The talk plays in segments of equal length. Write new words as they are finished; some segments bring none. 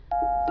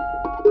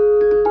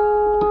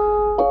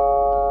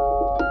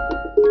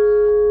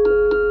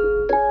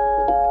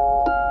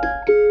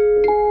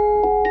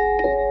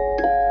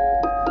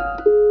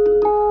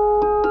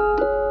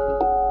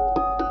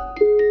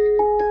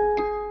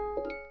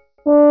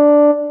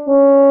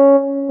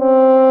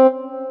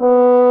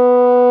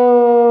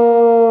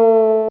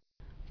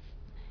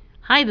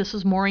Hi, this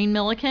is Maureen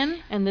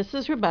Milliken. And this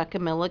is Rebecca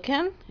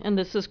Milliken, and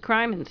this is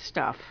Crime and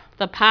Stuff.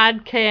 The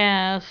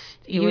podcast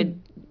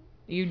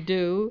you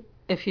do.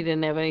 If you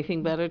didn't have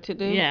anything better to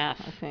do? Yes.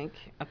 I think.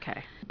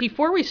 Okay.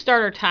 Before we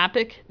start our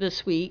topic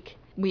this week,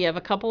 we have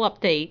a couple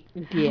updates.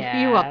 Yes. A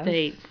few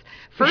updates.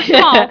 First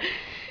of all,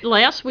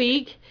 last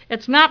week,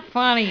 it's not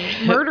funny.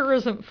 Murder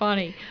isn't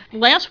funny.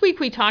 Last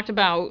week we talked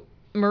about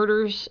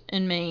murders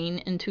in Maine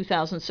in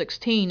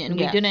 2016, and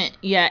we didn't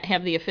yet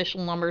have the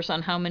official numbers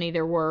on how many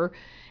there were.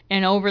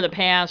 And over the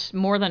past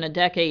more than a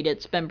decade,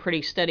 it's been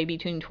pretty steady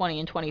between 20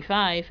 and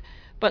 25.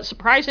 But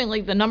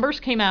surprisingly, the numbers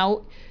came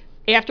out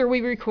after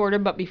we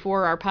recorded, but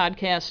before our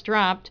podcast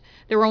dropped.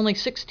 There were only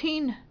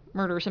 16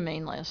 murders in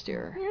Maine last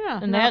year.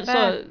 Yeah, and not that's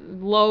bad. a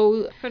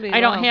low. Pretty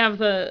I don't low. have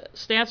the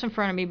stats in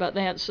front of me, but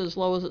that's as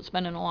low as it's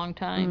been in a long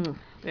time.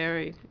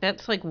 Very.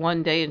 That's like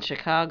one day in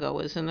Chicago,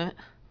 isn't it?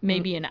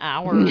 Maybe an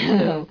hour or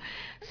two.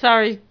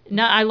 Sorry.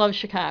 No, I love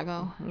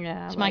Chicago.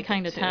 Yeah. It's my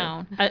kind of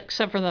town,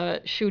 except for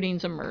the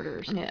shootings and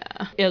murders. Yeah.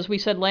 As we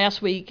said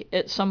last week,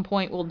 at some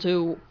point we'll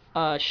do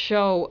a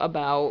show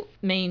about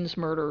Maine's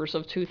murders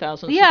of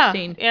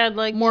 2016. Yeah, I'd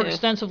like more to.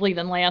 extensively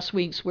than last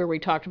week's, where we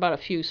talked about a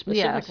few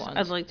specific ones.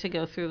 I'd like to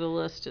go through the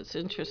list. It's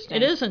interesting.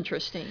 It is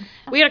interesting.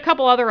 We had a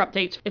couple other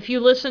updates. If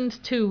you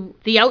listened to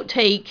the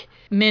outtake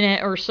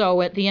minute or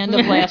so at the end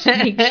of last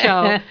week's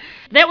show,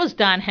 that was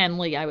Don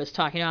Henley I was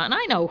talking about, and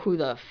I know who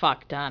the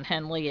fuck Don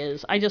Henley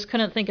is. I just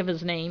couldn't think of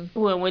his name.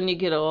 Well, when you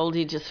get old,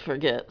 you just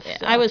forget stuff.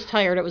 I was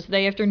tired. It was the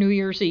day after New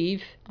Year's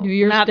Eve, New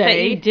Year's Not Day.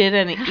 that you did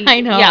any.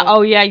 I know. Yeah.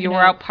 Oh, yeah. You I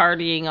were know. out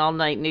partying all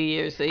night New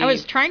Year's Eve. I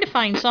was trying to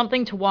find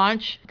something to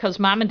watch because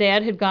Mom and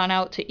Dad had gone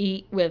out to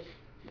eat with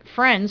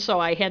friends, so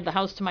I had the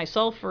house to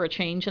myself for a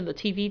change and the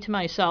TV to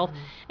myself,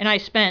 and I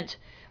spent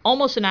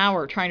almost an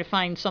hour trying to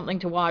find something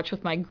to watch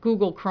with my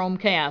Google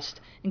Chromecast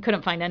and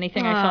couldn't find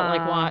anything I felt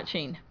like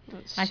watching.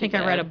 I think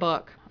I read a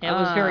book. It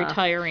was very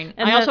tiring.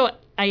 And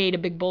I ate a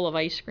big bowl of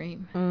ice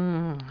cream.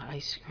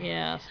 Ice cream.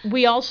 Yes.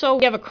 We also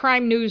have a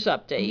crime news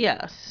update.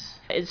 Yes.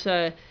 It's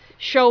a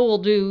show we'll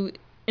do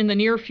in the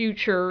near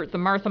future, the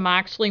Martha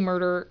Moxley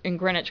murder in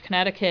Greenwich,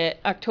 Connecticut,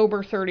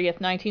 October 30th,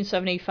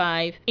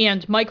 1975.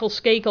 And Michael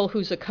Skakel,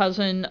 who's a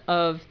cousin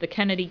of the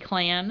Kennedy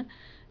clan,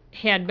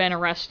 had been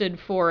arrested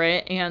for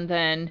it and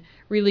then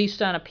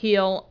released on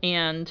appeal,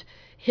 and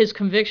his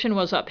conviction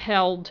was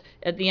upheld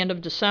at the end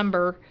of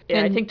December,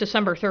 I think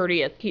December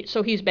 30th.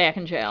 So he's back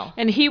in jail.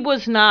 And he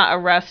was not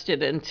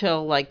arrested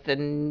until like the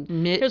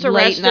late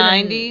arrested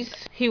 90s.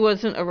 He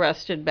wasn't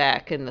arrested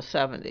back in the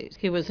 70s.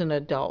 He was an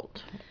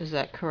adult. Is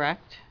that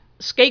correct?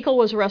 Skakel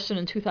was arrested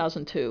in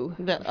 2002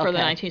 for the That's what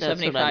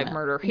 1975 I meant.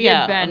 murder.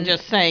 I'm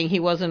just saying he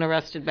wasn't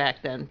arrested back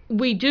then.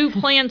 We do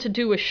plan to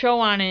do a show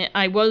on it.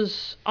 I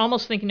was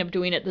almost thinking of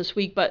doing it this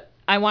week, but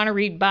I want to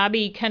read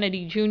Bobby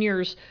Kennedy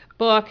Jr.'s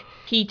book.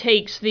 He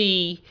takes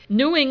the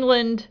New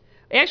England,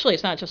 actually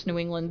it's not just New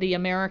England, the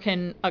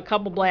American, a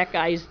couple black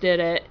guys did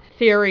it,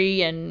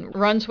 theory, and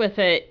runs with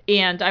it,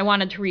 and I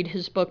wanted to read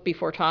his book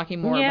before talking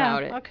more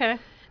about it. Okay.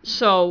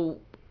 So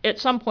at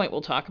some point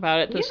we'll talk about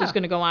it. This is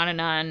going to go on and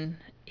on.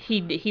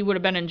 He would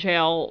have been in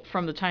jail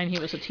from the time he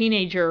was a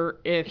teenager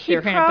if there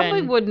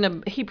hadn't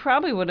been... He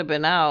probably would have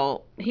been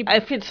out.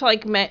 If it's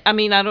like, I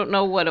mean, I don't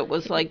know what it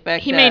was like back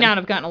then. He may not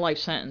have gotten a life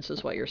sentence,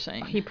 is what you're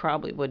saying. He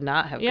probably would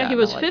not have gotten he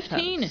was a life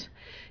 15. sentence.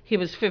 He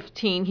was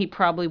 15. He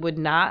probably would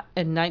not,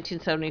 in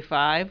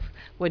 1975,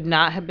 would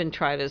not have been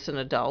tried as an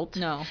adult.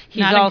 No,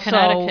 He's not in also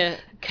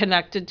Connecticut.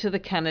 Connected to the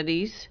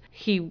Kennedys.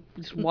 He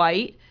was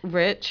white,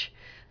 rich.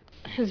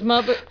 His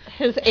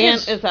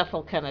aunt is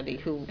Ethel Kennedy,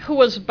 who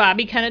was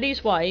Bobby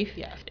Kennedy's wife.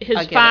 Yes.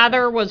 His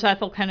father was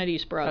Ethel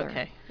Kennedy's brother.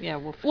 Okay. Yeah,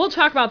 we'll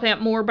talk about that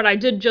more, but I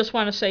did just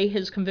want to say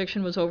his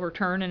conviction was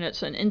overturned, and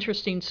it's an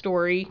interesting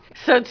story.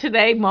 So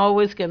today Mo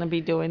is going to be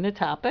doing the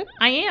topic.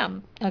 I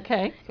am.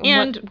 Okay.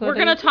 And we're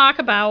going to talk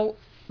about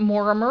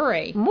Maura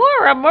Murray.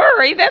 Maura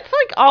Murray? That's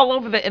like all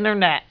over the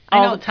internet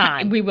all the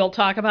time. We will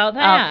talk about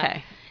that.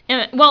 Okay.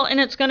 And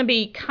it's going to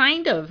be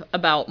kind of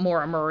about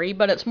Maura Murray,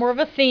 but it's more of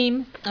a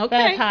theme than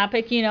a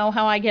topic. You know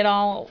how I get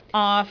all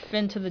off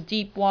into the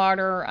deep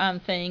water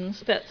on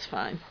things. That's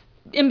fine.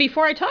 And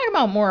before I talk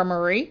about Maura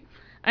Murray,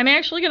 I'm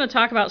actually going to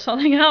talk about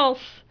something else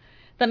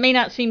that may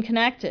not seem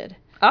connected.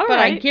 All but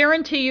right. I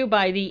guarantee you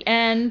by the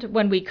end,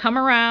 when we come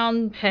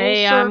around full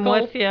Hey, circle,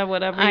 I'm with you,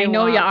 whatever you want. I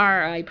know you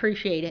are. I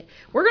appreciate it.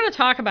 We're going to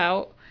talk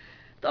about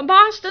the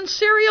Boston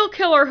serial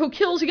killer who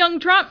kills young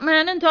drunk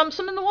men and dumps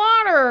them in the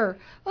water.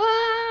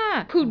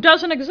 Who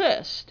doesn't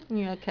exist.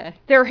 Yeah, okay.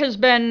 There has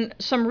been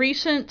some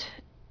recent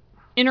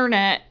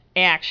internet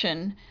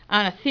action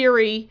on a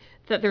theory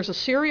that there's a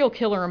serial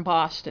killer in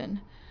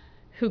Boston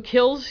who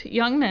kills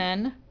young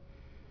men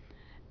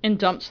and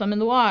dumps them in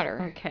the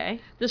water. Okay.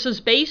 This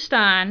is based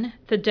on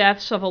the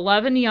deaths of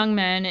 11 young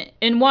men,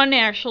 and one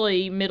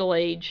actually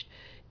middle-aged,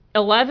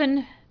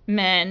 11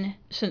 men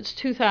since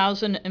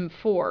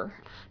 2004.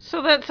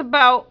 So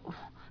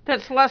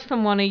that's less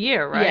than one a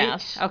year, right?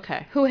 Yes.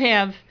 Okay. Who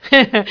have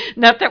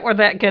not that we're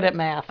that good at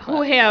math.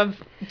 Who have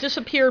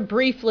disappeared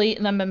briefly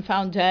and then been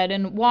found dead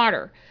in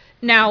water.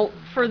 Now,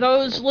 for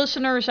those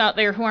listeners out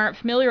there who aren't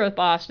familiar with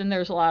Boston,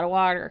 there's a lot of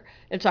water.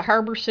 It's a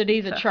harbor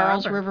city. The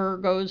Charles River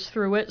goes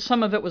through it.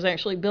 Some of it was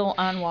actually built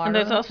on water. And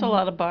there's also a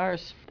lot of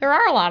bars. There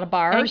are a lot of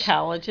bars. And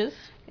colleges.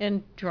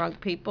 And drunk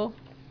people.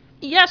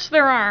 Yes,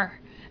 there are.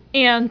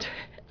 And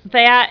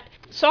that...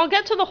 So I'll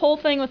get to the whole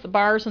thing with the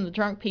bars and the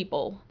drunk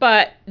people.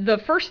 But the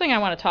first thing I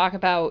want to talk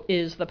about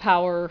is the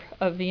power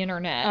of the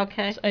internet.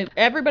 Okay. So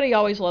everybody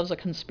always loves a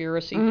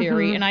conspiracy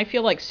theory, and I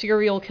feel like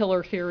serial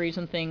killer theories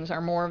and things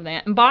are more of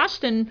that. And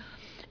Boston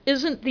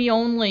isn't the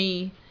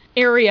only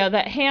area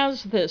that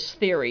has this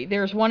theory.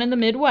 There's one in the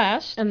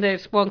Midwest. And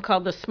there's one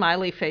called the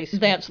Smiley Face.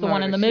 That's the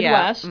one in the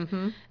Midwest.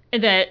 Yeah.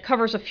 That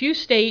covers a few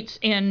states,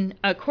 and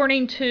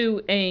according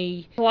to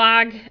a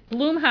blog,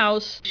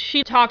 Bloomhouse,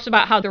 she talks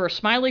about how there were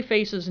smiley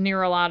faces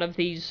near a lot of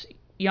these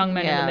young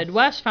men in the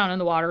Midwest found in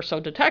the water, so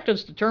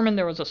detectives determined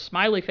there was a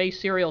smiley face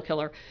serial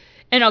killer.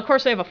 And, of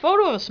course, they have a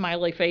photo of a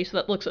smiley face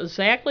that looks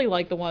exactly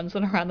like the ones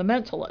that are on the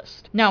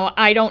Mentalist. Now,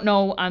 I don't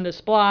know on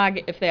this blog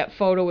if that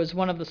photo is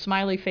one of the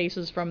smiley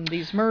faces from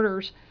these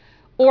murders,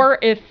 or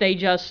if they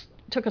just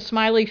took a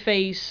smiley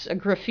face, a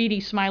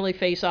graffiti smiley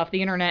face off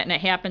the internet, and it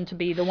happened to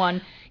be the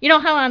one. You know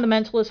how on the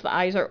Mentalist the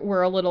eyes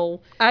were a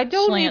little I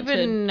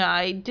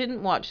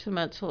didn't watch the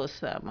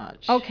Mentalist that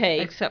much. Okay.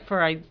 Except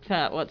for I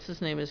thought, what's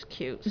his name is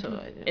cute.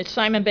 So it's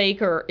Simon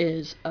Baker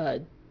is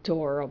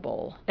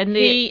adorable. And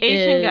the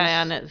Asian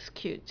guy on it is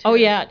cute too. Oh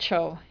yeah,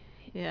 Cho.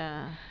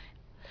 Yeah.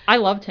 I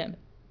loved him.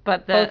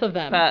 But both of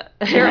them. But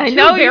they're two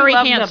very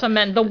handsome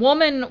men. The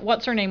woman,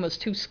 what's her name, was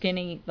too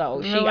skinny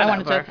though. She looked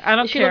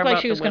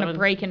like she was going to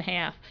break in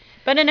half.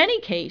 But in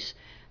any case,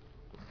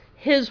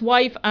 his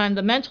wife on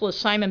the Mentalist,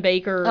 Simon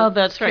Baker. Oh,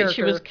 that's right.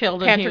 She was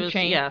killed. Patrick and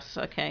Chang, yes,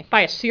 okay.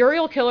 by a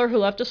serial killer who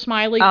left a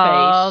smiley face.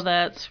 Oh,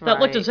 that's right. That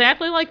looked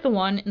exactly like the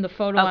one in the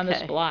photo on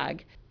this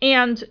blog.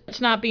 And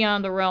it's not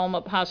beyond the realm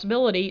of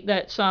possibility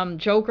that some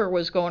joker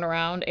was going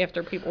around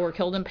after people were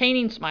killed and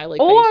painting smiley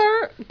faces.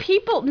 Or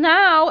people,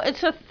 now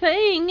it's a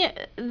thing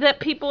that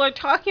people are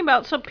talking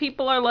about. So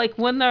people are like,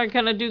 when they're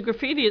going to do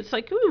graffiti, it's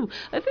like, ooh,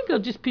 I think I'll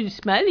just be a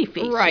smiley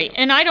face. Right.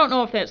 And I don't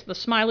know if that's the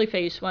smiley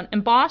face one. In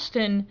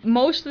Boston,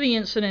 most of the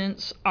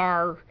incidents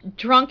are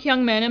drunk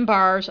young men in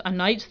bars on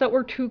nights that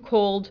were too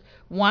cold,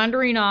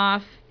 wandering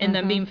off, and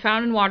then being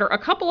found in water. A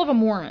couple of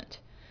them weren't.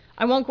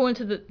 I won't go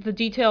into the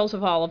details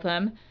of all of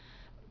them,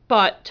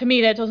 but to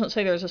me that doesn't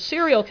say there's a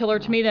serial killer.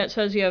 To me that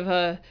says you have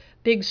a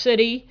big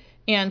city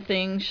and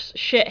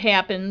shit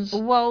happens.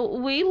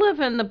 Well, we live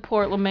in the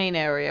Portland, Maine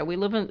area. We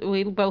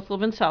both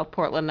live in South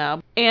Portland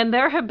now. And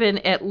there have been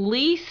at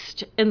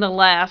least in the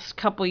last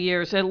couple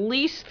years, at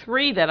least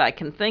 3 that I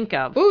can think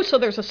of. Ooh, so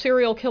there's a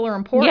serial killer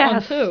in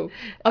Portland too,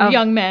 of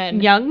young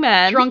men. Young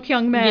men. Drunk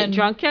young men. Yeah,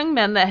 drunk young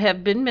men that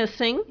have been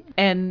missing,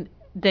 and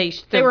they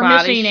were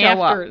missing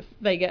after up.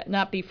 They got,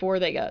 not before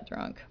they got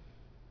drunk.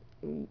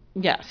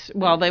 Yes,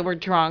 well, they were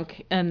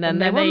drunk, and then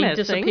they were missing.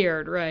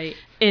 Disappeared, right.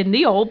 In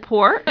the old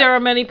port, there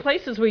are many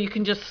places where you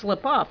can just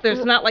slip off.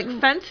 There's not like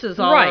fences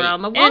all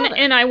around the water.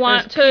 And I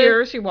want There's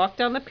piers, you walk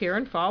down the pier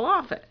and fall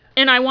off it.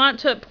 And I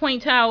want to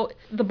point out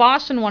the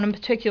Boston one in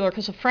particular,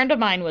 because a friend of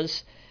mine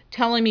was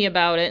telling me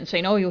about it and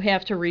saying, oh, you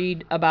have to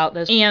read about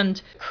this.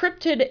 And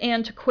Cryptid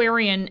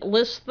Antiquarian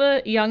lists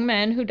the young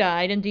men who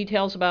died and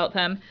details about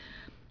them.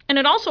 And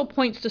it also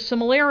points to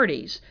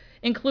similarities,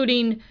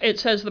 including, it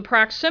says, the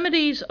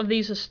proximities of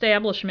these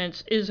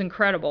establishments is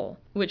incredible,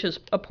 which is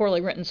a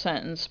poorly written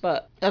sentence,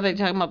 but... Are they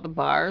talking about the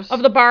bars?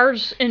 Of the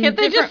bars in Can't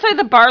they just say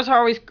the bars are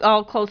always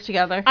all close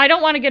together? I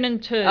don't want to get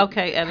into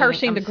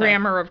parsing the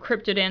grammar of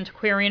Cryptid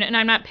Antiquarian, and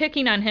I'm not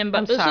picking on him,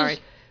 but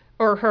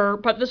or her,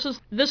 but this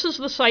is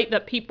the site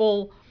that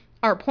people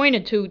are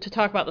pointed to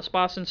talk about this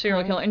Boston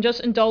serial killer. And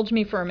just indulge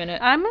me for a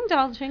minute. I'm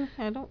indulging.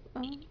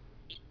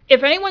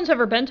 If anyone's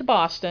ever been to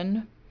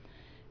Boston,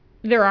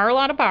 there are a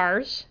lot of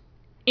bars,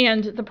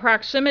 and the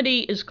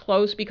proximity is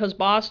close because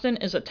Boston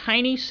is a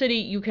tiny city.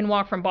 You can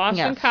walk from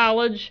Boston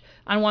College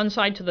on one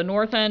side to the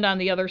North End on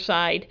the other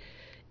side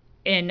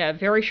in a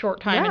very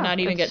short time and not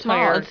even get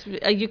tired.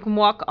 You can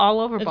walk all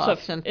over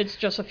Boston. It's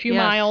just a few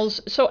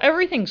miles. So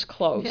everything's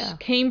close. Yeah.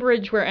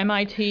 Cambridge, where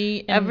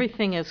MIT... And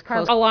everything is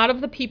close. A lot of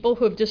the people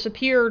who have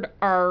disappeared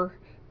are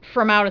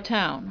from out of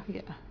town.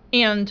 Yeah.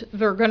 And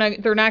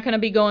they're not gonna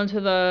be going to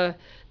the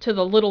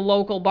little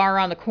local bar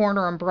on the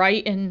corner in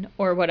Brighton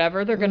or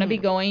whatever. They're gonna be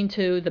going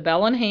to the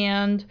Bell in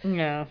Hand,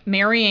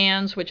 Mary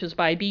Ann's, which is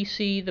by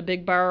BC, the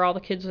big bar all the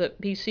kids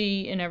at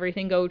BC and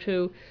everything go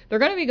to. They're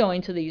gonna be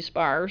going to these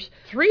bars.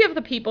 3 of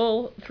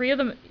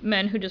the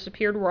men who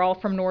disappeared were all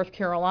from North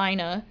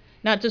Carolina.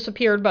 Not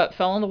disappeared, but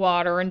fell in the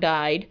water and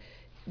died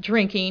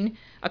drinking.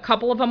 A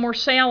couple of them were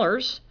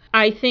sailors.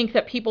 I think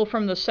that people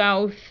from the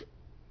South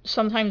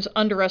sometimes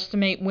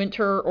underestimate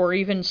winter or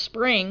even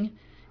spring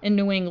in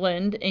New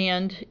England,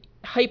 and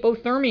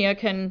hypothermia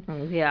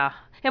can... Yeah.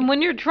 And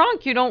when you're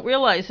drunk, you don't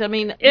realize. I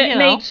mean,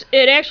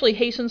 it actually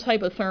hastens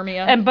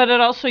hypothermia. But it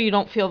also, you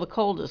don't feel the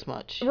cold as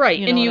much. Right.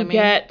 You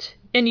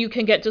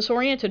can get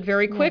disoriented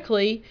very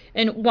quickly.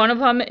 And one of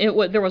them,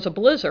 there was a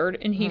blizzard,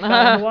 and he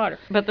fell in the water.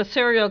 But the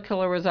serial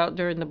killer was out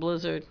during the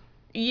blizzard.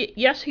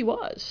 Yes, he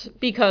was,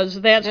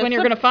 because that's when That's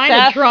you're the going to find a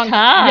best drunk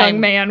time. young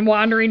man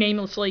wandering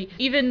aimlessly.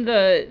 Even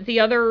the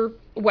other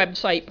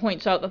website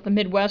points out that the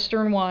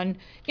Midwestern one,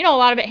 a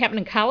lot of it happened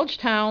in college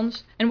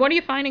towns. And what do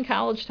you find in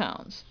college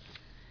towns?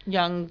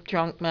 Young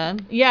drunk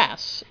men.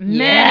 Yes, many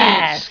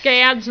Yes.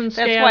 scads and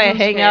scads. That's why I and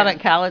hang out scads.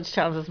 at college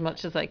towns as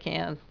much as I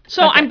can.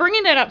 So Okay. I'm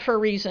bringing that up for a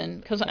reason,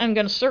 because I'm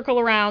going to circle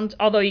around,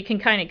 although you can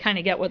kind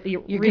of get what the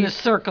You're going to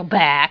circle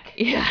back.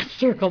 Yeah,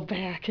 circle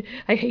back.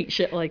 I hate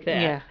shit like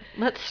that. Yeah.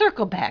 Let's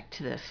circle back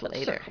to this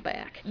later. Circle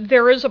back.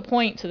 There is a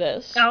point to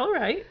this. All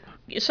right.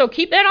 So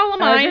keep that all in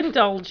mind. I've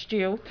indulged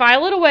you.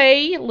 File it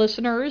away,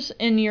 listeners,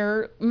 in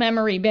your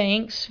memory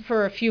banks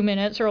for a few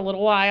minutes or a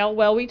little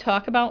while we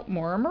talk about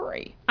Maura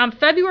Murray. On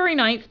February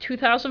 9th,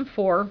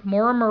 2004,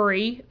 Maura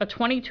Murray, a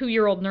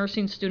 22-year-old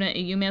nursing student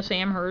at UMass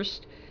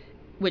Amherst,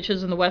 which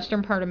is in the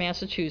western part of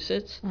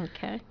Massachusetts,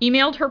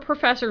 emailed her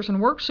professors and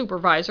work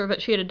supervisor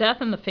that she had a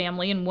death in the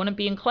family and wouldn't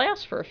be in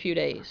class for a few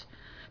days.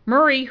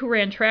 Murray, who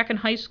ran track in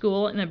high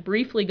school and had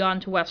briefly gone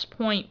to West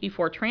Point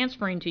before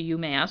transferring to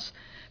UMass,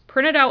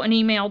 printed out an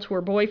email to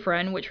her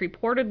boyfriend, which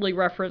reportedly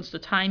referenced the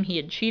time he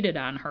had cheated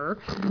on her,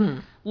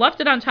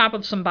 left it on top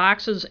of some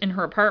boxes in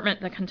her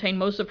apartment that contained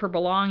most of her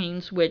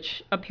belongings,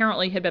 which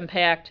apparently had been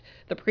packed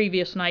the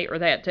previous night or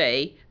that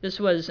day.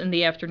 This was in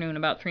the afternoon,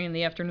 about 3 in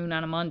the afternoon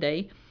on a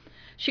Monday.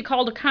 She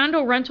called a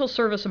condo rental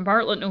service in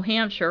Bartlett, New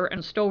Hampshire,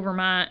 and Stowe,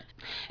 Vermont.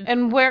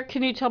 And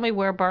can you tell me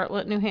where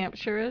Bartlett, New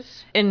Hampshire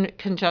is? In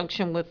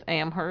conjunction with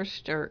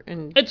Amherst, or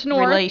in it's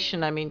north.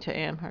 Relation, to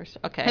Amherst.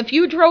 Okay. If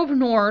you drove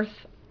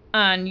north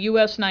on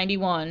US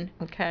 91,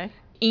 okay.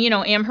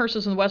 Amherst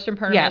is in the western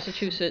part of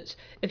Massachusetts.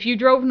 If you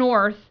drove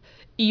north,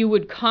 you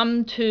would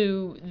come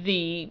to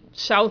the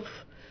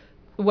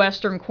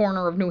southwestern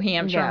corner of New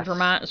Hampshire and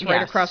Vermont. It's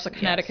right across the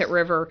Connecticut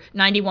River.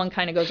 91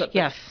 kind of goes up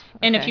there. Yes.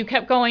 Okay. And if you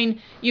kept going,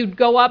 you'd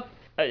go up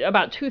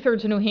about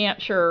 2/3 of New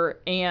Hampshire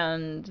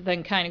and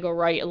then kind of go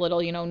right a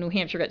little. New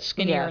Hampshire gets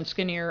skinnier and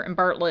skinnier, and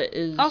Bartlett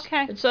is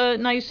it's a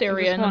nice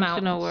area in the mountains. I just wanted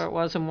to know where it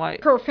was and why.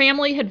 Her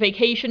family had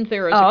vacationed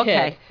there as a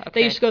kid.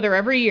 They used to go there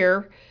every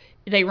year.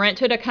 They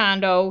rented a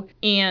condo,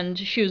 and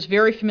she was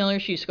very familiar.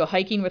 She used to go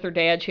hiking with her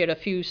dad. She had a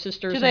few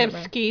sisters. Do they have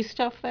ski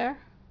stuff there?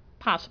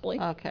 Possibly.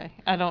 Okay.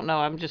 I don't know.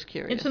 I'm just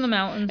curious. It's in the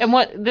mountains.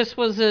 And this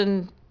was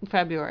in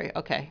February.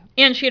 Okay.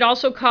 And she had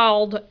also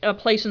called a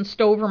place in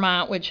Stowe,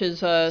 Vermont, which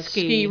is a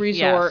ski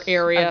resort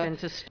area. I've been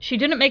to she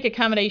didn't make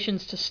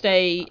accommodations to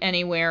stay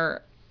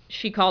anywhere.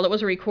 She called. It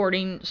was a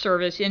recording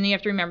service. And you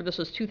have to remember, this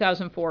was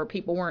 2004.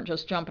 People weren't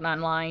just jumping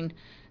online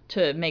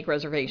to make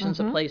reservations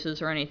of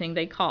places or anything.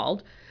 They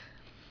called.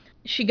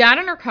 She got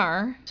in her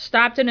car,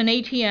 stopped at an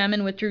ATM,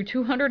 and withdrew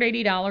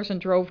 $280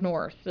 and drove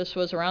north. This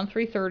was around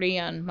 3:30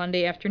 on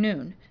Monday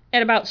afternoon.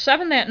 At about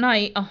 7 that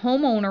night, a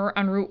homeowner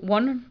on Route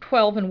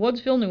 112 in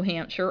Woodsville, New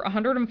Hampshire,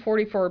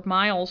 144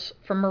 miles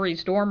from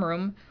Murray's dorm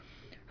room,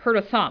 heard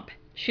a thump.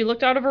 She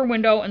looked out of her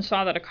window and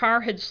saw that a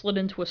car had slid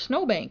into a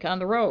snowbank on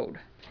the road.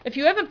 If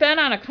you haven't been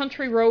on a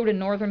country road in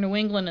northern New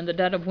England in the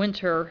dead of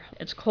winter,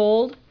 it's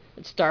cold,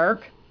 it's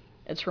dark,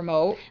 it's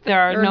remote.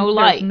 There's no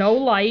light. There's no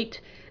light.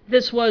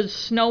 This was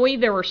snowy.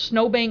 There were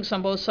snowbanks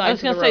on both sides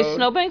of the road. I was going to say,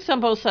 snowbanks on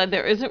both sides.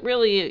 There isn't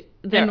really...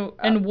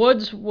 And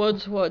woods.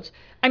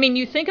 I mean,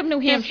 you think of New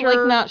Hampshire... It's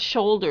like not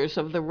shoulders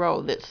of the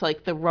road. It's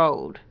like the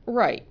road.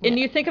 Right. Yeah. And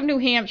you think of New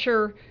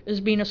Hampshire as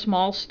being a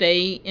small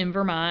state, in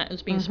Vermont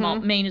as being small,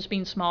 Maine as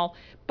being small,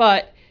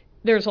 but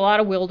there's a lot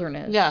of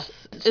wilderness. Yes.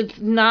 It's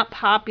not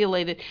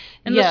populated.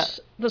 And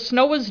the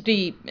snow was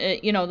deep.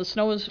 The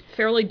snow was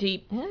fairly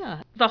deep.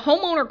 Yeah. The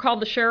homeowner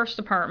called the sheriff's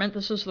department.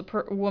 This is the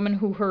woman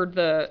who heard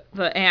the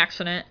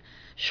accident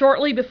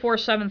shortly before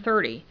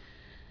 7:30,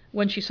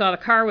 when she saw the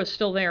car was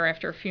still there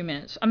after a few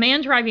minutes. A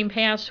man driving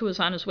past who was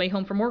on his way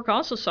home from work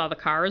also saw the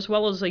car, as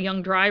well as a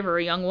young driver,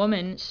 a young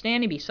woman,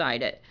 standing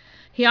beside it.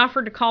 He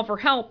offered to call for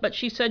help, but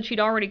she said she'd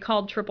already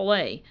called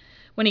AAA.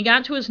 When he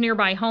got to his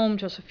nearby home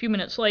just a few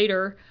minutes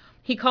later,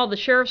 he called the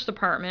sheriff's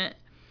department.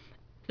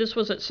 This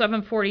was at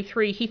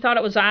 7:43. He thought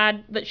it was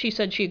odd that she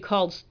said she had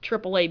called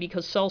AAA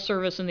because cell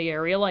service in the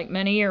area, like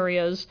many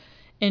areas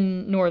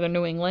in northern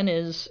New England,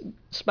 is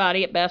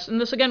spotty at best.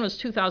 And this, again, was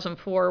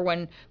 2004,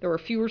 when there were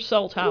fewer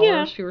cell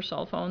towers, fewer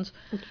cell phones.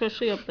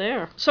 Especially up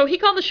there. So he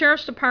called the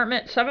sheriff's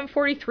department at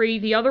 7:43.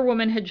 The other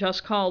woman had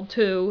just called,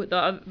 too,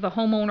 the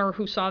homeowner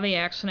who saw the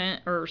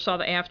accident, or saw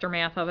the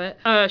aftermath of it.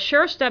 A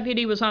sheriff's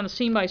deputy was on the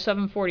scene by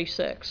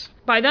 7:46.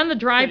 By then, the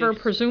driver,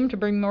 presumed to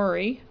bring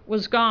Murray,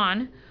 was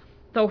gone,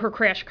 though her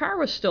crashed car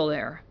was still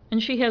there,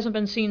 and she hasn't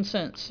been seen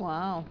since.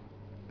 Wow.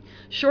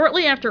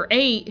 Shortly after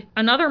 8,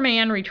 another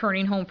man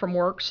returning home from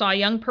work saw a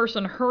young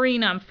person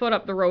hurrying on foot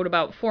up the road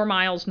about 4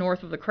 miles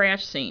north of the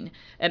crash scene.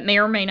 It may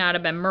or may not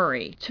have been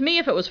Murray. To me,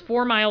 if it was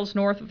 4 miles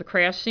north of the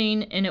crash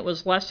scene and it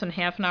was less than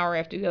half an hour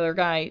after the other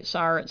guy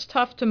saw her, it's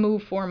tough to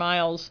move 4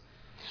 miles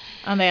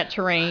on that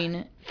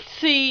terrain.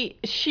 See,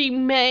 she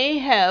may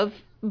have,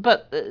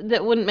 but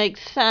that wouldn't make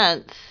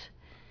sense.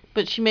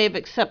 But she may have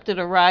accepted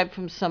a ride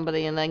from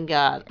somebody and then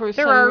got.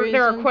 There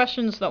are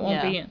questions that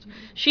won't be answered.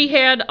 She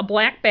had a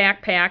black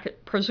backpack,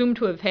 presumed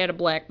to have had a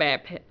black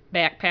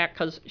backpack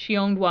because she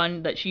owned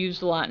one that she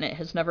used a lot and it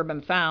has never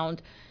been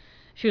found.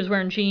 She was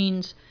wearing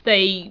jeans.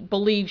 They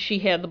believe she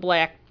had the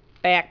black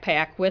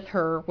backpack with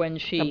her when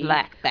she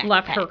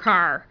left her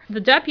car.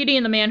 The deputy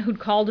and the man who'd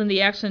called in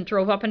the accident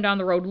drove up and down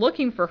the road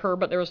looking for her,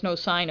 but there was no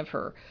sign of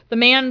her. The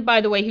man,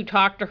 by the way, who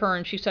talked to her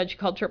and she said she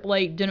called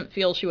AAA, didn't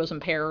feel she was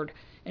impaired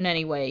in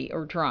any way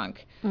or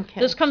drunk. Okay.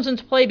 This comes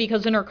into play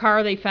because in her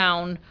car they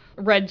found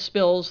red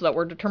spills that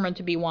were determined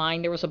to be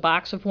wine. There was a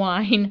box of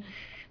wine,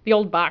 the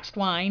old boxed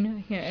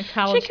wine.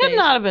 College She could days.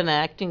 not have been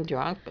acting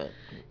drunk, but...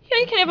 Yeah,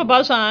 you can have a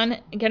buzz on,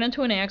 get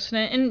into an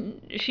accident,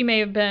 and she may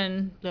have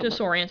been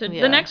disoriented.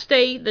 Yeah. The next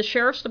day, the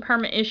sheriff's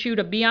department issued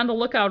a be on the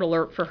lookout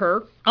alert for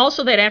her.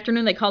 Also that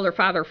afternoon, they called her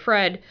father,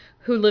 Fred,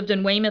 who lived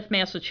in Weymouth,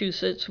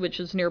 Massachusetts, which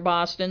is near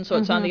Boston, so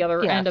it's on the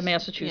other end of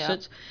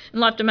Massachusetts,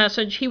 and left a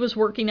message. He was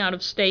working out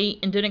of state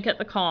and didn't get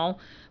the call,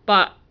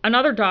 but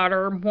another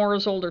daughter,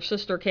 Maura's older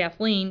sister,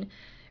 Kathleen,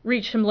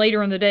 reached him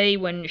later in the day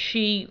when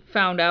she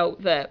found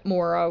out that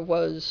Maura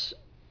was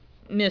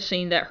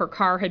missing, that her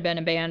car had been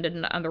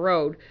abandoned on the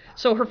road.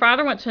 So her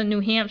father went to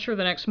New Hampshire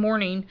the next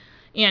morning,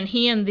 and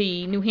he and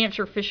the New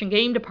Hampshire Fish and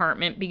Game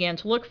Department began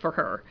to look for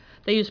her.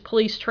 They used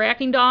police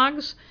tracking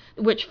dogs,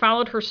 which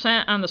followed her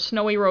scent on the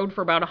snowy road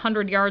for about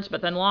 100 yards,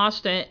 but then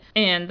lost it,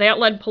 and that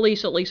led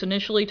police, at least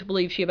initially, to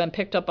believe she had been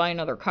picked up by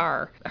another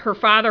car. Her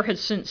father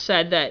has since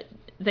said that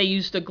they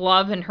used a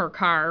glove in her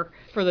car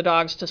for the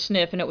dogs to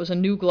sniff, and it was a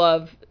new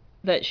glove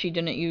that she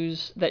didn't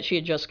use, that she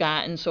had just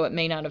gotten, so it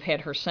may not have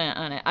had her scent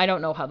on it. I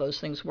don't know how those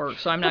things work,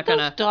 so I'm not going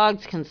to... Those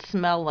dogs can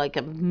smell like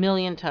a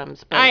million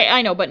times better.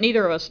 I know, but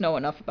neither of us know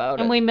enough about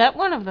it. And we met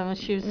one of them, and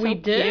she was so cute.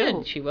 We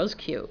did. She was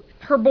cute.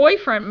 Her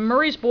boyfriend,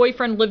 Murray's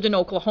boyfriend, lived in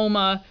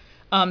Oklahoma.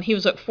 He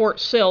was at Fort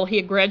Sill. He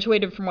had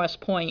graduated from West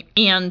Point,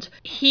 and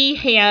he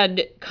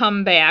had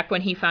come back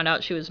when he found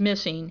out she was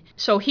missing.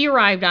 So he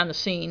arrived on the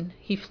scene.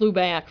 He flew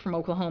back from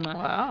Oklahoma.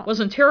 Wow. Was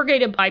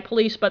interrogated by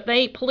police, but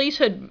police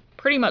had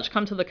pretty much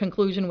come to the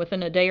conclusion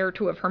within a day or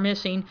two of her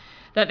missing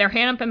that there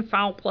hadn't been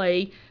foul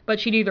play, but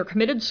she'd either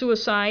committed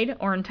suicide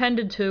or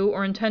intended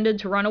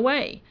to run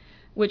away,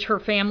 which her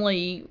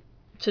family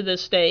to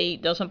this day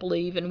doesn't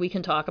believe, and we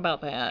can talk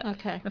about that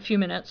in a few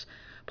minutes.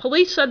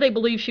 Police said they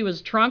believed she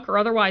was drunk or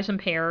otherwise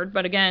impaired,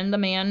 but again, the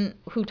man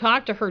who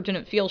talked to her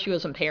didn't feel she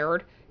was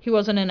impaired. He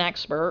wasn't an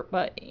expert,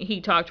 but he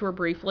talked to her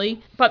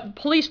briefly. But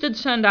police did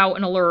send out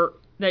an alert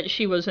that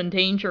she was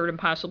endangered and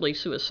possibly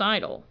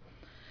suicidal.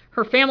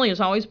 Her family has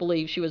always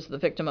believed she was the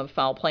victim of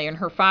foul play, and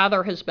her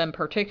father has been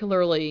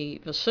particularly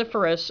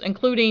vociferous,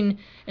 including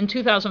in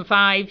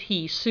 2005,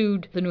 he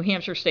sued the New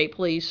Hampshire State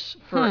Police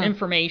for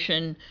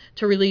information,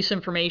 to release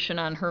information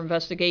on her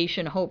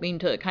investigation, hoping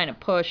to kind of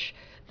push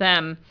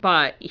them,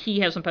 but he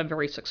hasn't been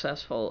very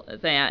successful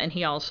at that, and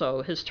he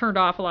also has turned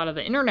off a lot of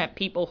the internet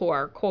people who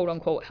are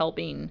quote-unquote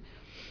helping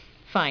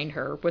find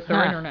her with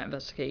their internet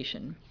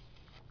investigation.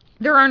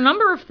 There are a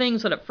number of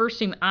things that at first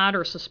seem odd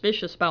or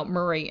suspicious about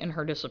Murray and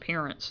her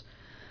disappearance.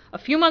 A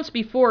few months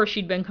before,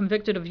 she'd been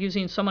convicted of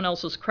using someone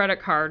else's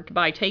credit card to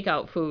buy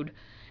takeout food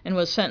and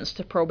was sentenced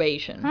to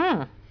probation.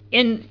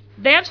 And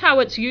that's how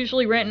it's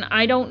usually written.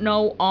 I don't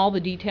know all the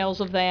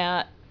details of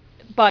that,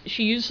 but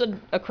she used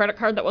a credit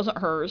card that wasn't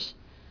hers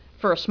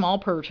for a small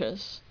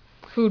purchase,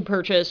 food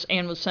purchase,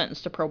 and was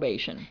sentenced to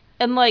probation.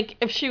 And, like,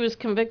 if she was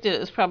convicted, it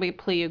was probably a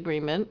plea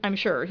agreement. I'm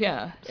sure,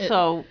 yeah.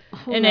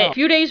 A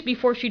few days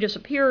before she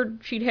disappeared,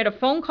 she'd had a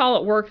phone call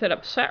at work that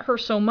upset her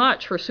so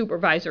much, her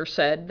supervisor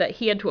said, that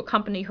he had to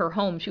accompany her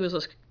home. She was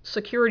a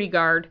security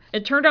guard.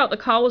 It turned out the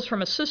call was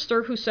from a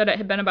sister who said it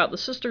had been about the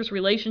sister's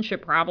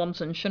relationship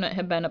problems and shouldn't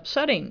have been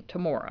upsetting to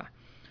Maura.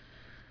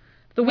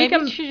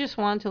 Maybe she just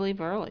wanted to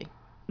leave early.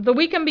 The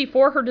weekend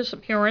before her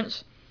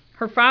disappearance,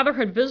 her father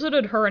had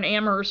visited her in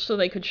Amherst so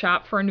they could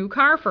shop for a new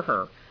car for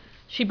her.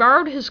 She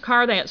borrowed his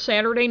car that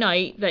Saturday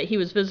night that he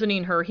was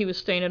visiting her. He was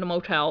staying at a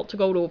motel to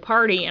go to a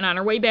party, and on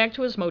her way back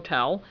to his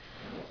motel,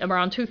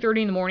 around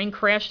 2:30 in the morning,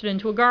 crashed it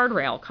into a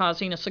guardrail,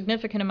 causing a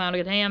significant amount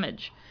of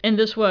damage. And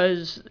this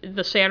was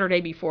the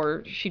Saturday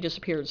before she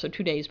disappeared, so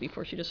 2 days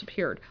before she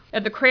disappeared.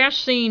 At the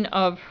crash scene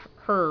of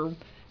her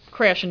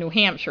crash in New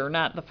Hampshire,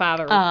 not the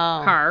father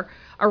car,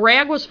 a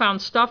rag was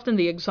found stuffed in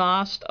the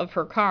exhaust of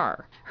her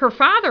car. Her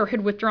father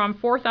had withdrawn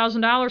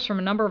 $4,000 from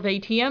a number of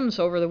ATMs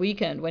over the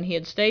weekend when he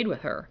had stayed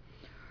with her.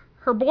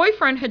 Her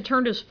boyfriend had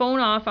turned his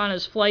phone off on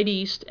his flight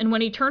east, and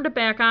when he turned it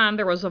back on,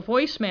 there was a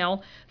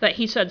voicemail that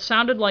he said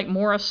sounded like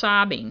Maura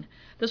sobbing.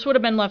 This would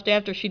have been left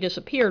after she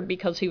disappeared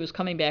because he was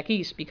coming back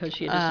east because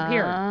she had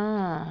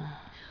disappeared.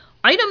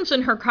 Items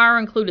in her car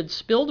included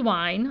spilled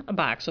wine, a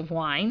box of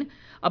wine,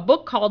 a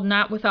book called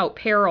Not Without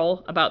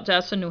Peril about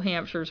deaths in New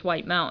Hampshire's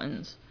White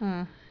Mountains.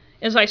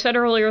 As I said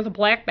earlier, the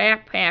black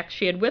backpack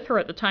she had with her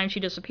at the time she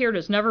disappeared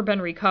has never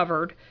been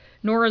recovered,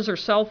 nor is her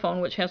cell phone,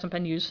 which hasn't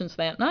been used since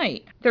that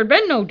night. There'd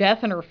been no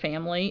death in her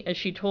family, as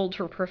she told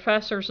her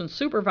professors and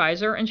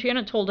supervisor, and she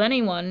hadn't told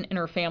anyone in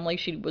her family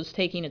she was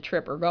taking a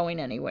trip or going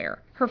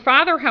anywhere. Her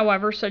father,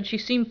 however, said she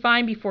seemed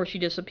fine before she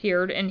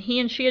disappeared, and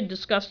she had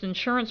discussed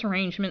insurance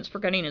arrangements for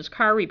getting his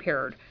car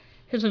repaired.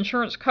 his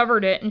insurance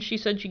covered it, and she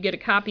said she'd get a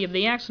copy of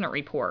the accident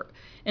report.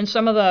 And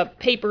some of the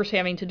papers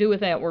having to do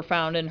with that were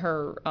found in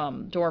her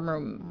dorm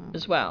room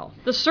as well.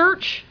 The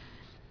search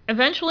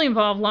eventually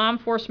involved law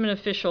enforcement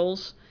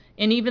officials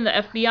and even the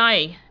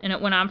FBI, and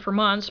it went on for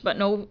months, but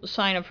no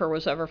sign of her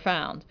was ever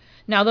found.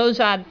 Now, those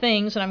odd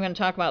things, and I'm going to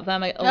talk about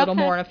them a little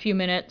more in a few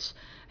minutes,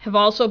 have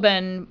also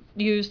been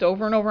used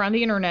over and over on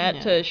the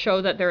internet to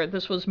show that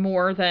this was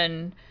more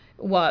than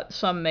what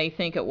some may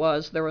think it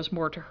was. There was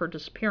more to her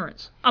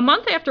disappearance. A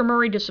month after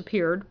Murray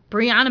disappeared,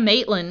 Brianna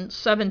Maitland,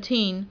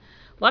 17,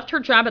 left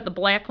her job at the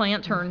Black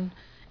Lantern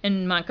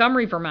in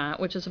Montgomery, Vermont,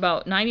 which is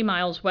about 90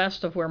 miles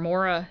west of where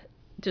Maura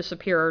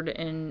disappeared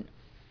in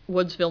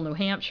Woodsville, New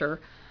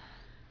Hampshire.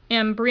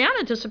 And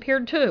Brianna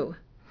disappeared too.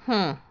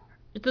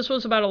 This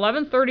was about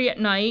 11:30 at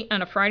night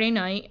on a Friday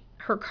night.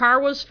 Her car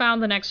was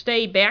found the next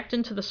day backed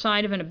into the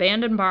side of an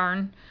abandoned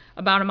barn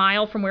about a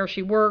mile from where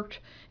she worked,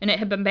 and it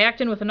had been backed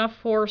in with enough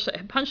force it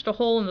had punched a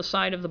hole in the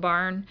side of the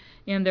barn,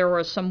 and there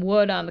was some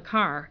wood on the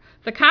car.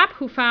 The cop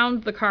who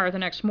found the car the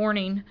next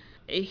morning,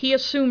 he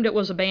assumed it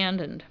was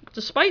abandoned.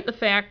 Despite the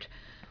fact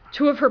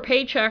 2 of her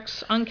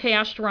paychecks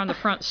uncashed were on the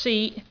front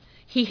seat,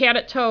 he had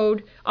it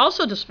towed,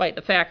 also despite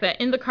the fact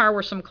that in the car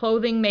were some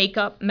clothing,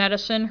 makeup,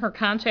 medicine, her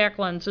contact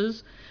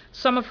lenses.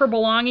 Some of her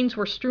belongings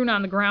were strewn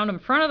on the ground in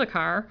front of the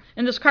car,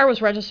 and this car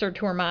was registered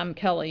to her mom,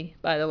 Kelly,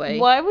 by the way.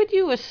 Why would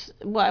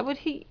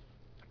he?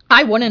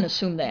 I wouldn't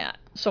assume that,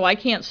 so I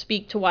can't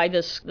speak to why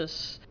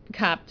this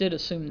cop did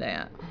assume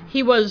that.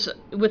 He was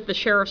with the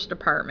sheriff's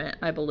department,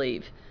 I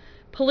believe.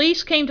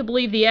 Police came to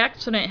believe the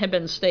accident had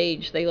been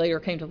staged. They later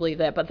came to believe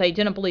that, but they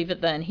didn't believe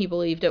it then. He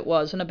believed it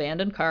was an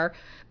abandoned car.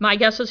 My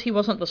guess is he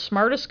wasn't the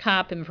smartest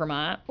cop in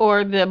Vermont.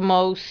 Or the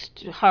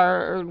most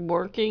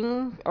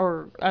hard-working,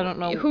 or I don't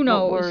know Who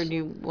knows? What word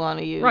you want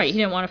to use. Right, he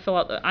didn't want to fill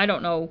out I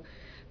don't know.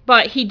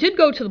 But he did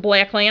go to the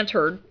Black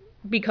Lantern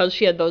because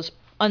she had those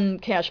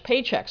uncashed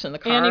paychecks in the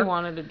car. And he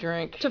wanted a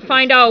drink. To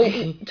find out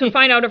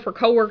if her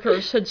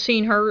coworkers had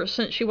seen her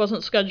since she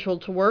wasn't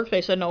scheduled to work. They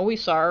said, no, we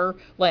saw her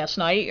last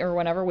night or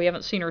whenever. We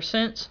haven't seen her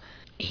since.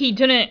 He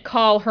didn't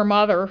call her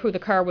mother, who the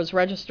car was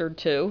registered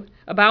to,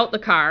 about the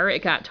car.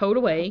 It got towed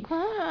away.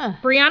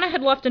 Brianna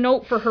had left a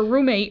note for her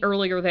roommate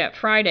earlier that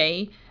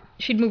Friday.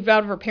 She'd moved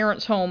out of her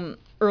parents' home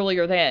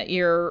earlier that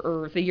year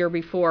or the year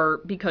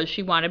before because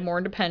she wanted more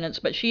independence,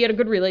 but she had a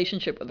good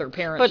relationship with her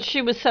parents. But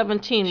she was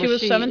 17. She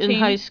was 17. In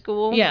high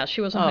school? Yeah,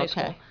 she was in high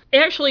school.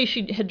 Actually,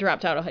 she had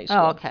dropped out of high school.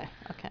 Oh, okay.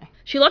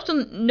 She left a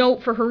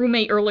note for her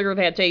roommate earlier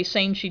that day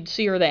saying she'd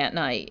see her that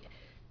night.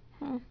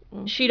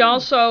 She'd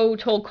also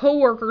told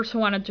coworkers who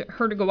wanted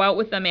her to go out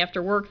with them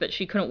after work that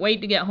she couldn't wait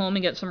to get home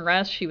and get some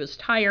rest. She was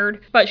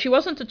tired, but she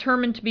wasn't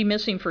determined to be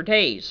missing for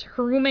days.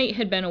 Her roommate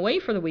had been away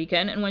for the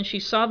weekend, and when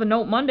she saw the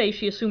note Monday,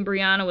 she assumed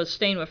Brianna was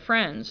staying with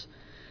friends.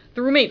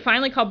 The roommate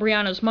finally called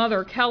Brianna's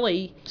mother,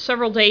 Kelly,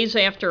 several days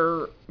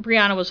after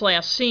Brianna was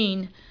last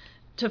seen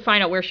to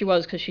find out where she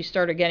was because she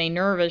started getting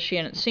nervous. She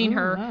hadn't seen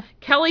her.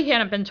 Kelly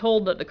hadn't been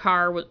told that the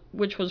car,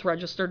 which was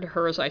registered to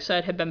her, as I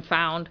said, had been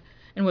found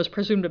and was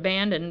presumed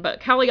abandoned, but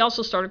Kelly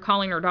also started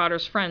calling her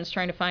daughter's friends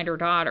trying to find her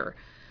daughter.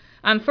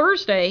 On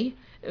Thursday,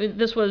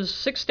 this was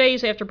 6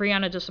 days after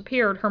Brianna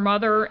disappeared, her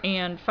mother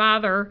and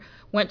father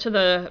went to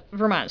the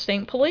Vermont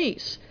State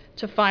Police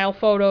to file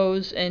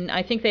photos, and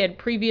I think they had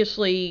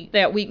previously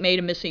that week made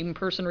a missing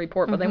person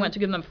report, but they went to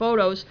give them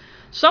photos.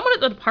 Someone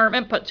at the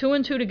department put 2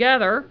 and 2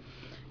 together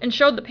and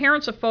showed the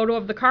parents a photo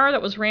of the car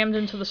that was rammed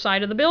into the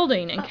side of the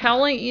building. And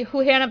Kelly,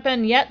 who hadn't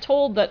been yet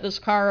told that this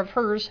car of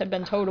hers had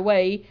been towed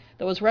away,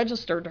 that was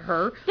registered to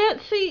her.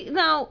 I'm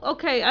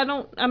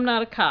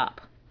not a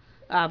cop,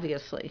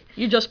 obviously.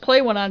 You just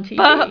play one on TV.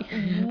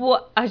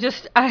 But I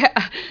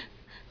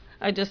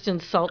just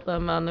insult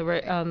them on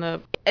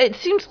the. It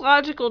seems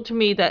logical to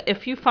me that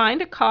if you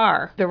find a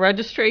car, the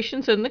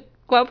registration's in the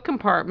glove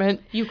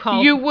compartment.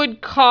 You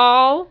would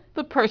call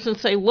the person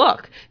and say,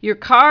 "Look, your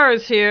car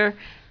is here.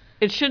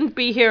 It shouldn't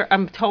be here.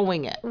 I'm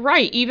towing it."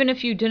 Right, even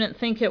if you didn't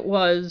think it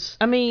was.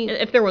 I mean,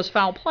 if there was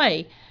foul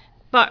play.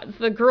 But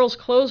the girl's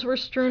clothes were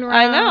strewn around.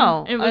 I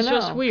know. It was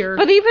just weird.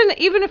 But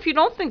even if you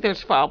don't think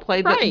there's foul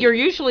play, right, you're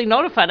usually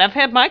notified. I've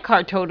had my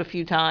car towed a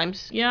few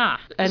times. Yeah.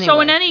 Anyway.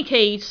 So in any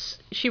case,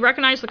 she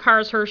recognized the car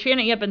as hers. She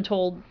hadn't yet been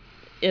told,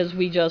 as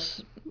we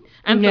just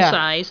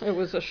emphasized. Yeah. It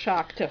was a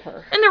shock to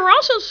her. And there were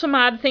also some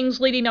odd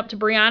things leading up to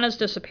Brianna's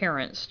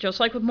disappearance,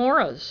 just like with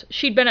Maura's.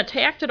 She'd been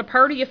attacked at a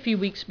party a few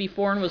weeks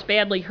before and was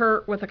badly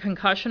hurt with a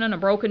concussion and a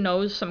broken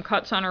nose, some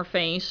cuts on her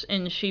face,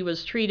 and she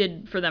was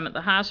treated for them at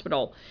the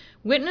hospital.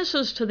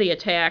 Witnesses to the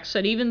attack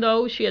said even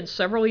though she had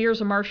several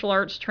years of martial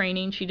arts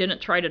training, she didn't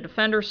try to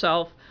defend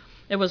herself.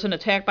 It was an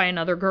attack by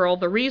another girl.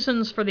 The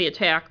reasons for the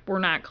attack were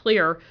not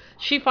clear.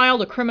 She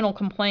filed a criminal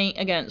complaint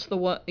against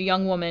the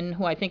young woman,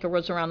 who I think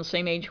was around the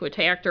same age, who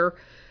attacked her,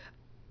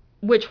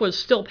 which was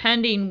still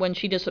pending when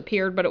she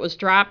disappeared, but it was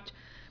dropped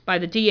by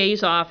the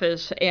DA's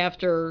office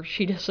after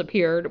she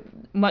disappeared,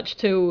 much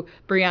to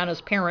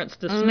Brianna's parents'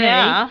 dismay.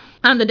 Yeah.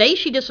 On the day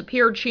she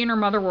disappeared, she and her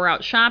mother were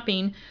out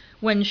shopping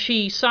when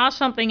she saw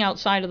something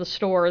outside of the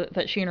store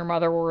that she and her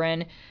mother were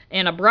in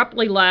and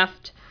abruptly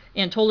left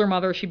and told her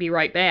mother she'd be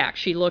right back.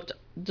 She looked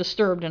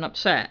disturbed and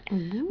upset.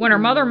 Ooh. When her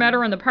mother met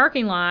her in the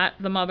parking lot,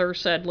 the mother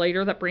said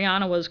later that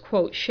Brianna was,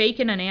 quote,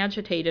 shaken and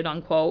agitated,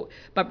 unquote,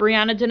 but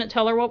Brianna didn't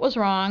tell her what was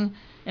wrong,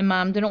 and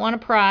Mom didn't want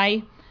to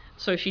pry,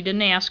 so she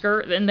didn't ask her,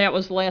 and that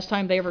was the last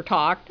time they ever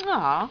talked.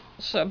 Aww.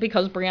 So,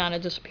 because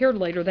Brianna disappeared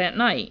later that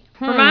night.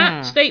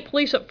 Vermont State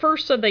Police at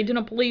first said they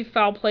didn't believe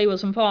foul play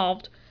was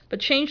involved, but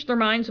changed their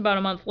minds about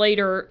a month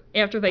later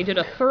after they did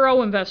a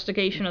thorough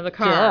investigation of the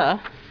car.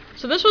 Duh.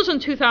 So this was in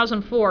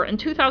 2004. In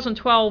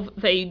 2012,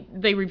 they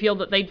revealed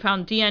that they'd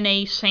found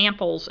DNA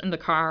samples in the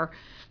car,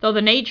 though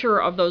the nature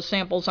of those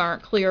samples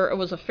aren't clear. It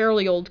was a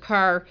fairly old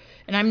car,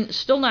 and I'm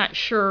still not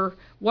sure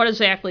what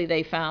exactly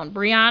they found.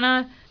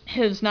 Brianna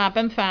has not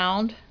been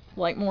found,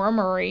 like Maura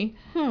Murray,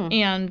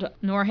 and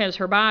nor has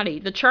her body.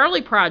 The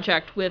Charlie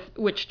Project,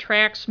 which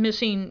tracks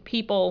missing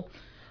people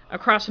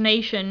across the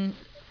nation,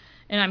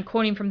 and I'm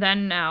quoting from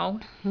then now,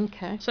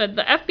 said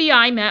the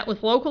FBI met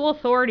with local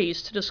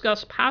authorities to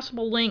discuss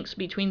possible links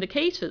between the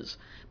cases.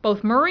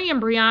 Both Murray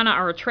and Brianna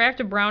are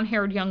attractive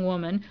brown-haired young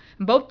women,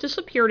 and both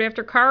disappeared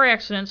after car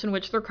accidents in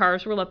which their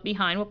cars were left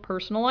behind with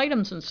personal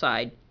items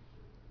inside.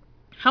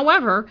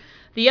 However,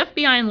 the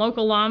FBI and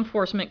local law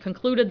enforcement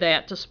concluded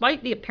that,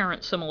 despite the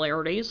apparent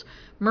similarities,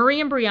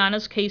 Murray and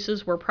Brianna's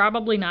cases were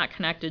probably not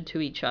connected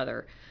to each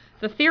other.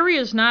 The theory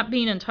is not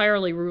being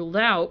entirely ruled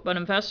out, but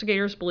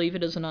investigators believe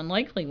it is an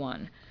unlikely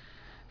one.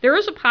 There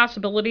is a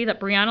possibility that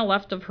Brianna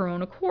left of her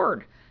own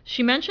accord.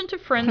 She mentioned to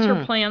friends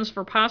her plans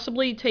for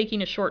possibly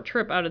taking a short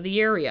trip out of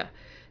the area.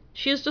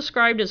 She is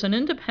described as an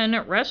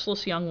independent,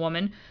 restless young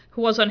woman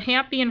who was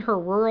unhappy in her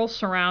rural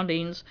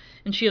surroundings,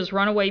 and she has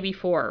run away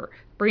before.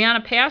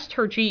 Brianna passed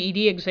her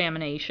GED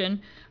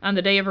examination on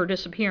the day of her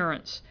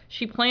disappearance.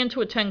 She planned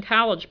to attend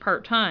college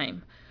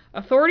part-time.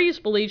 Authorities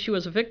believe she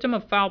was a victim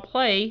of foul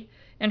play,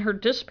 and her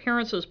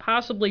disappearance is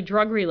possibly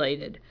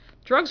drug-related.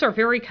 Drugs are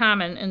very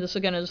common, and this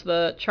again is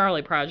the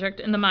Charlie Project,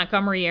 in the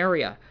Montgomery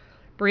area.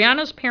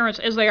 Brianna's parents,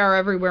 as they are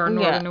everywhere in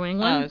northern New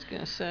England. I was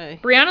going to say.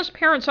 Brianna's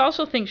parents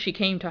also think she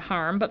came to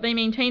harm, but they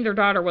maintain their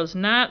daughter was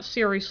not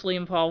seriously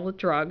involved with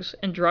drugs,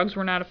 and drugs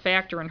were not a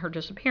factor in her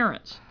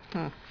disappearance.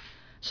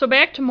 So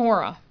back to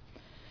Maura.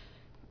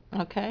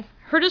 Okay.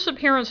 Her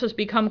disappearance has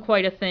become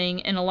quite a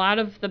thing, and a lot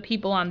of the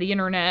people on the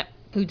internet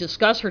who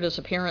discuss her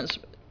disappearance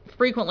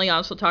frequently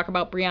also talk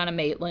about Brianna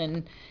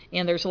Maitland,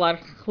 and there's a lot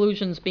of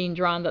conclusions being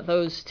drawn that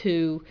those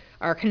two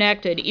are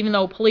connected, even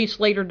though police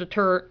later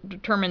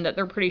determined that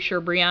they're pretty sure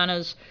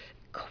Brianna's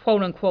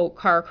quote-unquote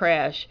car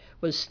crash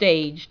was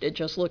staged. It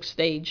just looked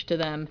staged to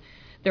them.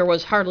 There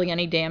was hardly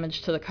any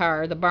damage to the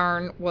car. The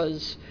barn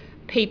was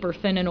paper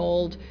thin and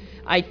old.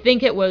 I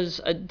think it was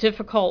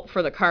difficult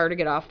for the car to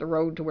get off the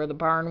road to where the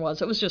barn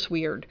was. It was just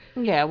weird.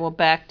 Yeah, well,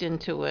 backed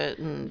into it,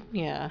 and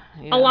yeah.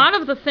 A lot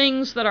of the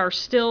things that are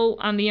still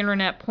on the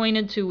internet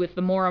pointed to with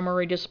the Maura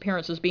Murray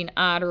disappearance as being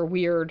odd or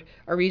weird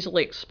are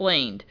easily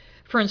explained.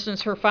 For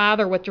instance, her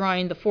father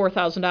withdrawing the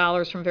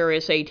 $4,000 from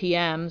various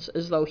ATMs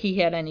as though he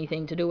had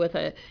anything to do with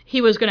it.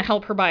 He was going to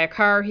help her buy a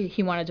car.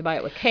 He wanted to buy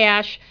it with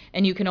cash,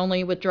 and you can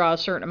only withdraw a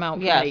certain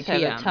amount from an ATM.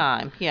 Yes, at a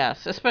time.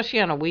 Yes, especially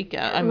on a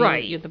weekend. I mean,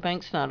 right. The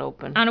bank's not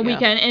open. On a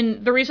weekend.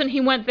 And the reason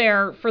he went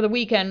there for the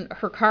weekend,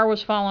 her car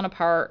was falling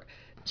apart,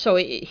 so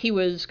he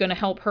was going to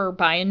help her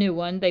buy a new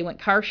one. They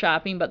went car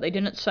shopping, but they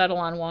didn't settle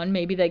on one.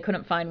 Maybe they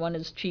couldn't find one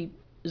as cheap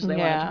as they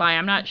wanted to buy.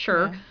 I'm not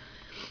sure. Yeah.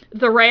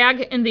 The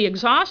rag in the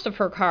exhaust of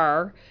her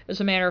car, as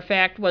a matter of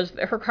fact, was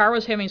her car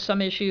was having some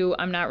issue.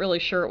 I'm not really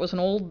sure. It was an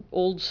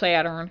old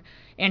Saturn,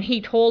 and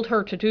he told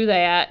her to do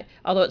that,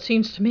 although it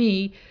seems to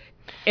me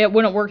it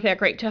wouldn't work that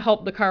great, to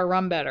help the car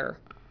run better.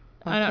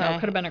 Okay. I don't know. It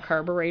could have been a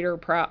carburetor.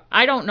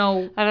 I don't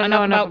know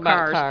enough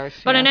about cars.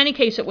 But in any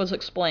case, it was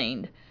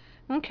explained.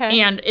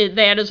 Okay. And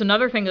that is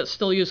another thing that's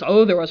still used.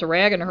 Oh, there was a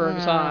rag in her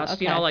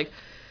exhaust. Okay. Like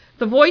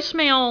the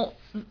voicemail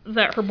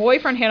that her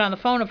boyfriend had on the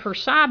phone of her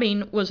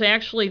sobbing was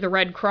actually the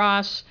Red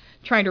Cross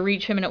trying to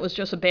reach him, and it was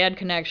just a bad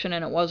connection,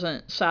 and it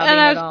wasn't sobbing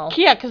at all.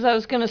 Yeah, because I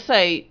was going to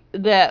say,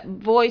 that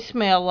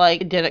voicemail,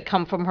 did it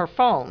come from her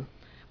phone?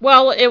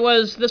 Well,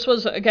 this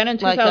was, again, in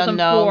 2004.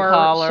 Like a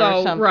caller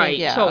or something. Right,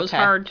 yeah, so it was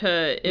hard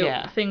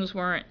to, things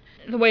weren't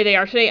the way they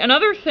are today.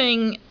 Another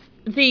thing,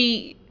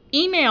 the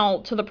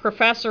email to the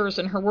professors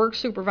and her work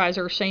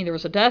supervisor saying there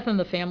was a death in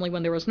the family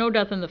when there was no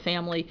death in the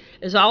family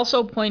is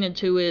also pointed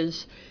to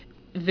as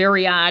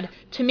very odd.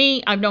 To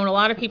me, I've known a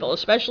lot of people,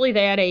 especially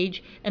that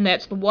age, and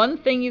that's the one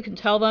thing you can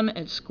tell them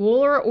at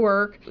school or at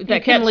work. That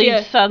you can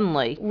leave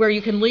suddenly. Where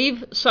you can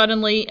leave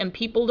suddenly and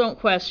people don't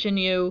question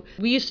you.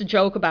 We used to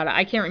joke about it.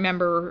 I can't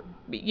remember,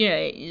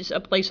 a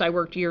place I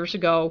worked years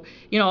ago,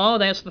 oh,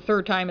 that's the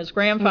third time his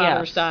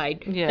grandfather's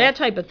died. Yeah. That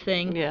type of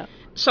thing. Yeah.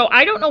 So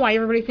I don't know why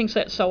everybody thinks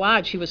that's so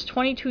odd. She was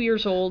 22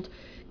 years old,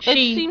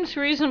 It seems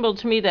reasonable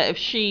to me that if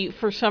she,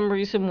 for some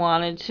reason,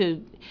 wanted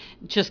to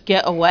just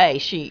get away,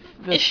 she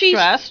was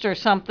stressed or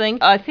something,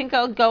 I think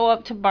I'll go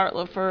up to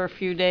Bartlett for a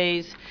few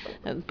days.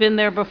 I've been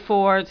there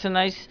before. It's a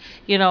nice,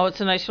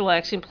 it's a nice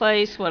relaxing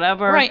place,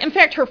 whatever. Right. In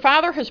fact, her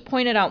father has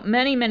pointed out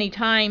many, many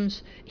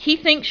times he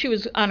thinks she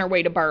was on her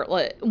way to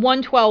Bartlett.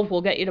 112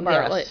 will get you to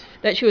Bartlett. Yes.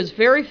 That she was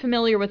very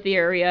familiar with the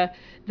area,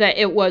 that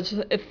it was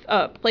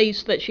a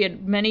place that she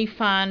had many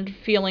fond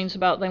feelings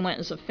about. They went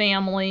as a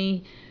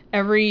family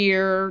every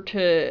year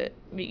to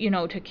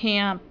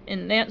camp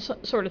and that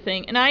sort of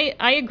thing. And I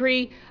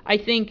agree. I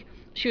think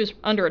she was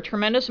under a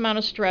tremendous amount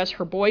of stress.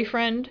 Her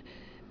boyfriend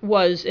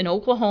was in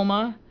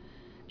Oklahoma.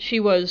 She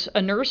was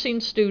a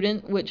nursing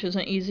student, which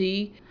isn't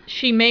easy.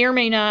 She may or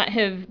may not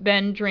have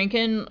been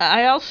drinking.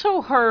 I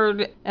also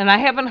heard, and I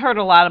haven't heard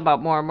a lot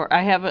about Maura.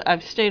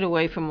 I've stayed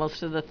away from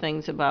most of the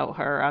things about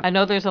her. I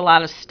know there's a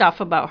lot of stuff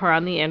about her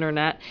on the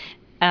internet.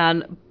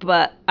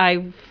 But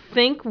I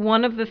think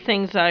one of the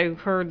things I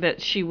heard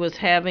that she was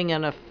having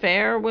an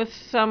affair with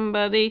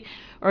somebody,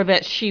 or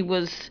that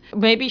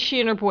maybe she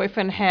and her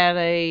boyfriend had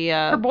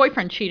her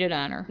boyfriend cheated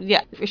on her.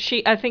 Yeah,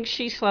 I think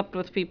she slept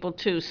with people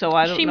too. So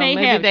I don't know. She may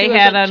maybe have. They she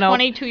had was a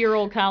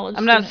 22-year-old college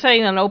student. I'm not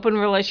saying an open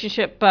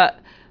relationship, but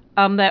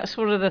that's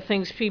one of the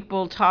things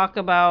people talk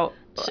about.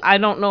 I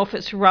don't know if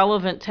it's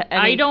relevant to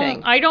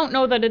anything. I don't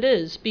know that it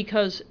is,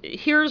 because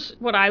here's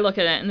what I look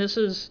at it, and this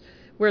is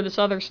where this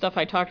other stuff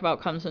I talked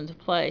about comes into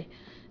play.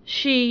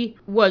 She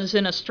was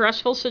in a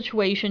stressful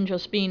situation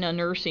just being a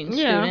nursing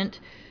student.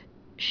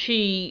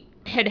 She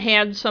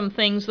had some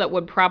things that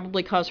would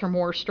probably cause her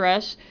more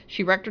stress.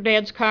 She wrecked her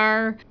dad's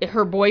car.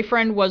 Her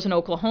boyfriend was in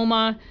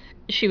Oklahoma.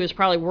 She was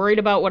probably worried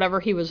about whatever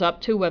he was up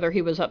to, whether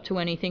he was up to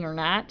anything or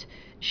not.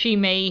 She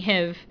may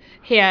have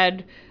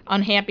had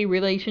unhappy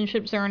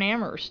relationships there in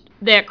Amherst.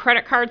 That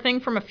credit card thing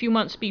from a few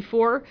months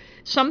before,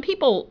 some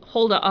people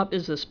hold it up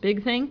as this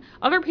big thing.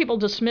 Other people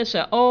dismiss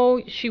it.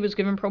 Oh, she was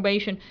given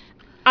probation.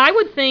 I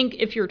would think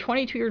if you're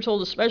 22 years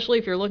old, especially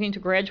if you're looking to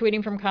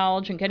graduating from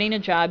college and getting a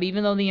job,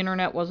 even though the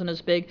internet wasn't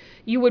as big,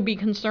 you would be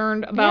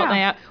concerned about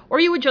that. Or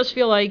you would just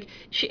feel like,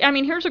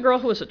 here's a girl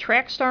who was a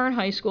track star in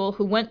high school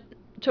who went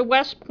to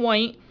West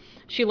Point.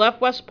 She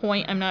left West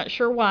Point, I'm not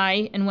sure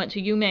why, and went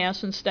to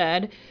UMass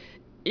instead.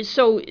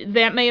 So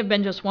that may have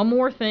been just one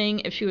more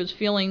thing if she was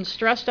feeling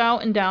stressed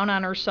out and down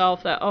on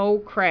herself that, oh,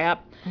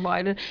 crap.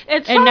 Why did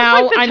it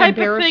sounds like the type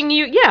of thing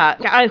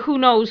who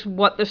knows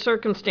what the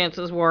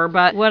circumstances were,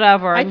 but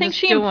whatever. I think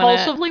she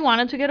impulsively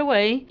wanted to get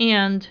away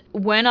and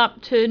went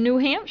up to New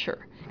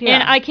Hampshire. Yeah.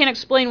 And I can't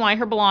explain why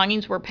her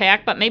belongings were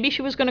packed, but maybe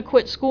she was going to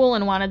quit school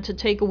and wanted to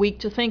take a week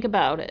to think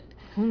about it.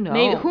 Who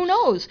knows? Who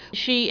knows?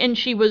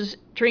 She was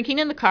drinking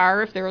in the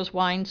car if there was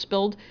wine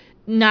spilled.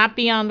 Not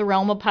beyond the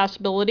realm of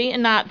possibility,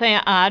 and not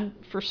that odd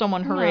for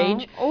someone her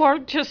age. Or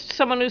just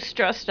someone who's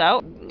stressed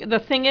out. The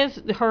thing is,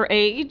 her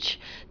age,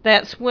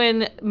 that's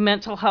when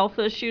mental health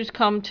issues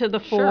come to the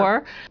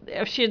fore.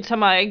 If she had some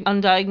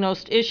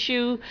undiagnosed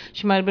issue,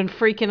 she might have been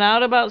freaking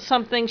out about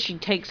something. She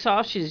takes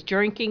off, she's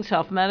drinking,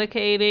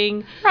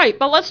 self-medicating. Right,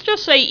 but let's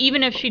just say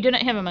even if she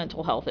didn't have a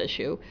mental health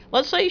issue,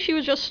 let's say she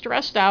was just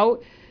stressed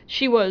out,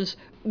 she was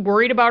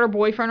worried about her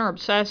boyfriend or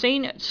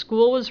obsessing.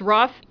 School was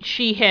rough.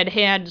 She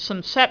had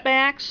some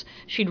setbacks.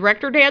 She'd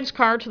wrecked her dad's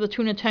car to the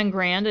tune of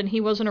 $10,000, and he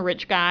wasn't a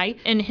rich guy,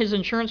 and his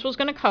insurance was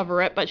going to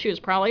cover it, but she was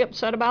probably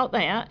upset about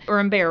that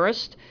or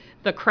embarrassed.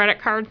 The credit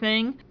card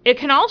thing. It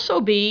can also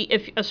be,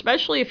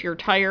 especially if you're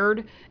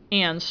tired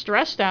and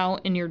stressed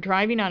out and you're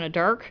driving on a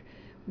dark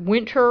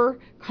winter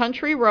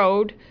country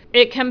road,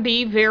 it can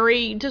be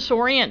very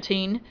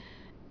disorienting.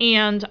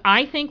 And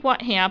I think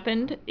what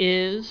happened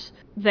is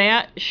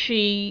that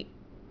she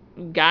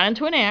got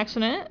into an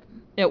accident.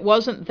 It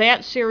wasn't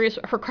that serious.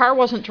 Her car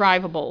wasn't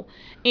drivable.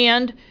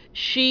 And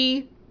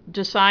she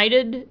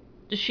decided,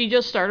 she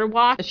just started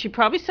walking. She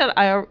probably said,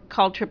 I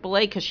called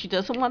AAA because she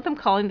doesn't want them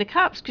calling the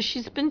cops because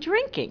she's been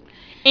drinking.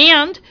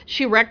 And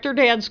she wrecked her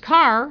dad's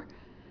car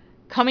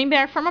coming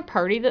back from a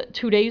party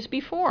 2 days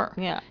before.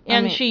 Yeah.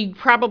 And she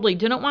probably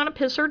didn't want to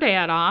piss her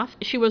dad off.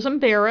 She was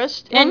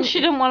embarrassed. And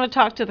she didn't want to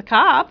talk to the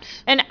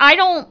cops. And I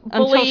don't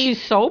believe... Until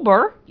she's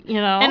sober.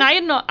 And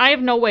I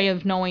have no way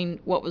of knowing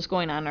what was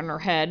going on in her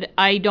head.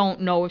 I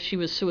don't know if she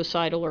was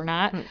suicidal or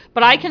not.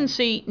 But I can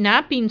see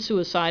not being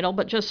suicidal,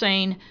 but just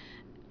saying,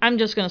 I'm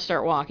just going to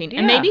start walking. Yeah.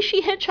 And maybe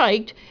she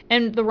hitchhiked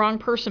and the wrong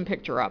person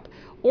picked her up.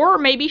 Or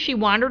maybe she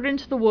wandered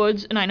into the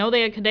woods, and I know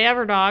they had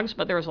cadaver dogs,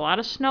 but there was a lot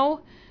of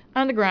snow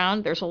on the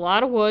ground. There's a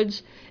lot of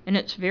woods, and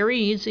it's very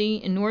easy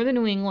in northern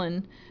New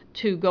England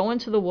to go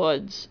into the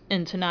woods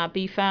and to not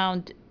be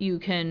found. You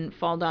can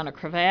fall down a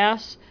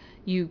crevasse.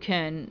 You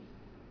can...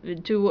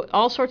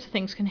 all sorts of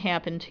things can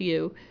happen to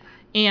you,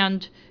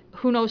 and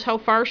who knows how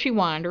far she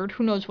wandered,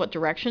 who knows what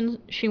direction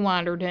she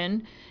wandered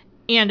in,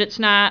 and it's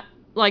not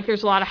like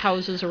there's a lot of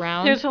houses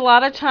around. There's a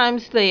lot of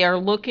times they are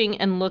looking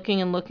and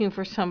looking and looking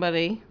for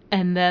somebody,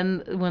 and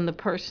then when the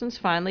person's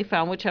finally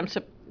found, which I'm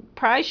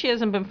surprised she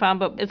hasn't been found,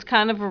 but it's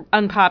kind of an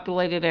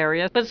unpopulated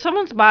area, but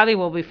someone's body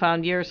will be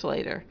found years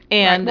later.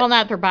 And right. Well,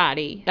 not their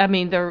body. I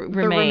mean, their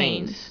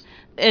remains.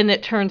 And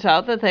it turns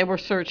out that they were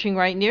searching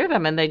right near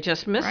them and they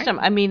just missed them.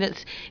 I mean,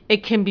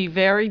 it can be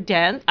very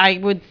dense. I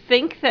would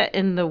think that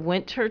in the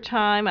winter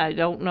time, I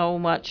don't know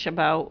much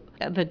about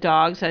the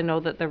dogs. I know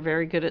that they're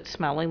very good at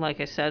smelling,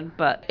 like I said,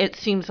 but it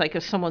seems like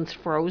if someone's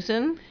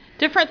frozen.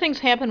 Different things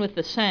happen with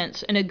the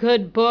scents. And a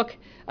good book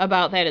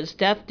about that is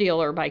Death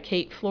Dealer by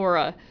Kate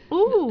Flora.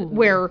 Ooh.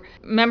 Where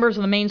members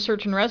of the Maine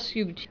Search and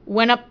Rescue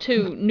went up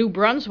to New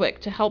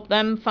Brunswick to help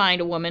them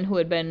find a woman who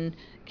had been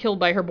killed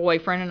by her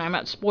boyfriend, and I'm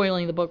not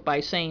spoiling the book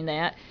by saying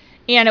that.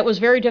 And it was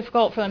very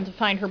difficult for them to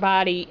find her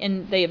body,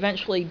 and they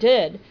eventually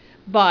did.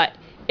 But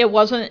it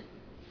wasn't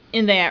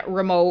in that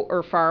remote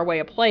or far away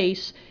a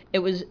place.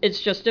 It's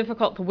just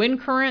difficult. The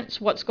wind currents,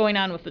 what's going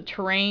on with the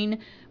terrain,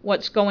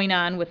 what's going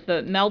on with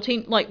the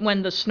melting. Like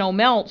when the snow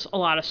melts, a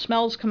lot of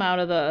smells come out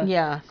of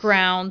the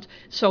ground,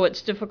 so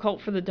it's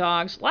difficult for the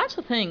dogs. Lots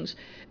of things.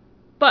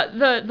 But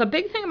the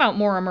big thing about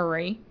Maura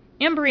Murray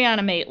and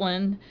Brianna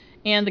Maitland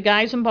and the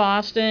guys in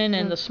Boston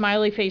and the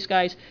smiley face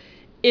guys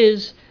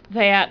is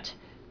that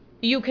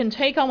you can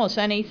take almost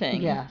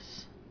anything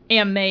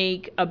and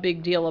make a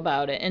big deal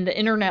about it. And the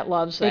internet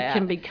loves that. It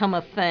can become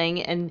a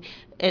thing, and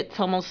it's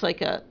almost like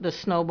the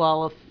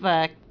snowball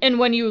effect. And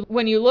when you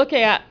look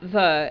at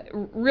the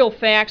real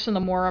facts in the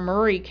Maura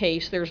Murray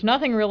case, there's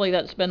nothing really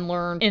that's been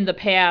learned in the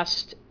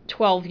past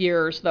 12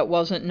 years that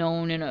wasn't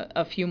known in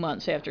a few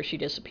months after she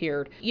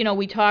disappeared. You know,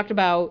 we talked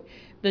about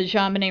the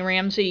JonBenet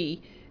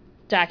Ramsey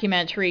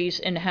documentaries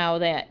and how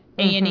that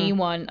A&E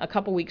one a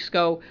couple weeks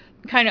ago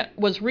kind of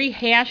was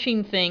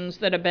rehashing things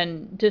that have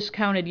been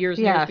discounted years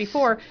and years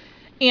before.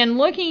 And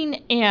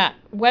looking at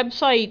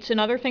websites and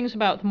other things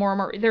about the Maura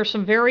Murray, there's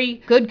some very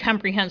good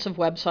comprehensive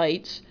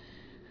websites.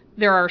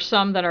 There are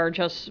some that are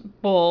just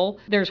bull.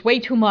 There's way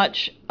too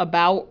much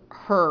about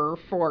her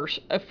for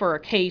a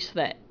case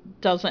that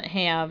doesn't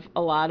have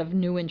a lot of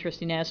new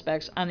interesting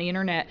aspects on the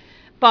internet.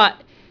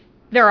 But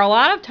there are a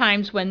lot of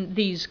times when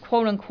these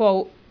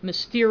quote-unquote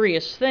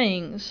mysterious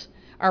things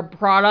are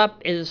brought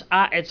up as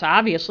it's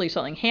obviously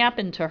something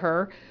happened to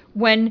her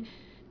when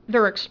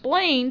they're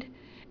explained.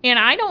 And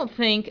I don't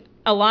think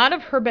a lot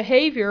of her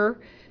behavior,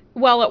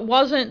 well, it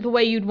wasn't the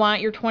way you'd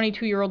want your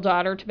 22-year-old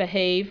daughter to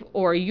behave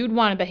or you'd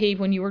want to behave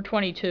when you were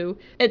 22.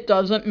 It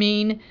doesn't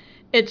mean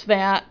it's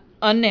that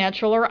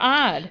unnatural or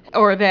odd.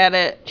 Or that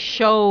it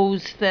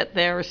shows that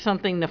there's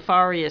something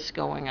nefarious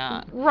going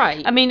on.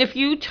 Right. I mean, if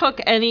you took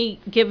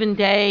any given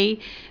day,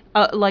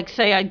 like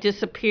say I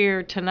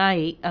disappeared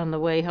tonight on the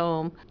way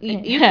home,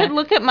 you could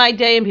look at my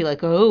day and be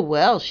like, oh,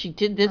 well, she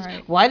did this.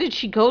 Right. Why did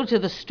she go to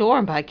the store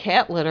and buy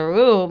cat litter?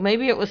 Oh,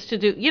 maybe it was to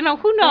do,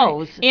 who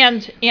knows?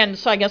 Right. And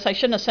so I guess I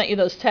shouldn't have sent you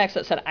those texts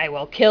that said, I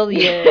will kill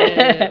you.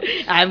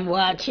 I'm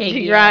watching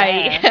you.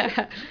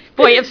 Right.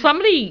 Boy, if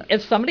something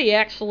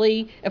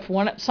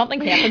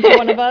something happened to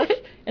one of us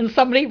and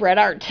somebody read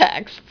our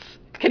texts,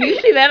 can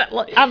you see that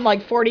on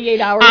like 48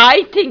 hours?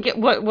 I think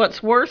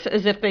what's worse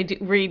is if they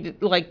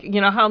read, like,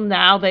 how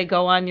now they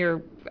go on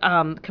your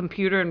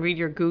computer and read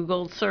your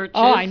Google searches.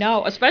 Oh, I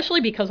know,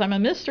 especially because I'm a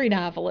mystery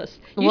novelist.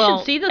 You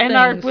should see the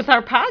things. With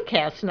our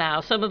podcast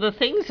now, some of the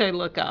things I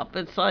look up,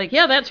 it's like...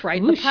 Yeah, that's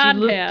right, the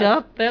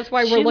podcast. That's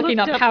why we're looking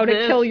up how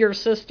to kill your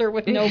sister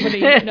with nobody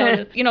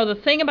noticed.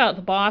 The thing about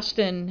the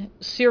Boston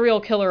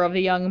serial killer of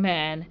the young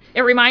men,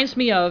 it reminds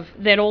me of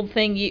that old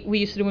thing we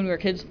used to do when we were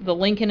kids, the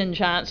Lincoln and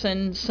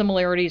Johnson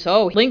similarities.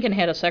 Oh, Lincoln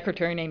had a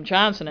secretary named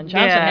Johnson, and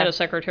Johnson had a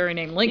secretary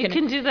named Lincoln.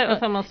 You can do that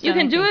with almost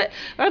anything. You can do it.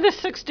 Or the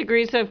 6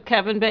 Degrees of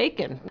Kevin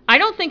Bacon. I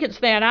don't think it's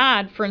that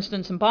odd, for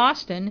instance, in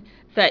Boston,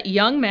 that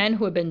young men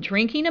who have been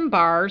drinking in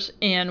bars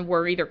and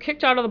were either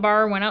kicked out of the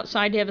bar, went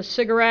outside to have a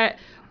cigarette,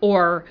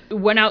 or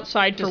went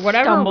outside for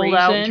whatever stumbled reason.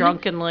 Out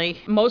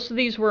drunkenly. Most of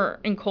these were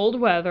in cold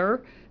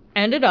weather,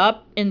 ended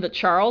up in the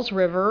Charles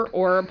River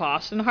or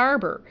Boston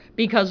Harbor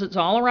because it's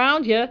all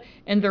around you,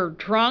 and they're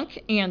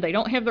drunk, and they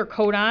don't have their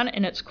coat on,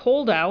 and it's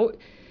cold out.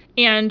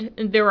 And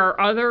there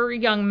are other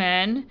young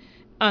men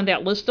on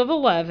that list of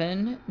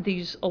 11,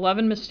 these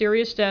 11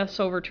 mysterious deaths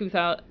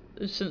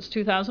since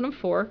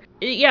 2004.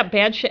 Yeah,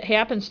 bad shit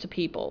happens to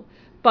people,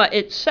 but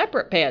it's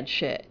separate bad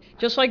shit.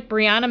 Just like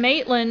Brianna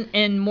Maitland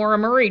and Maura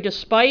Murray,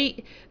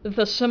 despite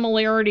the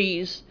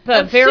similarities,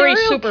 the very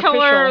superficial.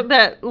 Killer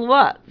that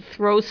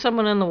throws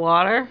someone in the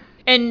water.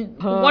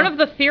 And one of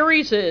the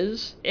theories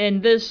is,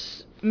 and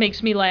this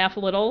makes me laugh a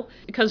little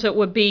because it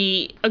would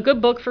be a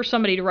good book for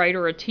somebody to write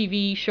or a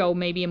TV show,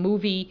 maybe a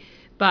movie,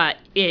 but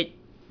it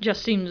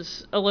just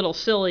seems a little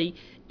silly,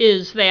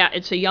 is that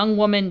it's a young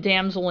woman,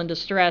 damsel in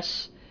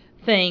distress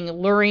thing,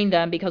 luring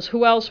them, because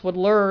who else would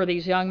lure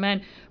these young men?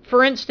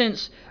 For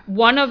instance,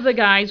 one of the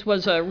guys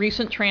was a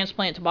recent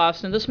transplant to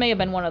Boston. This may have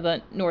been one of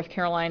the North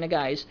Carolina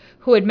guys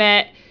who had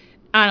met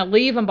on a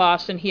leave in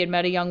Boston. He had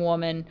met a young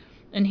woman,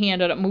 and he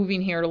ended up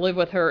moving here to live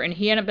with her, and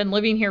he hadn't been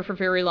living here for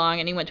very long,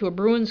 and he went to a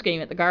Bruins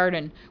game at the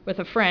Garden with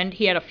a friend.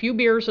 He had a few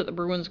beers at the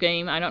Bruins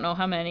game, I don't know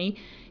how many.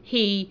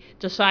 He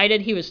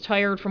decided he was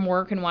tired from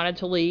work and wanted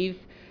to leave.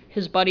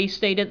 His buddy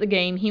stayed at the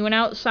game. He went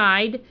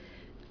outside,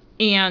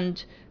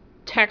 and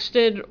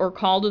texted or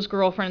called his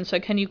girlfriend and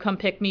said, "Can you come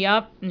pick me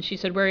up?" And she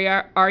said,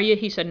 "Where are you?"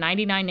 He said,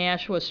 99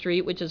 Nashua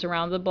Street, which is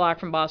around the block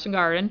from Boston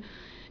Garden.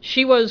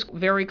 She was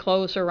very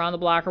close, or around the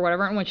block or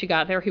whatever, and when she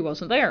got there, he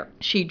wasn't there.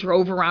 She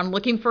drove around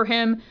looking for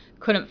him,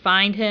 couldn't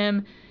find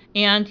him,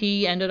 and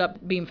he ended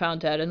up being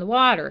found dead in the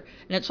water.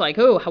 And it's like,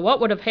 oh,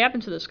 what would have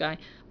happened to this guy?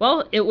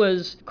 Well, it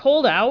was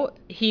cold out.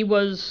 He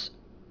was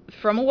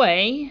from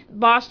away.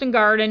 Boston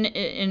Garden,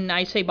 and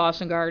I say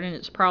Boston Garden,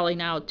 it's probably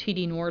now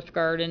TD North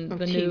Garden,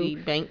 the TD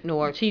new Bank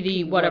North,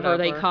 TD whatever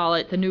they call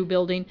it, the new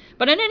building.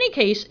 But in any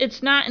case,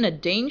 it's not in a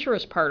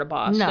dangerous part of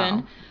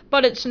Boston,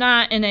 but it's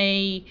not in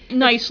a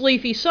nice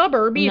leafy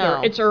suburb either.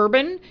 No. It's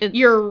urban.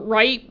 You're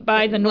right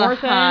by the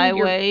north end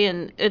highway,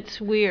 and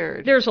it's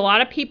weird. There's a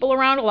lot of people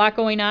around, a lot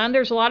going on.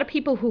 There's a lot of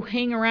people who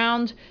hang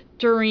around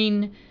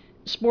during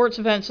sports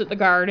events at the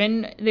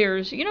Garden.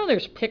 There's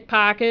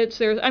pickpockets.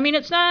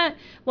 It's not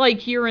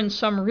like you're in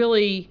some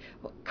really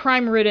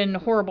crime-ridden,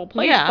 horrible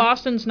place. Yeah.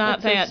 Boston's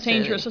not that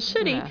dangerous a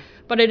city,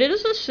 but it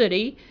is a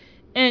city,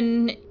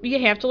 and you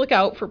have to look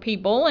out for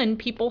people, and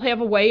people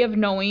have a way of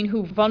knowing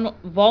who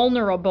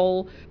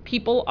vulnerable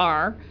people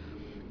are.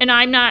 And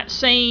I'm not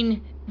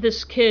saying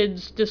this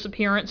kid's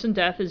disappearance and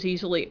death is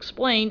easily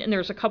explained, and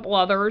there's a couple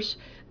others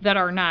that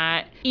are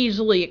not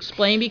easily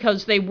explained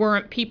because they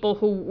weren't people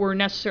who were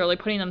necessarily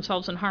putting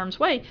themselves in harm's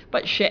way,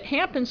 but shit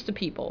happens to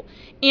people.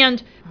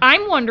 And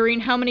I'm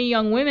wondering how many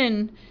young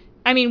women,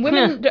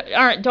 women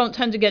don't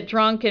tend to get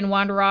drunk and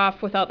wander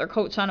off without their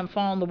coats on and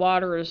fall in the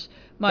water as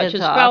much as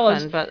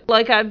fellas. But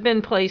like, I've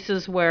been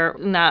places where,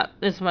 not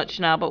as much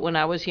now, but when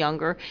I was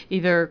younger,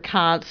 either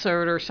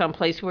concert or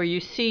someplace where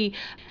you see.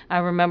 I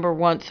remember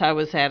once I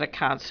was at a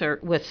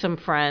concert with some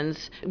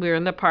friends. We were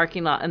in the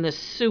parking lot, and this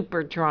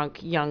super drunk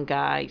young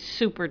guy,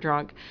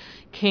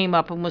 came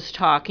up and was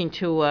talking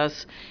to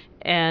us,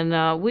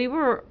 and we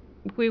were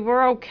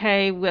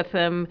okay with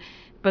him.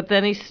 But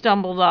then he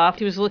stumbled off.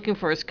 He was looking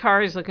for his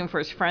car. He was looking for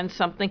his friend,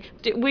 something.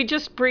 We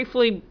just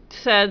briefly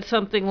said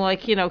something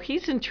like,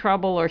 he's in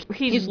trouble, or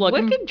he's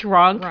wicked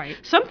drunk. Right.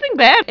 Something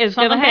bad is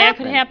going to happen. Something bad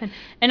could happen.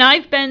 And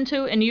I've been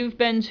to, and you've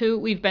been to,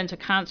 we've been to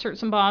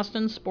concerts in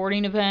Boston,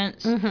 sporting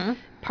events,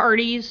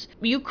 parties.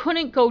 You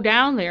couldn't go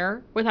down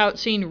there without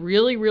seeing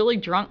really, really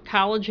drunk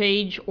college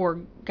age or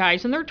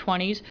guys in their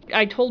 20s.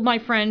 I told my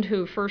friend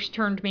who first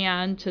turned me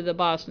on to the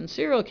Boston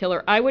serial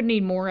killer, I would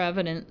need more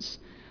evidence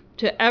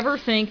to ever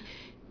think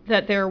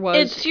that there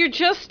was... You're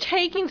just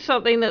taking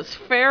something that's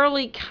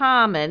fairly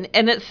common,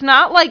 and it's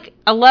not like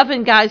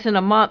 11 guys in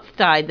a month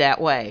died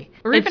that way.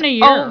 Or even a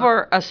year.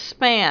 Over a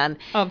span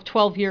of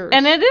 12 years.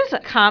 And it is a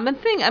common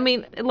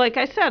thing. Like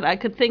I said, I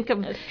could think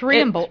of... 3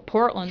 in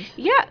Portland.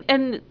 Yeah,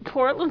 and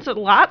Portland's a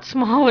lot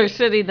smaller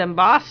city than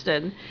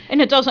Boston.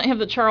 And it doesn't have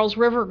the Charles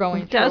River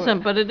going through it. It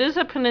doesn't, but it is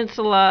a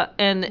peninsula,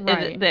 and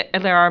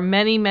there are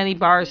many, many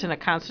bars in a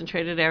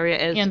concentrated area,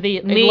 as and the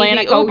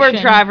Atlantic the Uber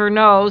Ocean. driver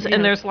knows,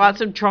 and there's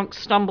lots of drunk,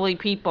 stumbly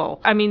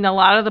people. A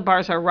lot of the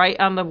bars are right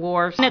on the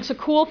wharves. And it's a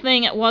cool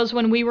thing. It was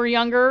when we were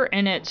younger,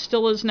 and it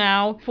still is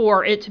now,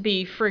 for it to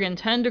be friggin'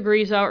 10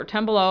 degrees out or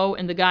 10 below,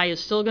 and the guy is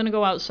still going to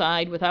go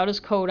outside without his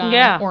coat on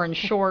or in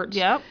shorts.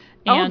 Yep.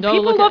 And,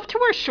 people love to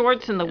wear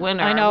shorts in the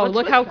winter. I know.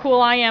 Look how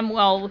cool I am.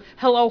 Well,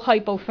 hello,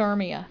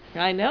 hypothermia.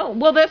 I know.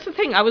 Well, that's the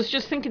thing. I was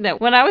just thinking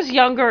that when I was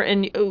younger,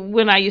 and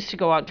when I used to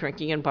go out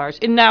drinking in bars,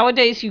 and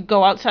nowadays you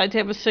go outside to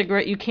have a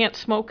cigarette, you can't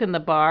smoke in the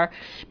bar.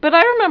 But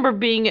I remember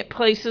being at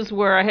places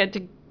where I had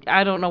to,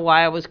 I don't know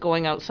why I was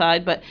going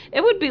outside, but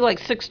it would be like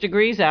 6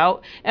 degrees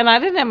out, and I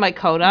didn't have my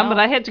coat on, but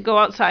I had to go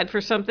outside for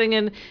something,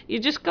 and you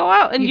just go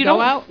out, and you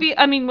don't feel,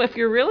 if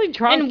you're really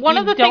drunk, and one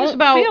of the things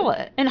about feel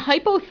it. And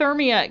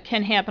hypothermia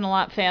can happen a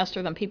lot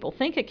faster than people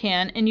think it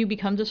can, and you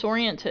become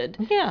disoriented.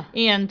 Yeah.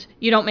 And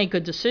you don't make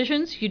good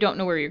decisions, you don't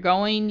know where you're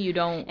going, you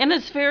don't... And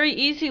it's very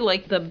easy,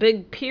 like the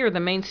big pier, the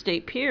Main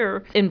State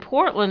Pier in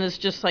Portland is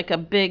just like a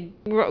big,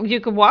 you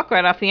could walk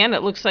right off the end,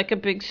 it looks like a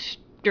big street.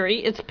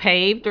 It's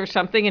paved or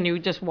something, and you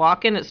just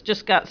walk in. It's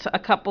just got a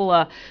couple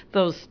of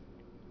those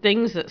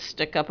things that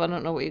stick up. I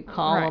don't know what you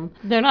call them.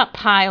 They're not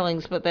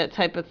pilings, but that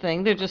type of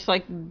thing. They're just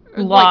like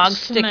logs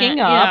sticking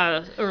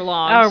up. Yeah, or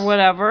logs. Or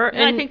whatever.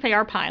 And I think they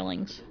are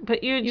pilings.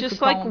 But you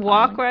just like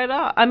walk right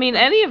up.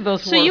 Any of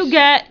those So you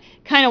get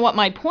kind of what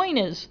my point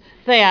is.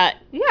 That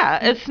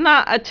it's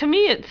not, to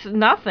me it's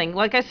nothing.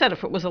 Like I said,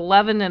 if it was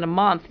 11 in a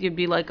month, you'd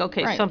be like,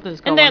 okay,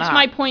 something's going on. And that's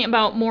my point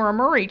about Maura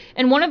Murray.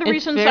 And one of the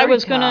reasons I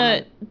was going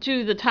to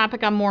do the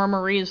topic on Maura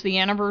Murray is the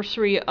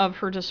anniversary of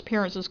her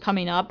disappearance is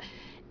coming up,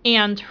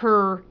 and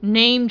her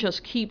name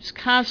just keeps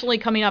constantly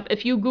coming up.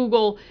 If you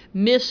Google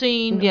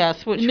missing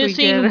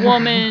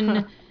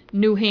woman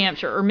New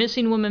Hampshire, or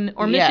missing woman,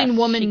 or missing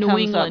woman New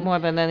England. She comes up more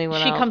than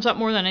anyone else. She comes up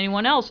more than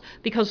anyone else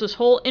because this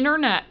whole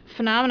internet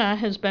phenomena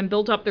has been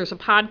built up. There's a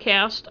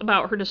podcast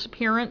about her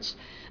disappearance.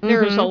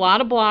 There's a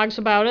lot of blogs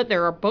about it.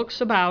 There are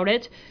books about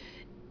it.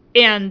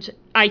 And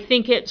I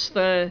think it's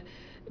the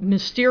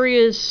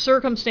mysterious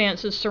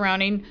circumstances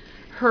surrounding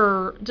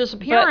her But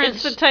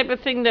disappearance. it's the type of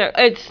thing that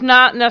it's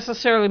not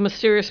necessarily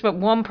mysterious, but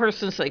one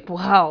person's like,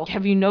 wow,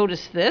 have you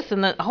noticed this?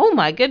 And then, oh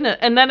my goodness.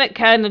 And then it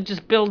kind of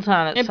just builds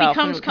on it itself.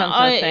 becomes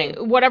a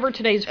thing. whatever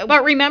today's.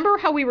 But remember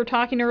how we were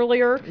talking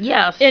earlier?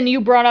 Yes. And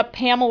you brought up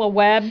Pamela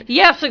Webb?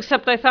 Yes,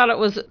 except I thought it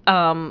was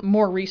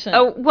more recent.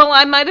 Oh, well,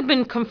 I might have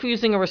been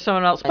confusing her with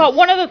someone else. But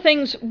one of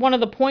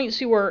the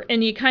points you were,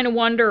 and you kind of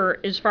wonder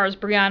as far as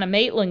Brianna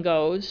Maitland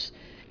goes,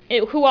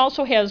 who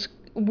also has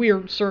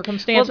weird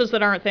circumstances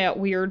that aren't that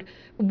weird.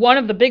 One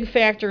of the big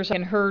factors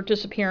in her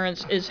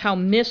disappearance is how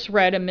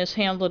misread and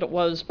mishandled it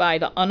was by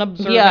the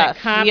unobservant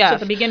cops at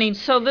the beginning.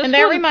 So this and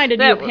that reminded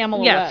you of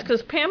Pamela Webb. Yes,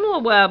 because Pamela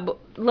Webb,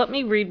 let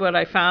me read what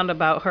I found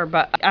about her,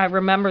 but I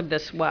remembered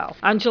this well.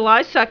 On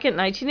July 2nd,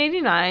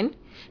 1989,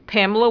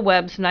 Pamela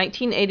Webb's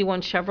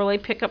 1981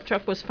 Chevrolet pickup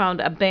truck was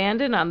found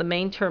abandoned on the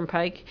main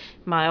turnpike,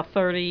 mile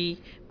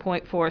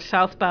 30.4,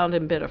 southbound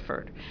in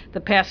Biddeford.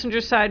 The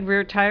passenger side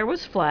rear tire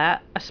was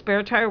flat. A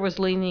spare tire was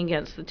leaning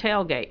against the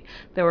tailgate.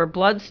 There were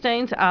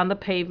bloodstains on the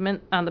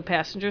pavement on the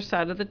passenger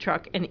side of the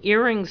truck and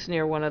earrings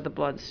near one of the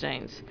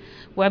bloodstains.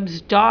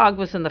 Webb's dog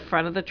was in the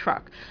front of the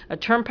truck. A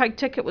turnpike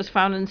ticket was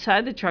found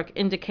inside the truck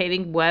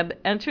indicating Webb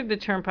entered the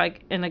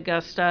turnpike in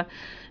Augusta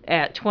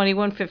at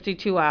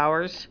 21:52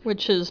 hours.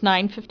 Which is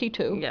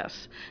 9:52.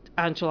 Yes,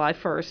 on July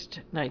 1st,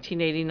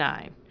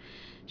 1989.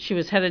 She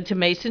was headed to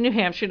Mason, New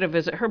Hampshire to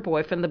visit her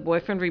boyfriend. The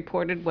boyfriend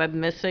reported Webb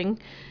missing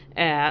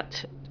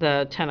at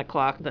the 10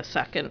 o'clock, the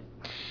 2nd.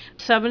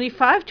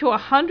 75 to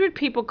 100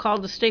 people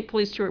called the state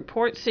police to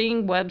report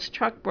seeing Webb's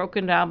truck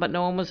broken down, but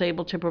no one was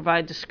able to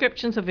provide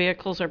descriptions of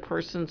vehicles or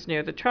persons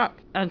near the truck.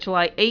 On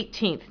July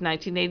 18th,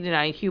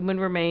 1989, human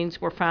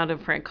remains were found in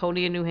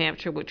Franconia, New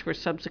Hampshire, which were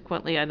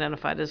subsequently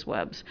identified as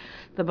Webb's.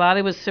 The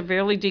body was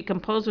severely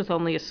decomposed with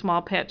only a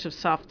small patch of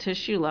soft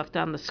tissue left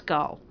on the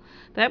skull.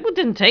 That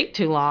didn't take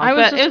too long.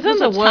 But it was in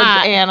the woods,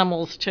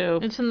 animals too.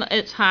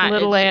 It's hot.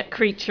 Little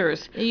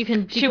creatures. You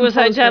can. She was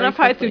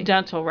identified through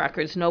dental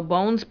records. No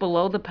bones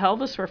below the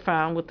pelvis were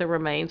found with the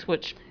remains,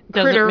 which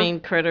doesn't mean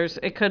critters.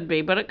 It could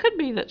be, but it could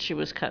be that she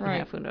was cut in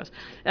half. Who knows?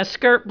 A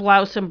skirt,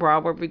 blouse, and bra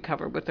were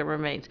recovered with the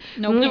remains.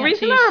 The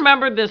reason I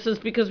remembered this is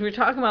because we were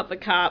talking about the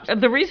cops.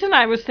 The reason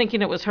I was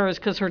thinking it was her is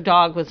because her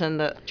dog was in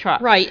the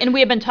truck. Right, and we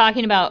have been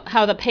talking about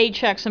how the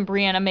paychecks in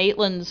Brianna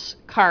Maitland's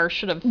car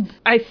should have.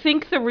 I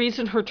think the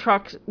reason her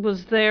truck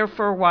was there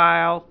for a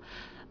while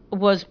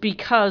was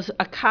because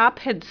a cop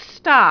had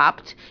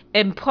stopped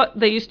and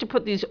they used to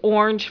put these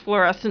orange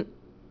fluorescent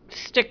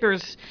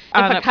stickers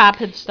on if a cop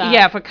had stopped.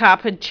 Yeah, if a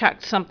cop had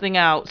checked something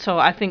out. So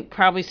I think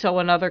probably so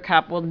another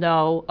cop will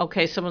know,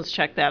 okay, someone's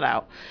checked that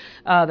out.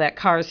 That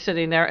car is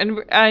sitting there. And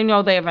I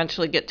know they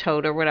eventually get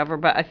towed or whatever,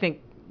 but I think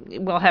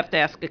we'll have to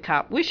ask a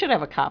cop. We should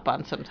have a cop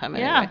on sometime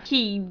anyway. Yeah.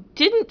 He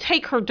didn't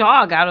take her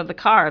dog out of the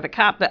car. The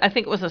cop, I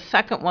think it was a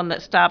second one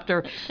that stopped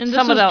her. And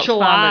someone else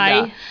July.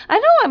 found the dog. I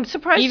know, I'm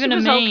surprised Even she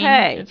was in Maine,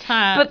 okay. it's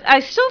hot. But I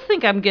still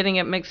think I'm getting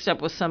it mixed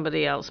up with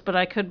somebody else, but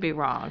I could be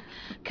wrong.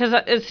 Because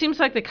it seems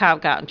like the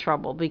cop got in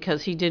trouble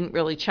because he didn't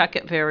really check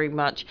it very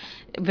much,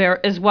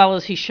 as well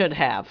as he should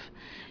have.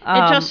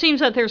 It just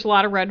seems that there's a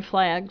lot of red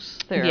flags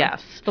there.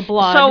 Yes. The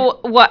blood. So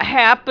what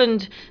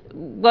happened,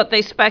 what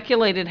they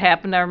speculated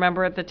happened, I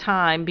remember at the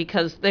time,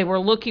 because they were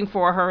looking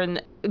for her.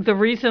 And the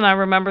reason I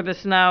remember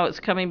this now, it's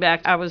coming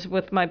back. I was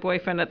with my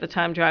boyfriend at the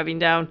time driving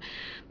down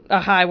a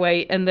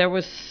highway, and there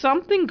was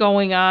something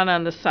going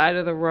on the side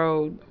of the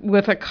road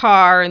with a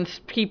car, and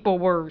people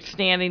were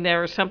standing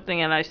there or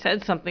something, and I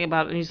said something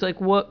about it, and he's like,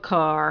 what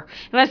car?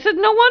 And I said,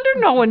 no wonder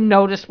no one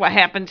noticed what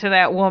happened to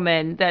that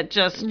woman that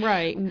just...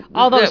 Right.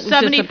 All those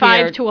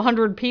 75 to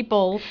 100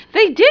 people.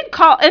 They did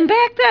call, and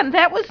back then,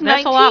 that was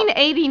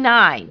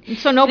 1989.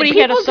 So nobody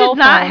had a cell phone. People did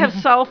not have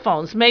cell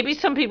phones. Maybe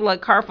some people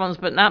had car phones,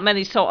 but not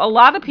many. So a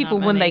lot of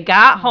people, when they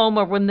got home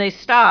or when they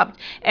stopped,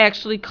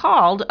 actually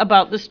called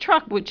about this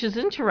truck, which is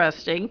interesting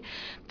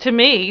to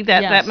me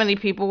that many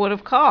people would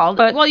have called.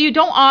 But well, you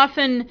don't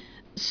often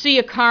see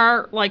a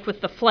car like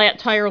with the flat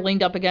tire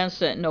leaned up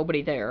against it and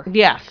nobody there.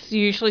 Yes, you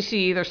usually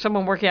see either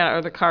someone working on it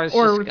or the car's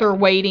or they're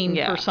waiting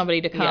for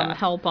somebody to come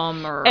help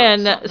them or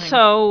something.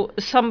 So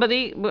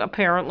somebody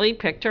apparently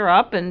picked her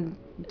up and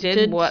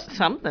did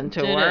something to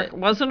her. It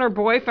wasn't her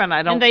boyfriend,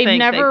 I don't think. They've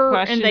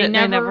never solved it.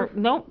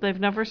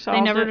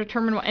 They never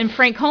determined what. And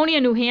Franconia,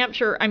 New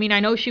Hampshire, I mean,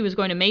 I know she was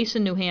going to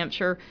Mason, New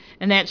Hampshire,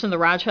 and that's in the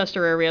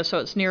Rochester area, so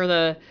it's near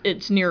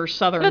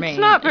southern Maine. It's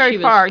not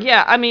very far,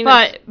 yeah. I mean,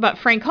 but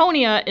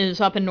Franconia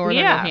is up in northern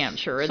New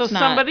Hampshire. So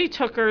somebody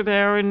took her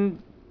there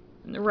and...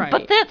 Right.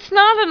 But that's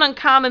not an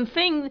uncommon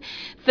thing.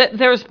 That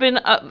there's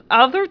been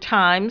other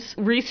times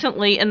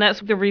recently, and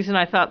that's the reason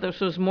I thought this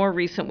was more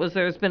recent, was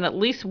there's been at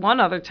least one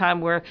other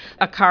time where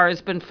a car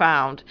has been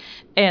found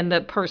and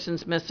the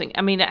person's missing.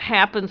 I mean, it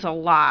happens a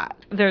lot.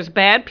 There's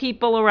bad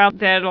people around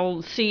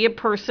that'll see a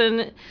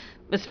person,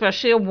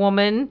 especially a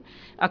woman,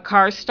 a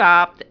car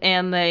stopped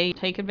and they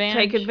Take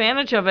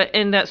advantage of it,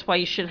 and that's why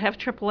you should have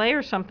AAA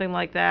or something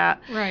like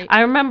that. Right.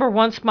 I remember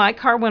once my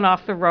car went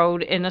off the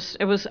road, and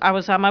I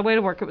was on my way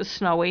to work. It was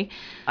snowy.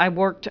 I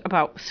worked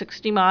about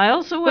 60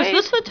 miles away. Was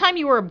this the time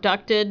you were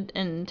abducted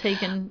and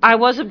taken? I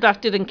was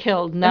abducted and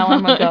killed. Now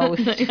I'm a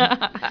ghost.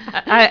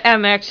 I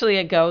am actually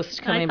a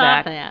ghost coming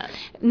back. That.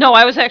 No,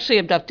 I was actually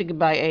abducted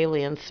by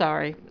aliens.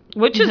 Sorry.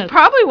 Which is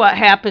probably what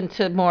happened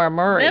to Maura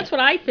Murray. That's what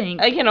I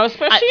think.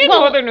 Especially in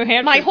northern New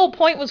Hampshire. My whole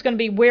point was going to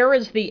be, where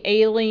is the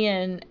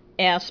alien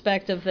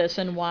aspect of this,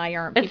 and why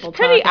aren't people It's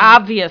pretty talking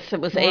obvious it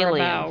was more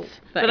aliens.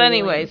 about the But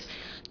anyways,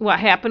 what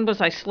happened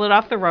was I slid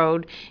off the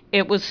road.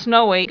 It was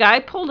snowy. Guy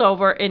pulled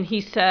over and he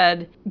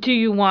said, "Do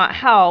you want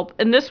help?"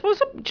 And this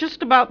was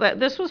just about that.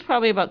 This was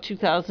probably about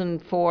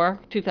 2004,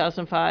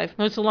 2005. It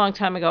was a long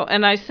time ago.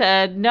 And I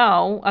said,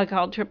 no. I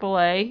called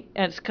AAA.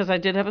 And it's because I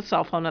did have a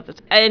cell phone at the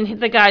time. And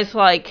the guy's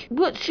like,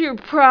 "What's your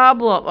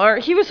problem?" Or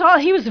he was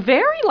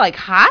very like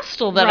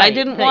hostile that I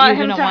didn't want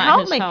him to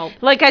help me.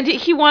 Like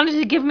he wanted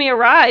to give me a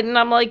ride. And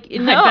I'm like,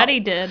 no. I bet he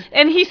did.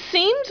 And he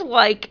seemed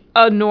like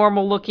a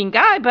normal looking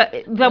guy, but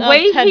the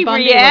way he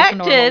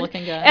reacted,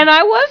 and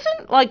I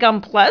wasn't like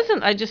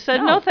unpleasant. I just said,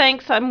 no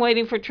thanks, I'm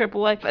waiting for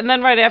AAA. And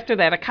then right after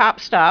that, a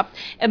cop stopped,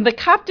 and the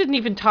cop didn't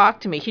even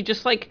talk to me. He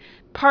just like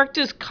parked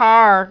his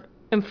car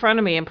in front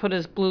of me and put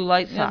his blue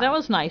lights on. That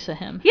was nice of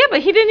him. Yeah,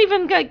 but he didn't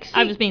even see.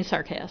 I was being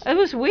sarcastic. It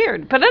was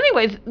weird. But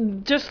anyways,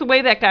 just the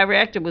way that guy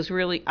reacted was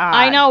really odd.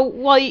 I know.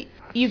 Well,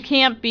 you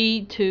can't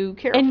be too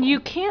careful. And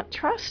you can't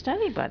trust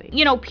anybody.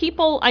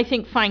 People, I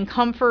think, find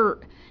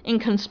comfort in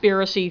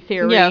conspiracy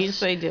theories. Yes,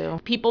 they do.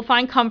 People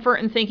find comfort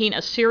in thinking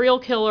a serial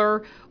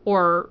killer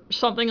or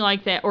something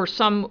like that, or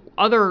some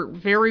other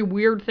very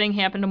weird thing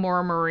happened to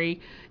Maura Murray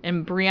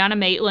and Breonna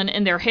Maitland,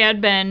 and there had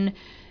been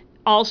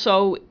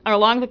also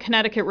along the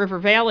Connecticut River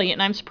Valley,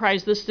 and I'm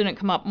surprised this didn't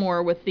come up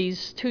more with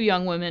these two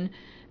young women,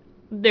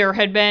 there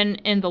had been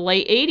in the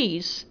late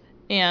 80s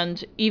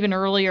and even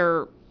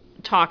earlier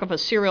talk of a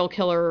serial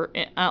killer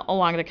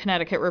along the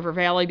Connecticut River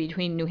Valley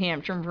between New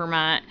Hampshire and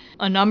Vermont.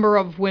 A number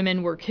of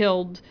women were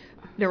killed.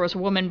 There was a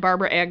woman,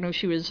 Barbara Agnew,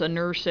 she was a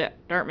nurse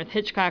at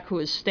Dartmouth-Hitchcock, who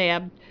was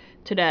stabbed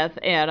to death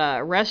at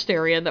a rest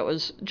area that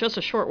was just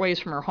a short ways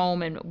from her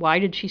home. And why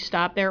did she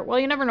stop there? Well,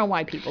 you never know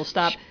why people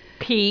stop.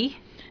 Pee.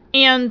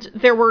 And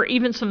there were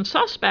even some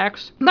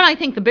suspects. But I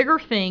think the bigger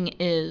thing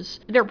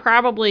is there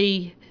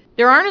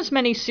aren't as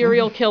many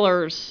serial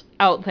killers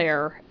out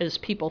there as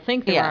people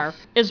think there are.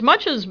 As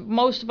much as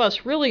most of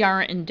us really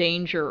aren't in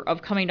danger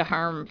of coming to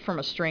harm from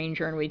a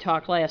stranger, and we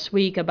talked last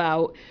week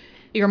about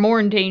you're more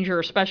in danger,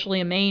 especially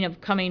in Maine, of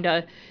coming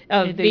to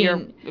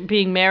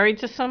being married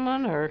to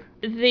someone, or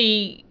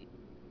the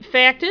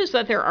fact is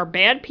that there are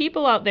bad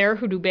people out there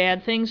who do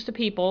bad things to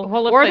people,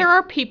 or there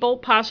are people,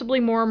 possibly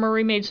Maura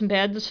Murray made some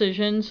bad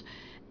decisions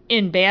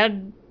in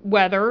bad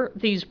weather.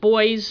 These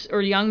boys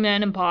or young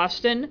men in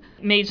Boston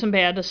made some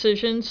bad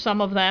decisions,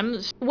 some of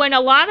them. When a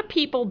lot of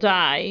people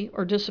die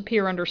or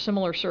disappear under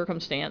similar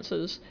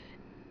circumstances,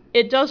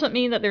 it doesn't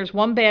mean that there's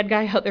one bad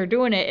guy out there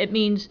doing it. It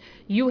means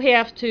you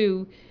have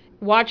to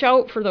watch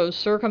out for those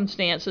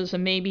circumstances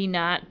and maybe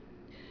not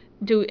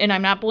do, and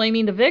I'm not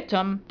blaming the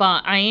victim,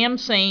 but I am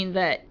saying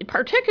that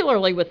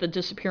particularly with the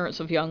disappearance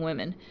of young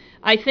women,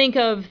 I think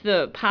of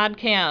the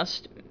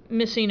podcast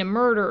Missing and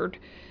Murdered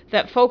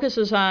that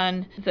focuses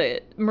on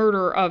the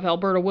murder of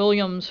Alberta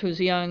Williams, who's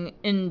a young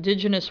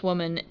Indigenous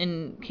woman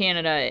in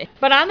Canada.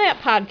 But on that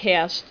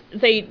podcast,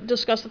 they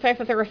discuss the fact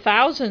that there are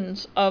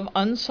thousands of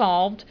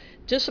unsolved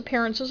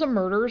disappearances and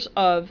murders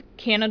of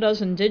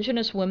Canada's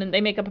Indigenous women.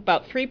 They make up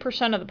about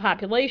 3% of the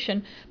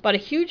population, but a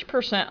huge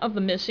percent of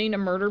the missing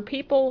and murdered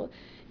people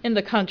in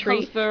the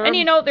country.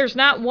 And there's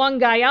not one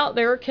guy out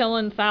there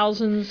killing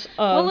thousands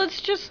of... Well,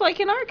 it's just like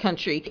in our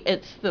country.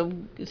 It's the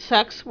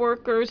sex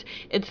workers,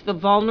 it's the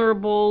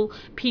vulnerable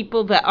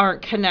people that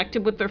aren't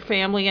connected with their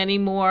family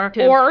anymore.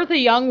 Or the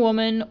young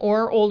woman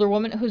or older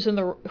woman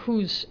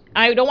who's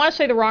I don't want to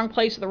say the wrong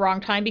place at the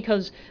wrong time,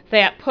 because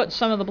that puts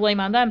some of the blame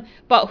on them,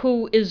 but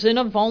who is in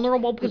a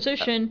vulnerable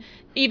position,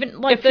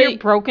 even like if you're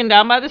broken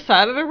down by the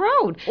side of the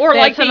road. Or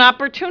that's an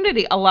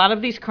opportunity. A lot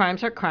of these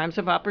crimes are crimes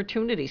of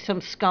opportunity.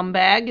 Some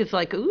scumbag is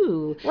like,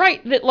 ooh.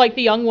 Right, like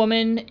the young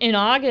woman in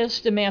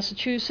August in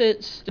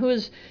Massachusetts who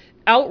was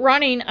out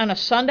running on a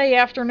Sunday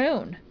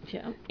afternoon.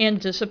 Yeah. And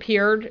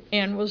disappeared,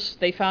 and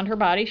they found her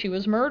body. She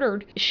was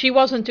murdered. She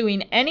wasn't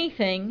doing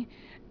anything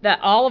that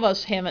all of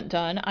us haven't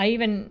done. I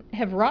even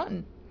have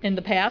run in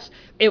the past.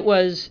 It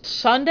was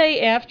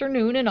Sunday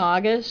afternoon in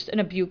August in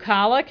a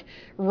bucolic,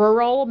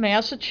 rural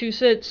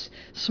Massachusetts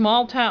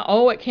small town.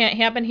 Oh, it can't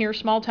happen here,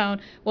 small town.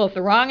 Well, if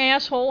the wrong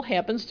asshole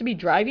happens to be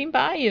driving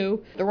by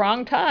you at the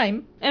wrong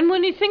time, And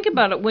when you think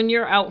about it, when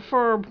you're out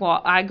for a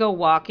walk, I go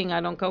walking,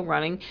 I don't go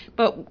running,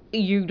 but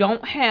you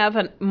don't have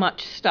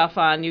much stuff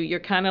on you. You're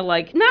kind of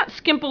like, not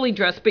skimpily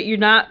dressed, but you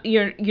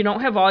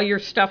don't have all your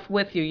stuff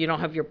with you. You don't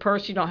have your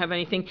purse, you don't have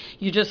anything.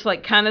 You're just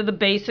like kind of the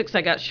basics.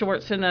 I got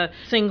shorts and a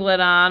singlet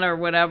on or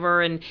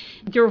whatever, and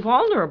you're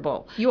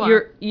vulnerable. You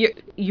are.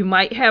 You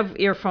might have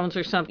earphones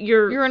or something.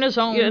 You're in a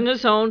zone. You're in a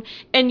zone,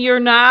 and you're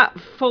not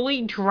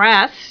fully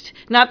dressed.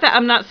 Not that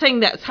I'm not saying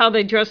that's how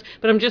they dress,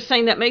 but I'm just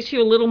saying that makes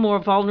you a little more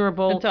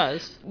vulnerable. It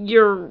does.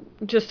 You're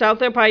just out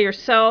there by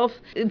yourself.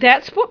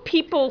 That's what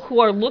people who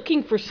are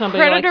looking for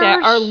somebody Predators,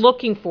 like that are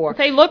looking for.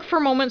 They look for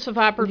moments of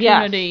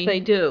opportunity. Yes, they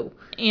do.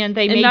 And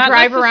they may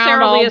drive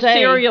around all day. Not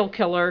necessarily a serial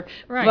killer,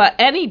 right. But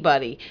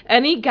anybody,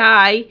 any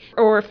guy,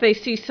 or if they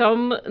see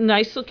some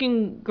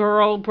nice-looking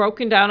girl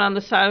broken down on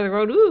the side of the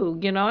road, ooh,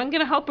 I'm going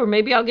to help her.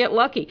 Maybe I'll get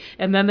lucky.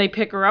 And then they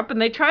pick her up,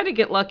 and they try to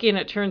get lucky, and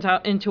it turns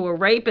out into a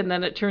rape, and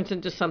then it turns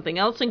into something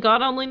else, and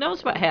God only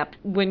knows what happened.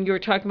 When you're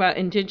talking about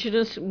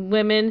indigenous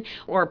women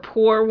or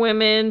poor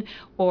women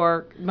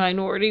or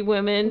minority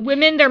women.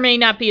 Women, there may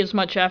not be as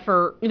much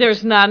effort.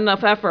 There's not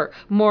enough effort.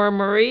 Maura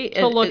Murray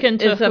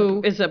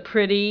is a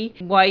pretty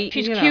white.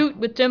 She's cute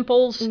with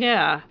dimples.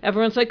 Yeah.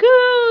 Everyone's like,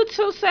 ooh, it's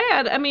so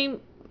sad. I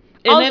mean,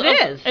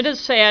 it is. It is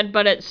sad,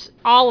 but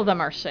all of them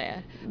are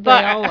sad.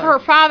 But her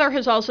father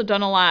has also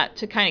done a lot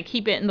to kind of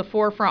keep it in the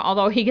forefront,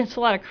 although he gets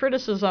a lot of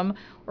criticism,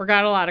 or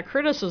got a lot of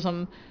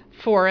criticism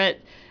for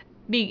it.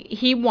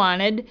 He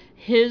wanted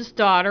his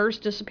daughter's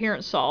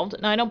disappearance solved,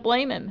 and I don't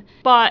blame him.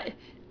 But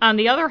on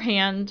the other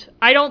hand,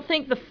 I don't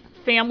think the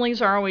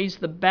families are always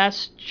the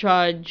best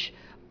judge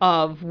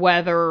of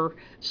whether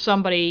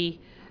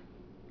somebody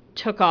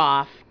took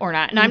off or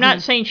not. And I'm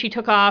not saying she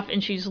took off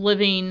and she's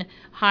living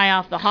high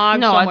off the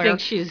hog somewhere.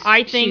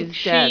 I think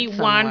she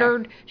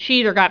wandered. She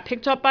either got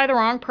picked up by the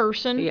wrong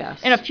person. Yes.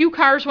 And a few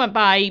cars went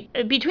by.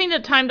 Between the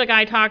time the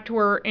guy talked to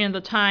her and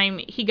the time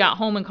he got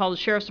home and called the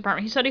sheriff's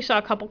department, he said he saw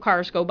a couple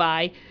cars go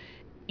by.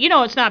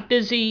 It's not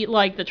busy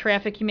like the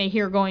traffic you may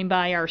hear going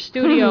by our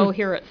studio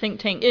here at Think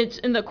Tank. It's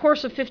in the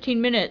course of 15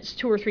 minutes,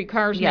 2 or 3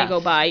 cars may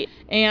go by.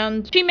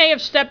 And she may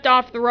have stepped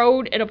off the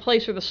road at a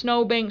place where the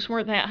snowbanks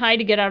weren't that high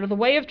to get out of the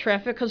way of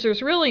traffic, because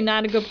there's really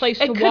not a good place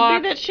to walk. It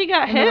could be that she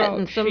got hit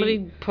and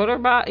somebody put her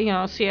body,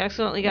 she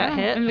accidentally got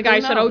hit. And the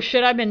guy said, oh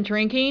shit, I've been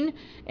drinking,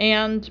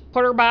 and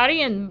put her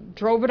body and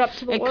drove it up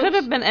to the woods. It could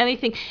have been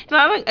anything. It's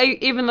not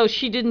even though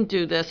she didn't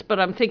do this, but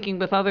I'm thinking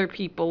with other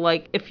people,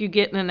 like if you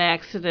get in an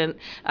accident,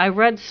 I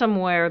read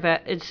somewhere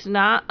that it's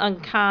not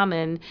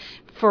uncommon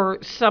for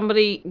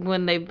somebody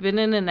when they've been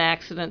in an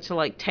accident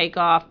to take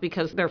off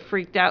because they're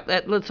freaked out.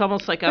 It's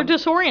almost like they're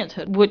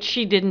disoriented, which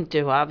she didn't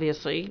do,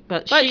 obviously.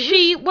 But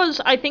she was.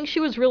 I think she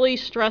was really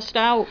stressed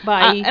out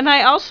by. And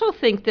I also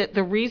think that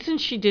the reason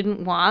she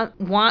didn't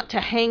want to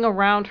hang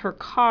around her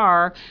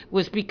car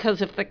was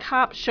because if the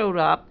cops showed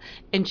up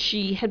and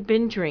she had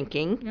been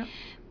drinking. Yep.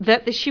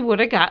 That she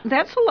would have gotten.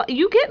 That's a lot.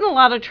 You get in a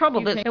lot of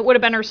trouble. It would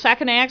have been her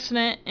second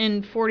accident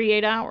in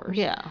 48 hours.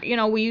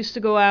 Yeah. We used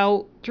to go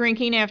out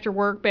drinking after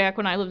work back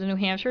when I lived in New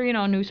Hampshire,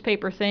 a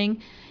newspaper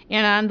thing.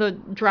 And on the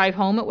drive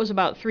home, it was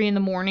about 3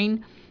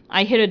 a.m,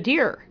 I hit a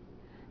deer.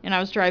 And I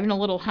was driving a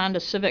little Honda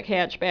Civic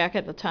hatchback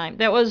at the time.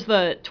 That was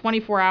the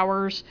 24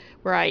 hours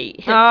where I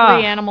hit 3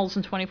 animals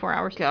in 24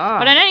 hours. God.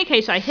 But in any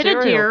case, I hit a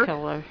deer.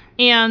 Killer.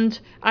 And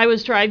I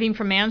was driving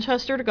from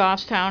Manchester to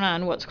Goffstown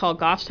on what's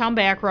called Goffstown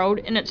Back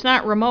Road. And it's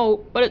not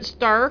remote, but it's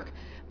dark.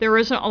 There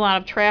isn't a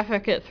lot of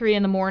traffic at 3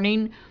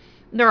 a.m.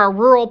 There are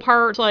rural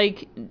parts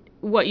like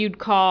what you'd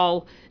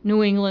call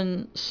New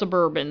England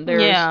suburban.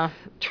 There's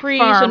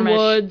trees and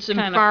woods and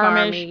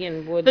farmish.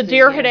 And woodsy, the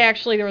deer had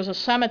actually, there was a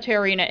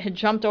cemetery and it had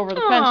jumped over the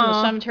fence in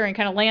the cemetery and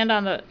kind of landed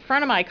on the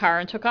front of my car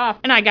and took off.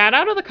 And I got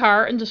out of the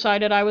car and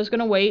decided I was going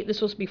to wait.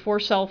 This was before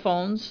cell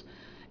phones.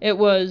 It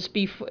was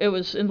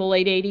in the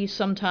late 80s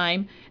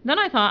sometime. And then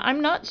I thought,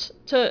 I'm nuts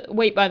to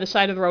wait by the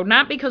side of the road.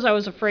 Not because I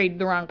was afraid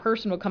the wrong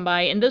person would come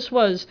by. And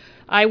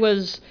I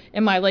was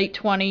in my late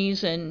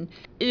 20s. And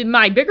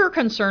my bigger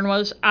concern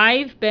was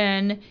I've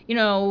been,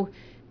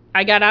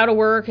 I got out of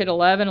work at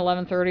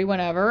 11:30,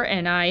 whenever.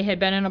 And I had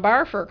been in a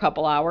bar for a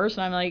couple hours.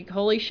 And I'm like,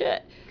 holy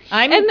shit.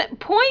 And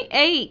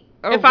 .8.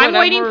 If I'm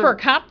waiting for a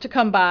cop to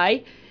come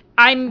by,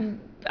 I'm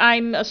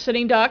a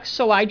sitting duck,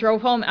 so I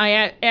drove home.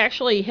 I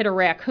actually hit a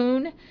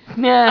raccoon.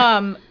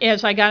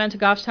 As I got into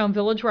Goffstown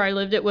Village where I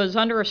lived. It was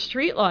under a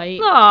street light.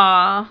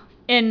 Aww.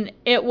 And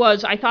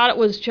I thought it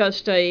was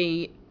just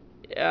a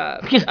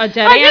dead animal. I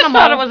just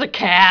thought it was a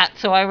cat,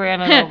 so I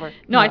ran it over.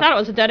 No, I thought it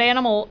was a dead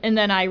animal, and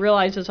then I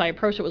realized as I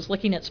approached it was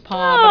licking its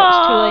paw, but it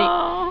was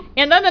too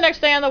late. And then the next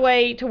day on the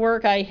way to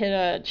work, I hit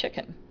a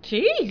chicken.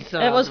 Jesus.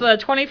 It was the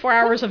 24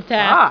 hours of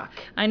death. Fuck.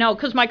 I know,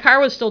 because my car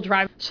was still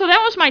driving. So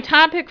that was my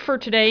topic for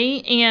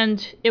today,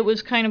 and it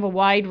was kind of a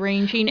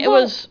wide-ranging. It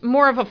was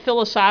more of a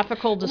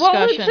philosophical discussion.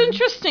 Well, it's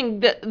interesting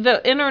that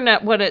the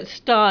internet, what it's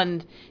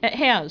done. It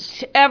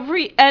has.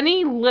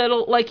 Any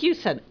little, like you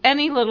said,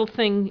 any little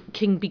thing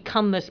can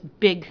become this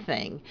big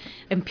thing.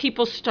 And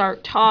people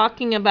start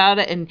talking about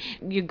it, and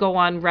you go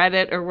on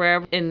Reddit or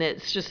wherever, and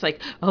it's just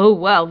like, oh,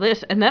 well,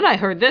 this, and then I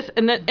heard this,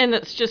 and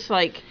it's just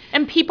like...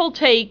 And people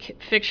take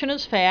fiction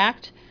as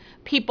fact.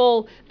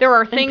 There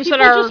are things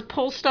that are... People just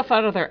pull stuff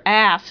out of their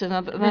ass, and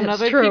then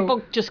other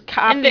people just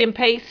copy and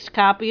paste.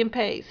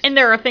 And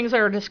there are things that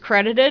are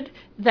discredited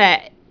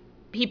that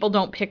people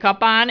don't pick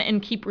up on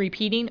and keep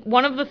repeating.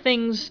 One of the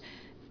things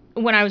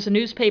when I was a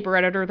newspaper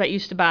editor that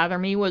used to bother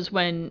me was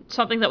when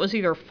something that was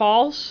either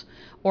false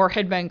or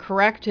had been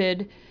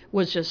corrected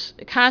was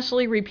just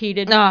constantly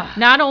repeated,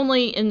 not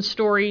only in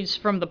stories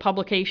from the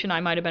publication I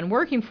might have been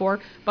working for,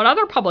 but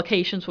other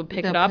publications would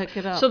pick it up.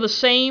 So the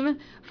same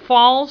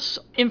false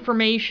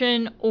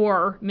information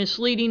or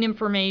misleading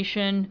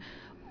information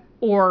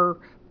or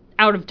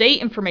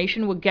out-of-date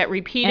information would get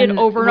repeated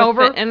over and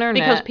over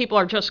because people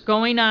are just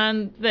going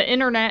on the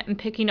internet and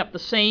picking up the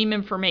same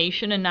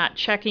information and not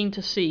checking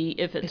to see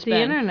if it's been.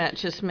 The internet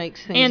just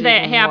makes things and that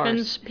even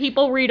happens. Worse.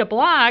 People read a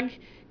blog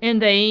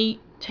and they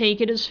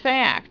take it as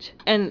fact.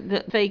 And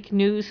the fake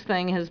news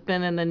thing has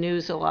been in the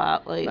news a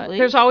lot lately. But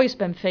there's always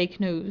been fake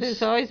news.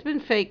 There's always been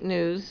fake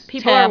news.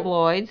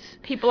 Tabloids.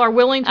 People are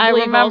willing to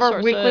believe all sorts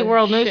of shit. I remember Weekly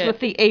World News with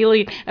the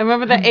alien. I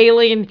remember the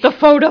alien. The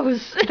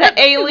photos. The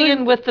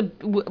alien with the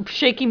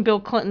shaking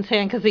Bill Clinton's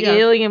hand because the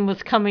alien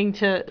was coming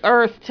to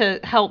Earth to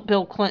help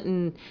Bill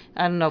Clinton,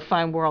 I don't know,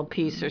 find world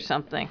peace or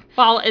something.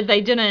 Well, they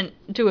didn't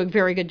do a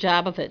very good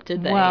job of it,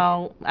 did they?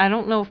 Well, I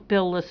don't know if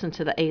Bill listened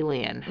to the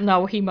alien.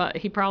 No, he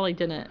probably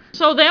didn't.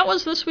 So that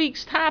was this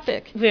week's topic.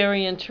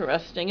 Very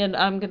interesting, and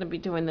I'm going to be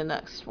doing the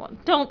next one.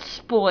 Don't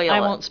spoil it. I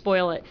won't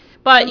spoil it.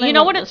 But you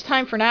know what it's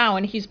time for now,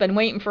 and he's been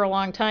waiting for a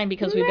long time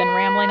because we've been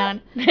rambling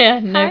on.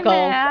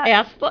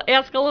 Nichols.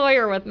 Ask a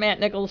Lawyer with Matt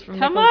Nichols from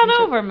Come Nichols on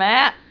over,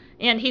 Matt.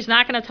 And he's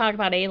not going to talk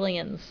about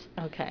aliens.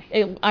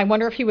 Okay. I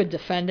wonder if he would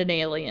defend an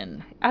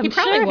alien. He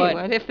probably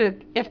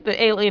would if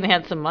the alien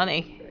had some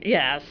money.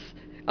 Yes.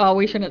 Oh,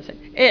 we shouldn't say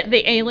it.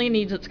 The alien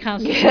needs its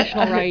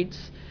constitutional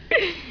rights.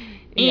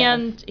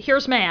 And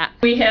here's Matt.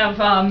 We have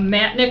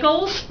Matt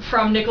Nichols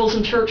from Nichols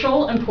and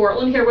Churchill in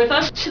Portland here with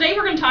us. Today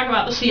we're going to talk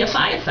about the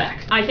CSI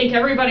effect. I think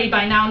everybody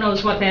by now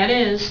knows what that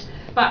is,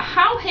 but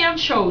how have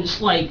shows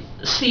like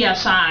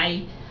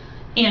CSI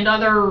and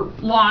other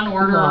Law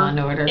and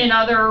Order and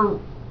other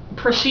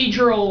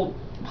procedural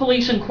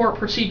police and court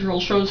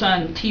procedural shows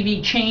on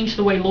TV changed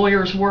the way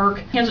lawyers work?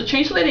 Has it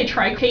changed the way they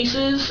try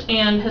cases,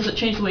 and has it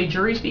changed the way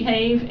juries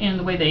behave and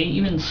the way they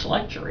even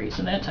select juries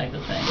and that type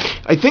of thing?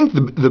 I think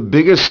the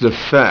biggest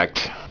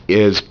effect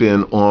has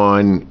been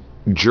on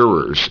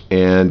jurors,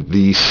 and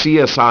the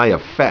CSI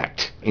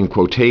effect, in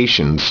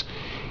quotations,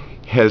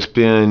 has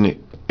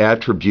been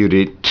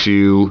attributed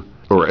to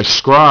or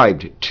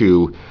ascribed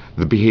to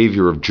the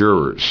behavior of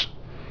jurors.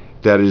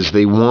 That is,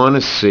 they want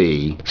to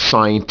see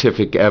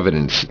scientific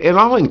evidence. And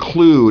I'll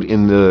include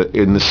in the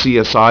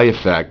CSI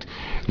effect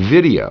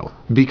video,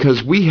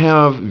 because we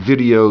have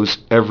videos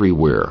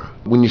everywhere.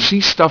 When you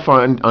see stuff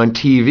on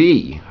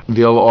TV,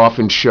 they'll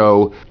often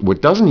show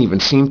what doesn't even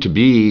seem to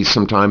be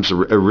sometimes a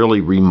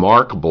really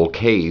remarkable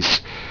case,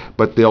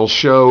 but they'll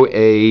show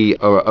a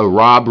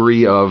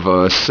robbery of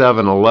a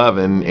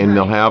 7-Eleven, and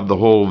they'll have the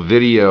whole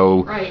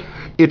video. Right.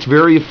 It's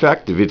very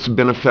effective. It's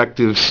been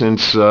effective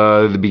since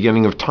the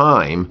beginning of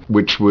time,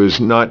 which was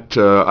not...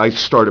 I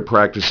started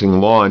practicing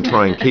law and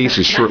trying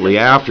cases shortly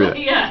after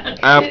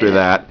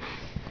that.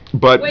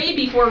 But way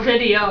before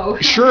video.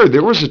 Sure,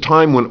 there was a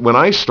time when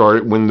I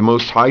started when the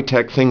most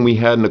high-tech thing we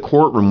had in the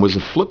courtroom was a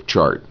flip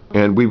chart.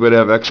 And we would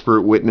have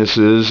expert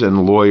witnesses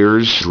and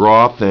lawyers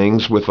draw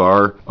things with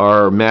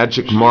our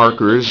magic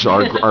markers,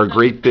 our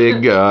great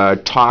big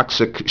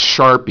toxic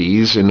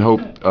Sharpies, and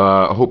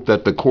hope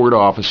that the court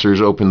officers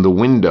opened the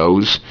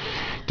windows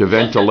to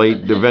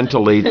ventilate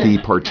the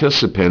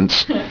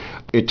participants.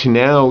 To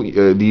now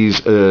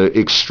these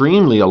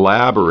extremely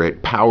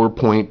elaborate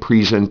PowerPoint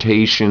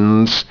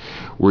presentations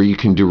where you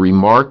can do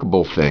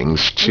remarkable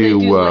things to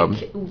they do,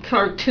 like,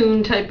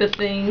 cartoon type of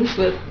things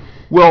with.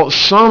 Well,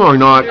 some are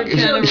not.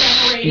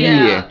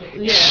 Yeah.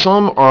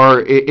 Some are,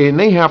 and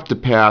they have to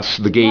pass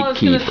the gatekeeper. Well, I was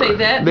going to say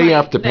that. They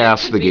have to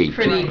pass the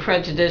gatekeeper. Pretty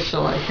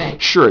prejudicial, I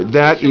think. Sure,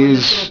 that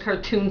is. This little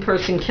cartoon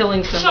person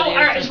killing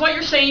somebody. So, is what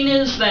you're saying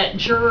is that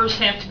jurors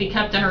have to be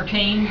kept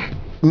entertained?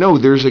 No,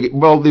 there's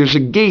a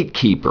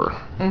gatekeeper,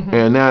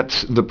 and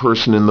that's the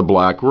person in the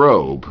black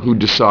robe who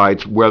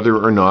decides whether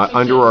or not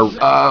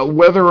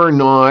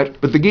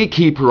but the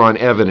gatekeeper on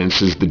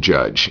evidence is the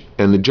judge,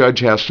 and the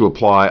judge has to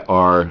apply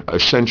our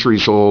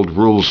centuries-old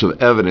rules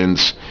of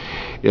evidence,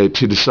 to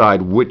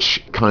decide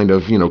which kind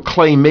of,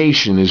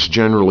 claymation is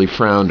generally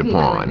frowned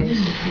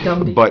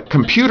upon. But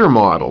computer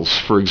models,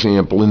 for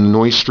example, in the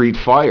Noise Street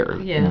fire,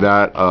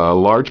 that a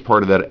large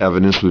part of that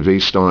evidence was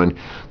based on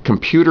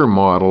computer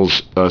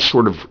models,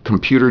 sort of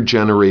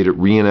computer-generated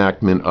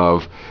reenactment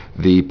of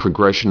the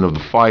progression of the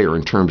fire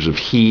in terms of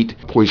heat,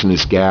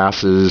 poisonous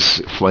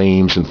gases,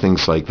 flames, and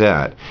things like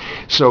that.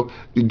 So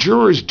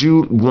jurors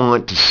do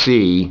want to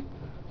see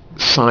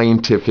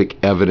scientific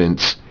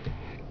evidence,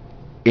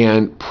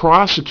 and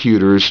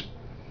prosecutors,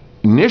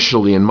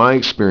 initially, in my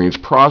experience,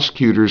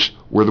 prosecutors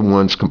were the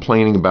ones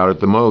complaining about it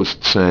the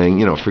most,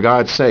 saying, for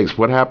God's sakes,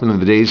 what happened in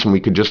the days when we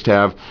could just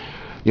have,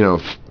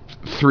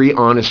 three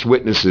honest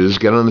witnesses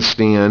get on the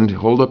stand,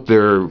 hold up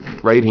their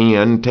right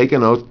hand, take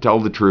an oath, tell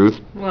the truth,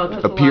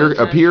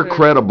 appear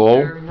credible.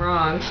 They're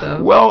wrong,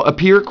 so. Well,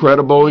 appear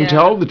credible and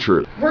tell the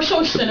truth. We're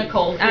so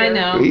cynical here. I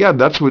know. Yeah,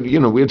 that's what,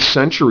 we had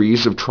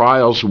centuries of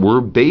trials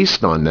were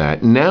based on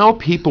that. Now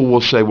people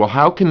will say, well,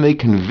 how can they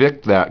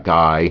convict that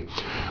guy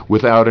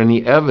without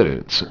any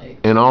evidence?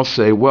 And I'll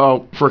say,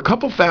 well, for a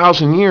couple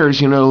thousand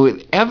years,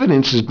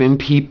 evidence has been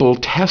people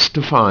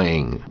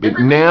testifying.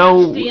 Now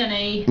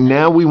DNA.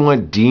 Now we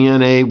want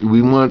DNA,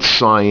 we want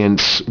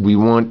science, we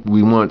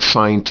want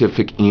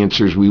scientific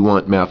answers, we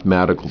want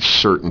mathematical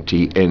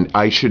certainty. And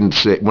I shouldn't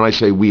say, when I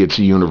say we, it's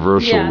a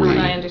universal we.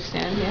 I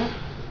understand, yeah.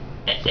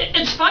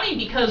 It's funny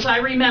because I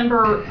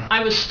remember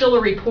I was still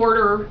a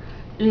reporter,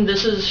 and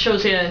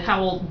shows you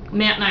how old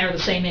Matt and I are the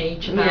same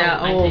age. Old.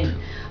 I think.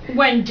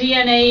 When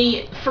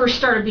DNA first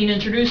started being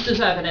introduced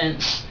as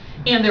evidence,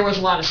 and there was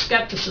a lot of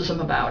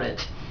skepticism about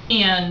it.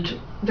 And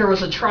there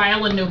was a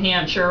trial in New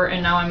Hampshire,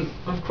 and now I'm,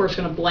 of course,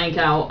 going to blank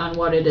out on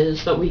what it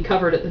is that we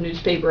covered at the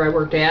newspaper I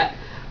worked at,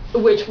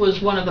 which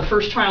was one of the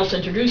first trials to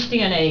introduce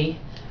DNA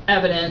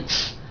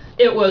evidence.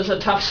 It was a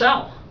tough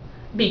sell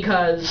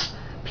because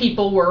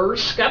people were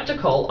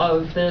skeptical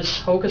of this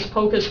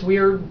hocus-pocus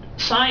weird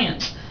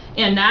science.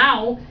 And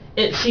now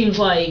it seems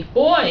like,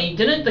 boy,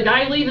 didn't the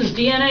guy leave his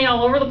DNA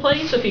all over the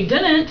place? If he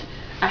didn't,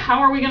 how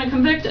are we going to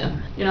convict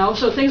him?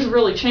 So things have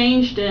really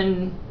changed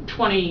in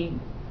 20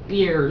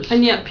 years.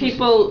 And yet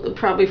people,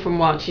 probably from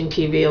watching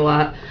TV a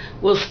lot,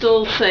 will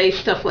still say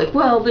stuff like,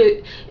 well,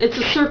 it's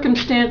a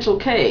circumstantial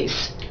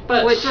case.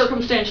 But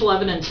circumstantial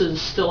evidence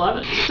is still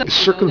evidence.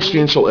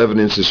 Circumstantial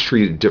evidence is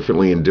treated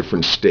differently in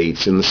different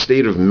states. In the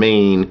state of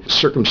Maine,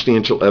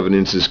 circumstantial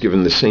evidence is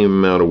given the same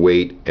amount of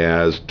weight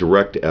as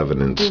direct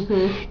evidence.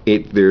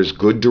 There's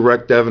good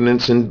direct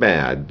evidence and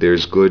bad.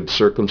 There's good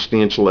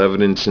circumstantial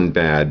evidence and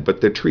bad,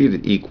 but they're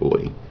treated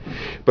equally.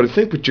 But I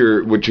think what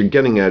you're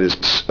getting at is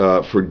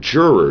for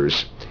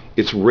jurors,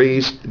 it's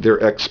raised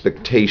their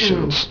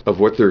expectations of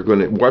what they're going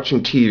to...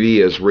 Watching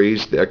TV has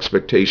raised the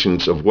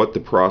expectations of what the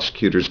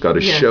prosecutor's got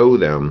to show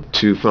them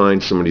to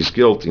find somebody's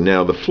guilty.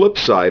 Now, the flip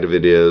side of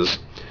it is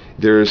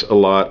there's a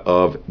lot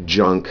of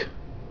junk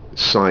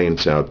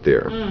science out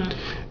there.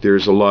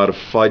 There's a lot of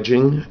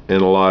fudging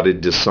and a lot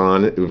of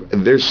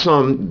there's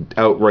some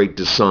outright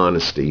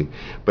dishonesty,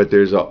 but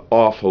there's an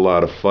awful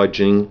lot of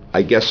fudging.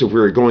 I guess if we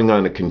were going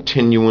on a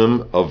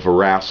continuum of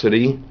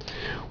veracity,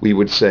 we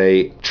would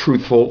say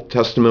truthful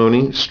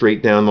testimony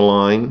straight down the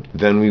line.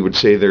 Then we would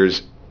say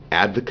there's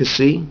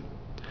advocacy.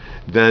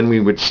 Then we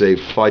would say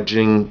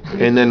fudging.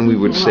 And then we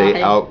would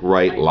say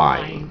outright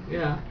lying.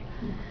 Yeah.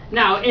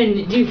 Now,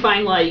 and do you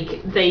find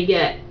like they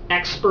get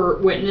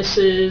expert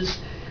witnesses?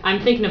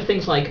 I'm thinking of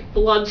things like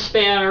blood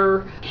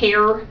spatter,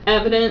 hair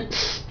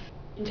evidence.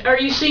 Are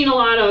you seeing a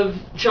lot of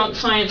junk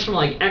science from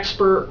like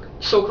expert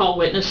so-called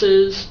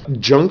witnesses?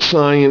 Junk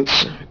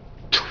science,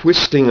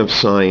 twisting of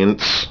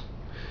science,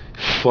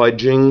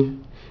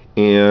 fudging,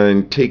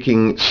 and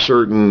taking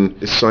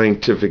certain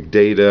scientific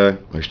data,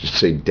 I should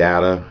say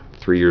data,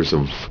 3 years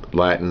of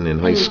Latin in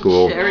high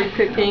school. Cherry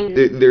picking.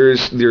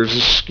 There's a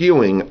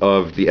skewing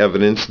of the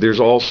evidence. There's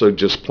also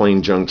just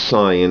plain junk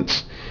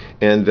science.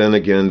 And then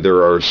again,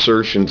 there are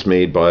assertions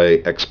made by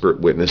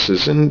expert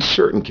witnesses in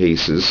certain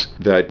cases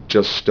that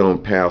just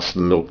don't pass the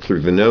milk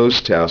through the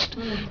nose test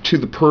to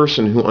the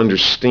person who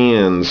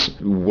understands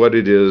what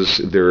it is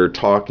they're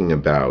talking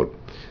about.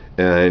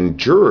 And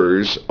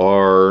jurors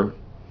are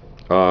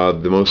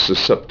the most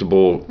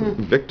susceptible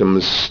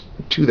victims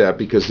to that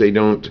because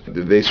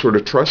they sort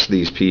of trust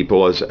these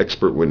people as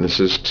expert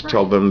witnesses to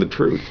tell them the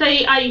truth.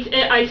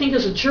 I think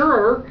as a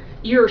juror,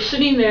 you're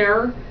sitting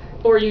there,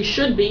 or you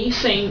should be,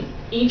 saying,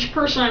 each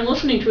person I'm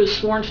listening to is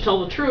sworn to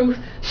tell the truth,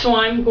 so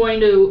I'm going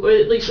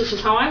to, at least this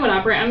is how I would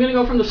operate, I'm going to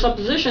go from the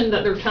supposition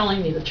that they're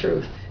telling me the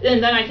truth.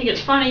 And then I think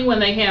it's funny when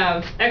they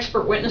have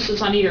expert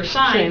witnesses on either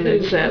side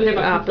who have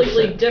a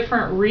completely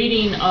different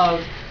reading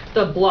of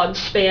the blood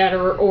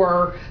spatter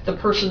or the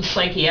person's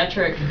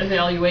psychiatric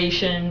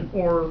evaluation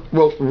or...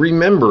 Well,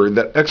 remember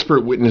that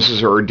expert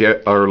witnesses are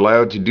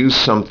allowed to do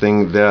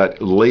something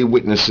that lay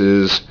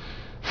witnesses,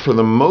 for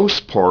the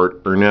most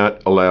part, are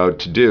not allowed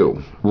to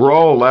do. We're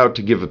all allowed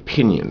to give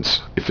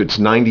opinions. If it's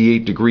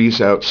 98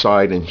 degrees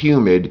outside and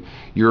humid,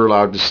 you're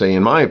allowed to say,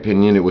 in my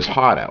opinion, it was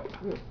hot out.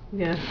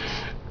 Yeah.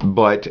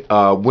 But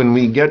when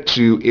we get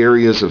to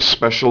areas of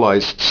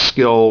specialized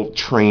skill,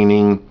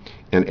 training,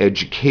 and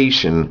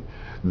education,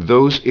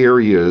 those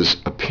areas,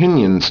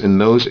 opinions in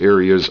those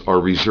areas are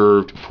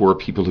reserved for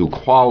people who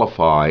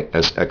qualify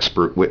as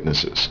expert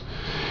witnesses.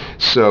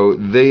 So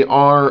they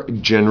are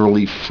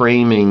generally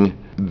framing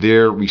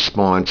their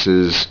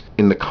responses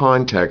in the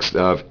context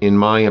of, in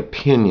my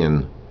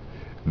opinion,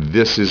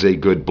 this is a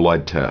good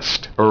blood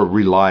test or a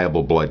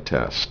reliable blood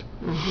test.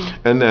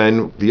 Mm-hmm. And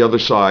then the other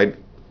side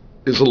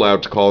is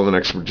allowed to call an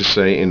expert to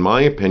say, in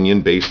my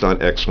opinion, based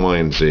on X, Y,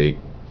 and Z,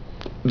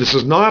 this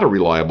is not a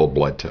reliable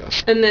blood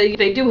test. And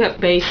they do have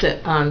to base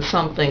it on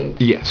something.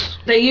 Yes.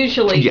 They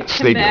usually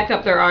can back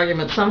up their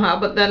argument somehow,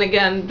 but then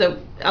again,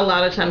 a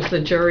lot of times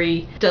the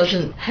jury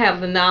doesn't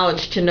have the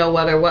knowledge to know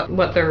whether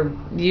what they're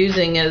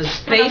using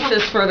as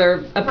basis for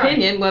their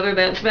opinion, whether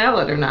that's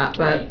valid or not.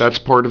 But that's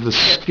part of the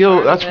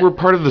skill. That's where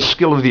part of the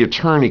skill of the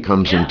attorney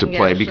comes into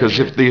play, because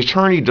if the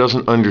attorney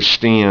doesn't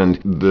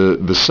understand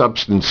the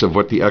substance of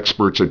what the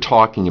experts are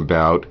talking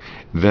about,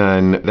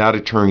 then that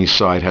attorney's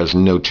side has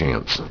no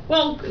chance.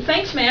 Well,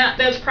 thanks, Matt.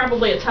 That's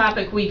probably a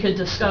topic we could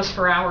discuss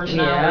for hours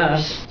and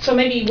hours. So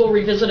maybe we'll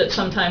revisit it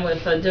sometime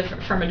with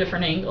from a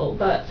different angle.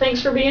 But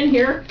thanks for being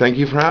here. Thank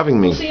you for having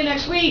me. We'll see you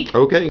next week.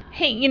 Okay.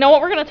 Hey, you know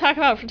what we're going to talk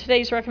about for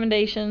today's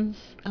recommendations?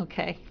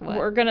 Okay. What?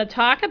 We're going to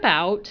talk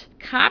about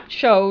cop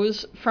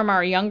shows from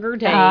our younger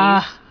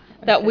days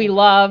that we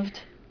loved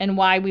and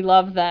why we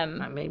love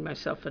them. I made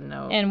myself a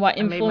note. And what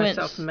influence. I made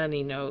myself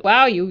many notes.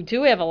 Wow, you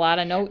do have a lot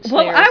of notes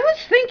Well, there.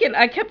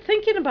 I kept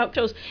thinking about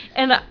shows,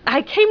 and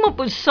I came up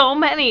with so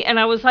many, and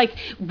I was like,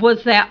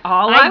 was that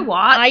all I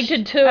watched? I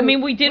did too. I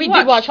mean, we did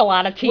watch a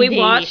lot of TV. We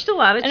watched a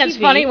lot of TV. And it's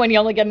funny when you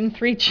only get in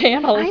 3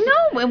 channels. I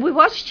know, and we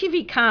watched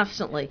TV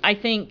constantly. I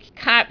think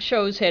cop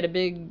shows had a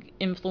big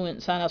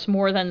influence on us,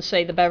 more than,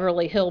 say, the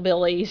Beverly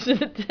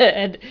Hillbillies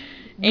did.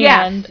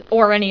 Yes.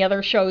 Or any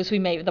other shows we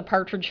made, The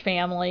Partridge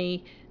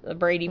Family, The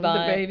Brady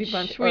Bunch. The Brady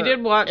Bunch. We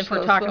did watch if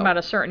we're talking about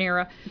a certain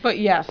era. But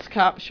yes,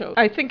 cop shows.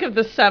 I think of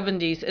the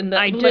 70s and the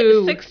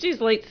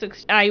 60s, late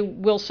 60s. I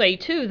will say,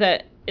 too,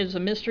 that as a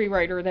mystery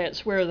writer,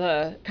 that's where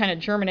the kind of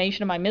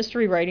germination of my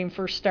mystery writing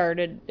first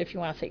started, if you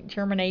want to say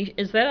germination.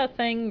 Is that a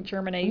thing,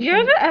 germination?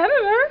 You're the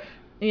editor.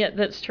 Yeah,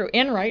 that's true.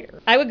 And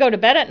writer. I would go to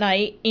bed at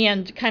night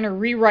and kind of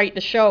rewrite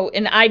the show,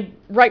 and I'd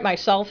write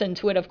myself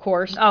into it, of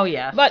course. Oh,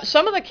 yes. But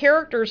some of the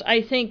characters,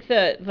 I think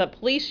the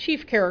police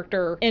chief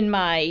character in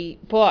my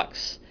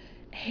books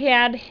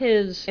had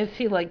his... Is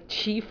he like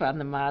chief on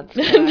the Mod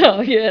Squad? No,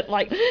 yeah,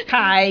 like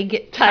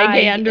Tig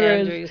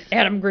Andrews,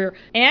 Adam Greer.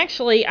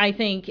 Actually, I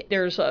think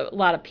there's a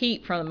lot of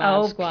Pete from the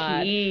Mod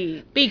Squad.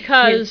 Pete.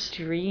 Because...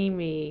 He's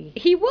dreamy.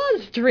 He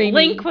was dreamy.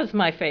 Link was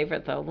my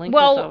favorite, though. Link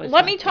was always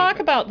let me talk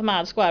favorite. about the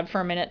Mod Squad for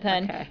a minute,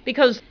 then. Okay.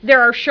 Because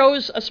there are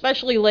shows,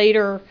 especially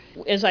later,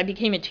 as I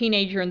became a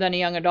teenager and then a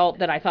young adult,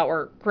 that I thought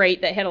were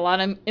great, that had a lot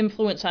of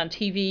influence on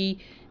TV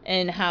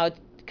and how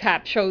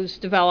cop shows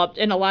developed,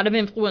 and a lot of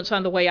influence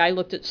on the way I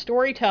looked at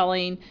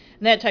storytelling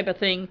and that type of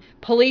thing.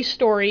 Police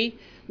Story,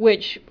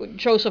 which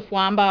Joseph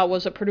Wambaugh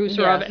was a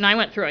producer of, and I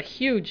went through a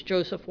huge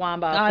Joseph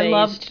Wambaugh phase. I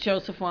loved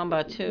Joseph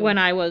Wambaugh, too. When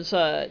I was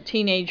a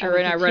teenager,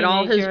 I read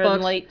all his books.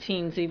 In late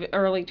teens, even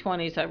early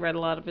 20s, I read a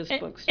lot of his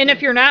books, too. And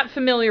if you're not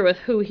familiar with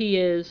who he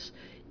is,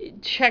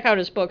 check out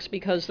his books,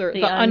 because they're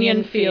The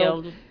Onion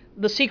Field.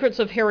 The Secrets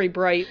of Harry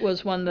Bright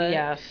was one that...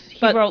 Yes,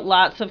 he wrote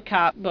lots of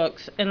cop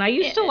books, and I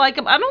used to like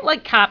him. I don't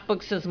like cop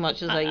books as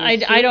much as I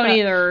used to. I don't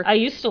either. I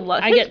used to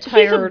love... I get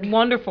tired. He's a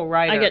wonderful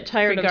writer. I get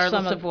tired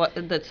regardless of what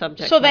the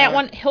subject So matter. that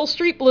one, Hill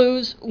Street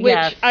Blues,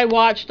 which I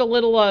watched a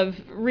little of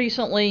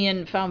recently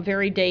and found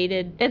very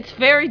dated. It's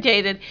very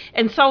dated,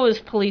 and so is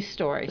Police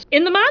Story.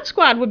 In the Mod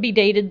Squad would be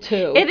dated,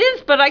 too. It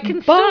is, but I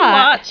can still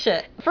watch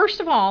it. First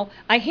of all,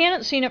 I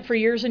hadn't seen it for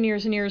years and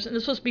years and years, and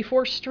this was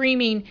before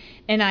streaming,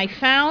 and I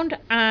found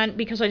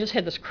because I just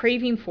had this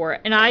craving for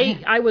it, and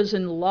I was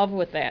in love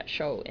with that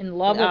show, in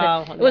love with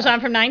it. It was on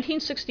from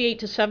 1968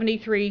 to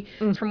 73,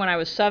 from when I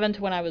was 7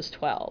 to when I was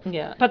 12.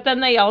 Yeah, but then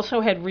they also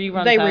had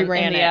reruns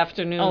in the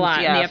afternoons. A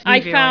lot. Yes,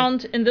 I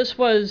found, and this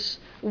was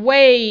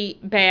way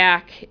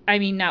back, I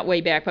mean, not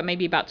way back, but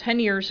maybe about 10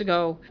 years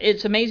ago.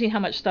 It's amazing how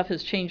much stuff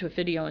has changed with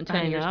video in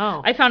 10 years.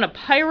 I found a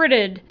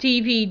pirated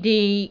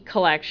DVD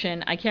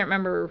collection. I can't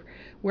remember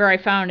where I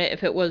found it,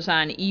 if it was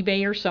on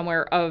eBay or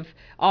somewhere, of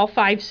all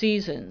 5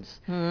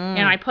 seasons. And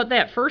I put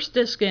that first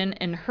disc in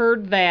and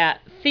heard that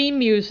theme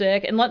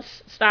music. And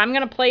let's stop. I'm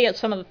going to play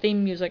some of the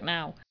theme music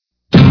now.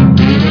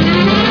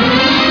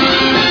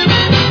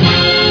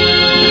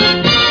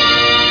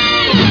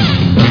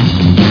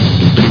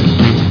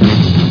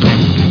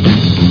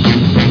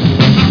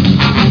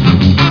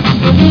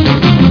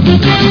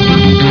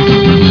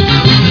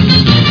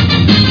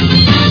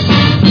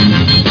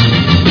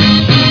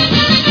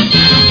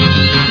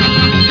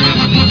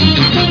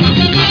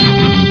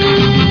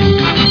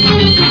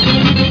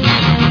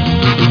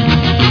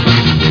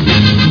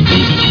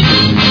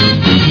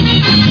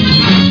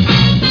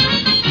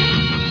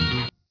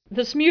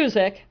 This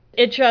music,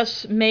 it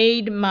just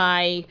made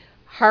my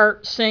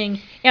apart, sing,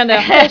 and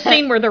the whole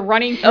scene where they're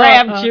running through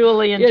grab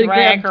Julie and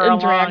drag her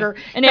along.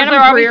 And Adam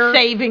they're always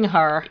saving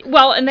her.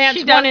 Well, and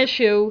that's one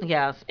issue.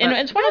 Yes. And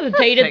it's one of the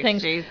dated 60s,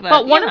 things.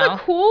 But one of the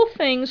cool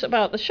things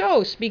about the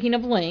show, speaking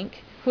of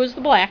Link, who is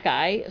the black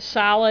guy,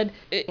 solid.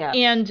 Yes.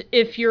 And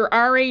if you're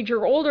our age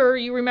or older,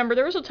 you remember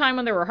there was a time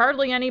when there were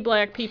hardly any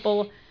black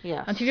people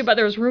on TV, but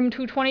there was Room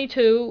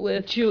 222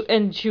 with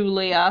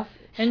Julia.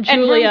 And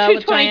Julia, and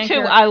Room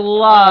 222, I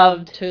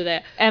loved to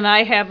that. And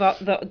I have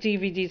the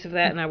DVDs of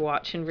that, and I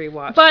watch and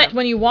rewatch. But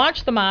when you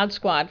watch the Mod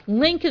Squad,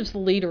 Link is the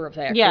leader of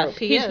that group.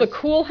 He's the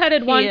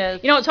cool-headed one. Is.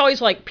 You know, it's always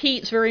like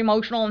Pete's very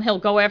emotional, and he'll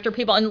go after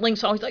people, and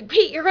Link's always like,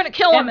 Pete, you're going to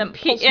kill him.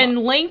 And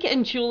Link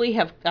and Julie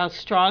have a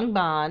strong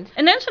bond.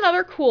 And that's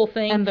another cool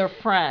thing. And they're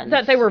friends.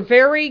 That they were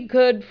very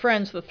good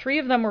friends. The three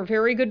of them were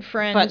very good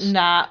friends. But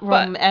never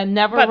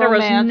romantic. But there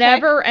was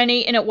never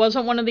any, and it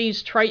wasn't one of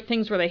these trite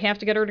things where they have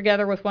to get her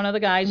together with one of the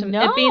guys.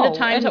 And it being the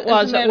times it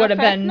was, it would have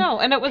been. No,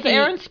 and it was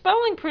Aaron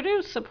Spelling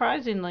produced,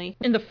 surprisingly.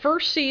 In the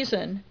first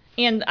season,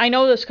 and I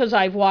know this because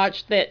I've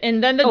watched it,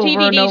 and then the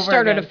DVDs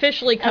started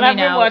officially coming out.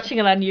 And I've been watching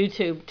it on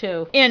YouTube,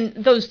 too. And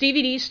those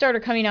DVDs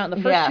started coming out, and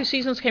the first two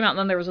seasons came out, and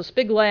then there was this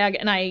big lag,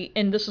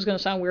 and this is going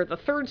to sound weird, the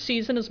third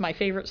season is my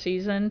favorite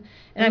season,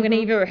 and I'm going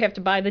to either have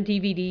to buy the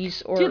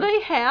DVDs or... Do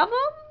they have them?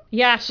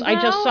 Yes, no? I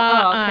just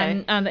saw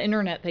on the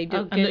internet. They do.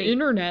 On the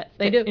internet,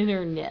 they do.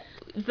 Internet.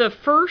 The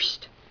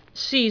first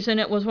season,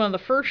 it was one of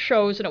the first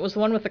shows, and it was the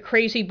one with the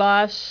crazy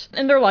bus,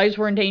 and their lives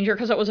were in danger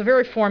because it was a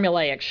very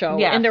formulaic show.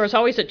 Yes. And there was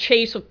always a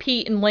chase with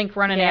Pete and Link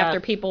running after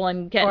people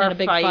and getting in a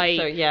big fight.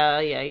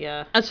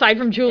 Aside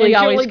from Julie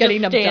always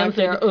getting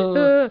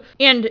abducted.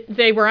 And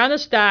they were on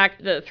this dock.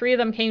 The three of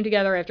them came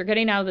together after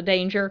getting out of the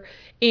danger,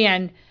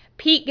 and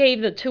Pete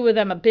gave the two of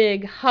them a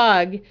big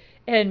hug.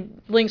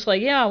 And Link's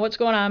like, yeah, what's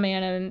going on,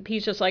 man? And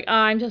Pete's just like,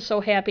 I'm just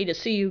so happy to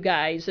see you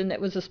guys. And it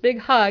was this big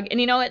hug.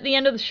 And, you know, at the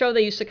end of the show,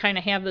 they used to kind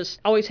of have this,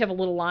 always have a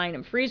little line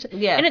and freeze it.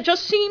 Yes. And it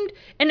just seemed,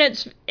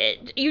 and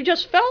you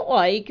just felt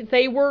like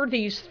they were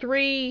the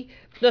three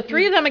of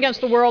them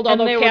against the world,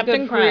 although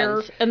Captain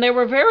Greer. And they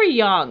were very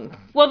young.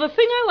 Well, the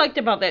thing I liked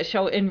about that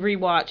show in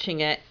rewatching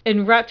it,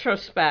 in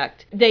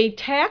retrospect, they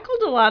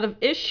tackled a lot of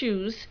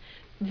issues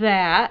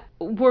that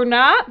were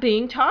not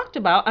being talked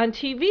about on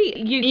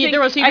TV. There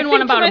was even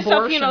one about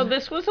abortion. You know,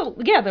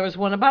 there was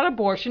one about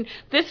abortion.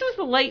 This is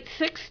the late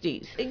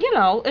 60s. You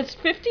know, it's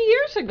 50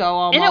 years ago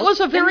almost. And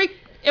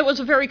it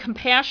was a very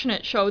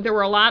compassionate show. There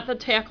were a lot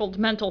that tackled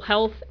mental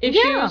health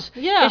issues,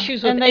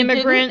 issues with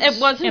immigrants. It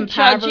wasn't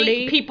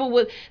poverty. Judgy people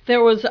with.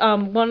 There was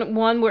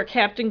one where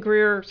Captain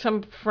Greer,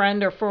 some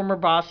friend or former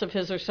boss of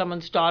his or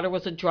someone's daughter,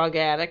 was a drug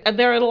addict.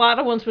 There are a lot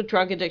of ones with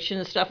drug addiction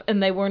and stuff,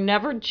 and they were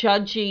never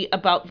judgy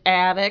about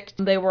addicts.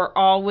 They were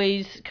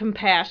always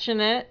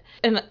compassionate.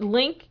 And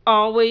Link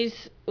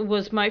always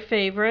was my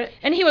favorite.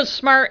 And he was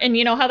smart, and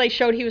you know how they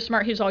showed he was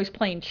smart? He was always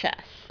playing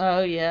chess.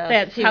 Oh, yeah.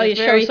 That's how you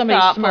show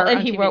somebody smart.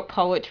 And he wrote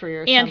poetry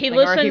or and something,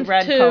 or he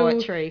read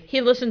poetry.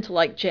 He listened to,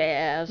 like,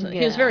 jazz. And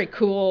he was very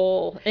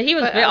cool. And he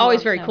was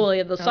always very cool. He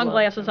had the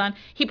sunglasses on.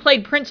 He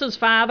played Prince's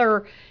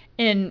father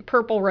in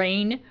Purple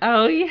Rain.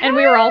 Oh, yeah. And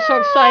we were all so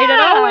excited.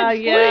 Oh,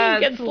 it's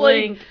Link. It's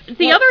Link.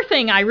 The other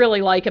thing I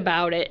really like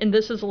about it, and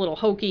this is a little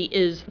hokey,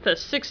 is the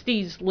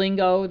 60s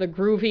lingo, the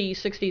groovy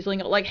 60s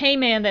lingo. Like, hey,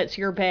 man, that's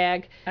your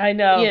bag. I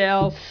know. You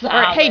know.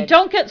 Or, hey,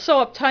 don't get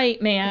so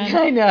uptight, man.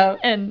 I know.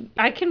 And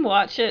I can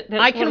watch it.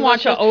 I can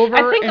watch it over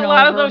I think and a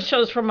lot over. of those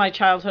shows from my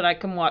childhood I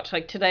can watch.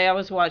 Like today I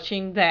was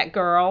watching That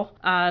Girl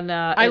on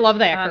I love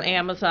that on girl.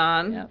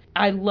 Amazon. Yep.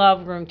 I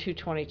love Room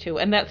 222.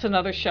 And that's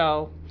another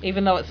show,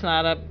 even though it's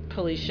not a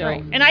police show.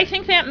 Right. And I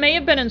think that may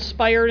have been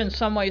inspired in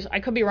some ways,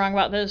 I could be wrong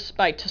about this,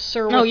 by To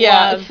Sir With Oh,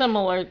 yeah, Love.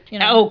 similar. You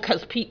know.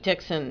 Because Pete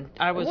Dixon,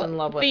 I was in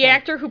love with the him.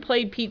 actor who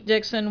played Pete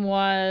Dixon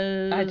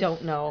was... I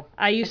don't know.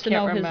 I used to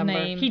know his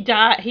name. He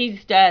died.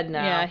 He's dead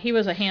now. Yeah, he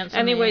was a handsome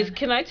Anyways, man.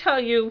 can I tell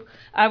you,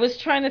 I was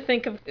trying to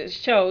think of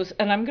shows,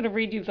 and I'm going to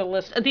read you the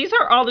list. These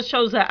are all the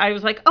shows that I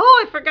was like,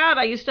 oh, I forgot.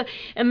 I used to...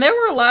 And there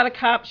were a lot of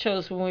cop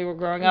shows when we were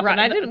growing up, right,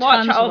 and I didn't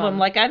watch all of them. them.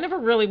 Like, I never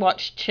really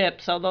watched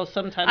Chips, although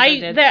sometimes I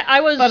did.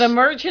 But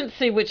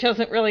Emergency, which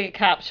isn't really a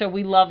cop show,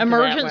 we loved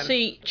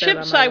Emergency. That one.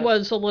 Chips I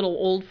was a little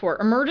old for.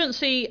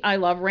 Emergency, I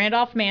love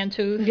Randolph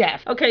Mantooth.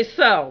 Yes. Okay,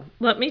 so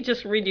let me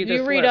just read you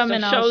this read list them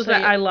of and shows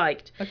that I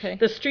liked. Okay.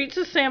 The Streets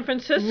of San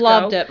Francisco.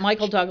 Loved it.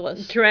 Michael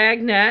Douglas.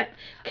 Dragnet.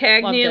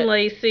 Cagney and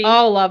Lacey.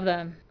 Oh, love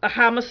them. A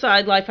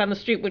Homicide, Life on the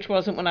Street, which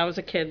wasn't when I was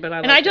a kid, but I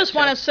liked And I just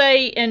want to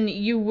say, and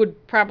you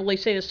would probably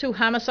say this too,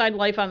 Homicide,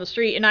 Life on the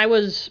Street, and I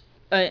was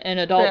an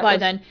adult by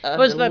then,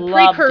 was the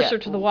precursor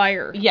to The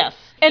Wire. Yes.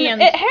 And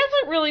it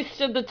hasn't really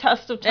stood the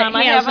test of time.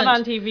 I have it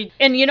on TV.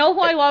 And you know who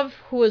I love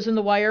who was in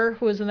The Wire,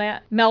 who was in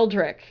that?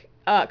 Meldrick.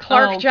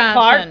 Clark Johnson.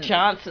 Clark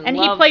Johnson. And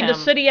he played the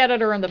city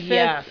editor in the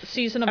fifth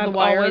season of The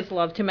Wire. I always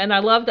loved him. And I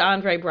loved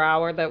Andre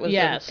Brower. That was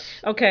Yes.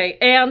 Okay.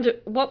 And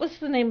what was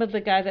the name of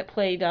the guy that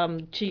played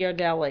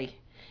Giardelli?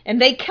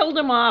 And they killed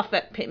him off.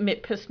 That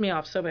pissed me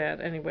off so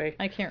bad. Anyway.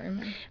 I can't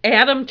remember.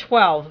 Adam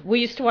 12. We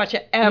used to watch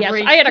it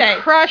every Yes, I had day,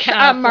 a crush on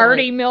constantly.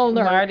 Marty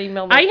Milner. Marty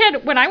Milner. I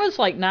had, when I was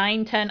like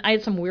 9, 10, I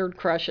had some weird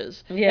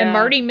crushes. Yeah. And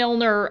Marty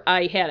Milner,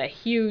 I had a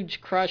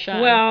huge crush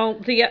on. Well,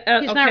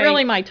 he's not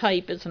really my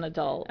type as an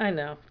adult. I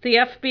know. The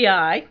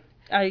FBI.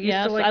 I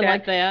used to like that.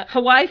 like that.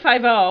 Hawaii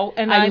Five-0,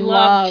 and I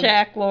love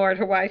Jack Lord,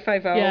 Hawaii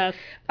Five-0. Yes.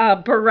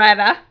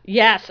 Beretta.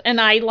 Yes, and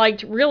I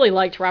really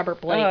liked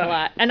Robert Blake a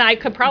lot. And I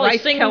could probably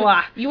Rice sing.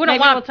 Killer. You wouldn't Maybe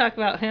want we'll talk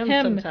about him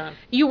sometime.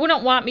 You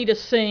wouldn't want me to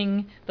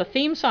sing the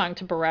theme song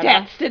to Beretta.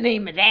 That's the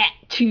name of that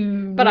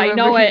tune. But I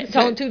know it.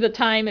 Don't do the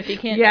time if you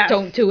can't. Yes.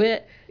 Don't do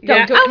it.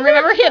 Don't do it. And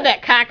remember he had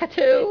that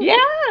cockatoo? Yes.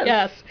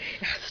 Yes.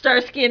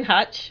 Starsky and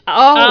Hutch. Oh,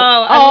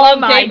 I love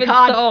my David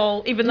God.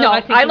 Soul, even though No,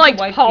 I think I he's liked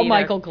a wife Paul beater.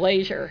 Michael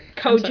Glazier.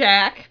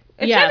 Kojak.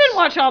 Which I didn't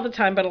watch all the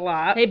time, but a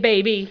lot. Hey,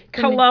 baby.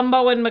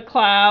 Columbo and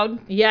McLeod.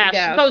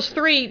 Yes, those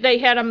three, they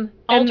had them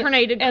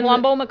alternated,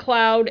 Columbo,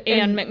 McLeod,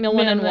 and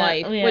Macmillan and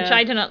Wife, which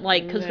I didn't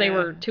like because they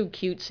were too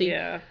cutesy.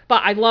 Yeah.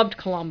 But I loved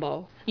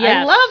Columbo.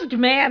 Yes. I loved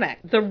Manic.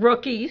 The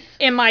Rookies.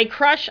 And my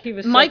crush, He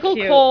was so Michael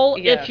cute. Cole,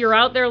 Yes. if you're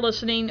out there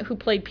listening, who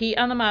played Pete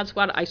on the Mod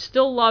Squad, I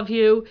still love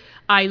you.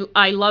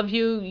 I love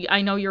you.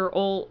 I know you're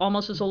old,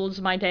 almost as old as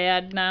my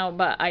dad now,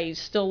 but I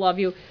still love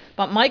you.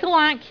 But Michael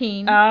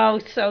Ontkeen, Oh,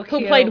 so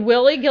cute. who played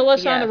Willie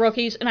Gillis on The Yes.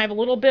 Rookies, and I have a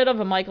little bit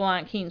of a Michael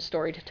Ontkeen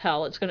story to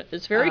tell.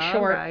 It's very All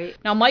short. right.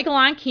 Now, Michael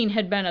Ontkeen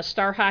had been a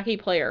star hockey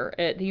player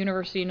at the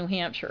University of New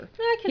Hampshire.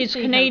 I can He's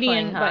see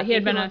Canadian, him playing but he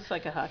had hockey. been looks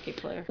like a hockey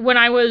player. when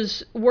I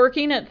was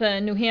working at the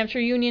New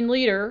Hampshire Union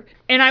Leader,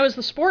 and I was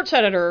the sports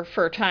editor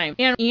for a time.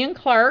 And Ian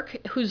Clark,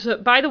 who's,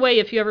 by the way,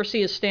 if you ever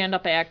see his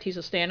stand-up act, he's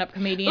a stand-up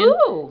comedian.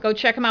 Ooh. Go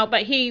check him out.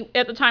 But he,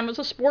 at the time, was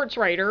a sports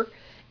writer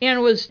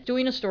and was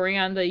doing a story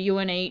on the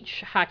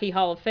UNH Hockey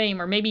Hall of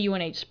Fame, or maybe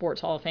UNH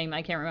Sports Hall of Fame.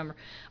 I can't remember.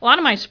 A lot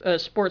of my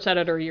sports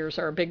editor years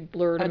are a big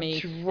blur to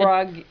me.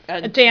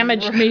 It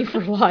damaged me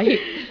for life.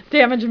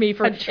 Damaged me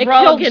for... A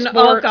drug and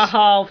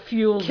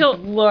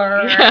alcohol-fueled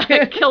blur.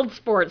 It killed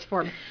sports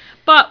for me.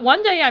 But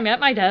one day I'm at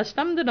my desk,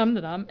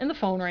 dum-da-dum-da-dum, and the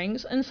phone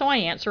rings, and so I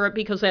answer it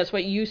because that's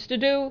what you used to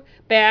do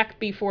back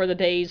before the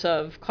days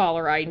of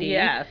caller ID.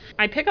 Yes.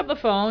 I pick up the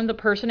phone, the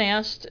person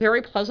asked,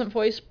 very pleasant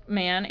voiced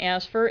man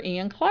asked for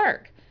Ian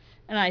Clark.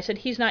 And I said,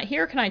 he's not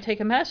here, can I take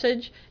a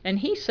message? And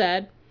he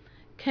said,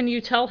 can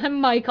you tell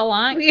him Michael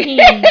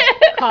Ontkeen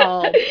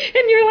called?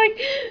 And you're like,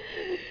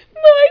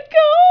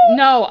 Michael!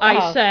 No,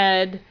 I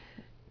said...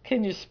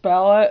 Can you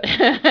spell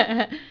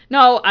it?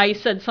 No, I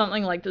said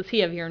something like, does he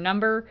have your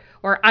number?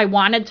 Or I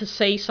wanted to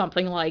say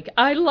something like,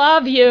 I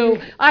love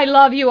you, I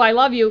love you, I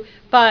love you.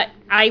 But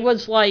I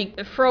was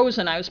like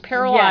frozen. I was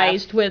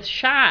paralyzed with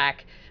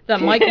shock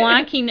that Michael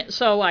Ontkeen.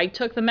 So I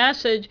took the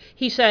message.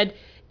 He said,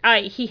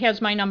 he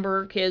has my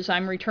number because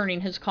I'm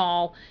returning his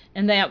call.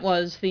 And that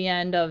was the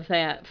end of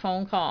that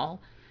phone call.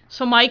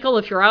 So, Michael,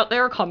 if you're out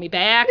there, call me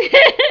back.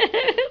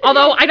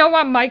 Although I don't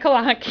want Michael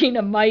Ontkeen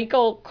and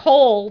Michael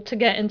Cole to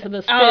get into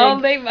this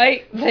they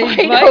might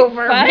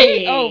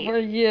fight over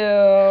you.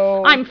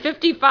 I'm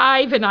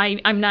 55 and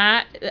I'm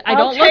not. I I'll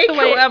don't look take the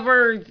way.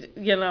 whoever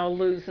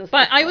loses.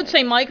 But I would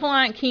say Michael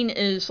Ontkeen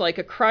is like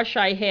a crush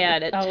I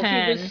had at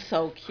 10. He was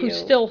so cute. Who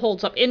still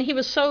holds up, and he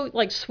was so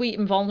like sweet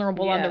and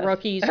vulnerable on The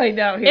Rookies. I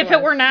know. If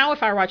it were now,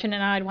 if I were watching it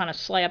now, I'd want to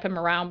slap him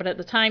around. But at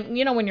the time,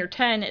 when you're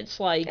 10, it's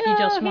like you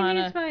just want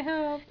to. My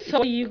help.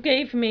 So you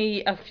gave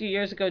me a few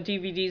years ago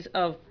DVDs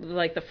of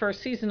like the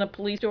first season of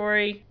Police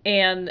Story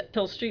and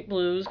Hill Street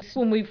Blues.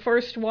 When we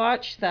first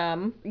watched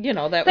them,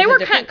 that they was were a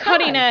different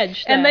cutting time.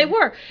 edge, and they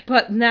were.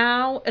 But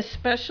now,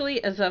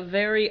 especially as a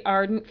very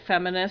ardent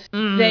feminist,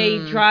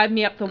 they drive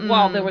me up the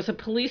wall. There was a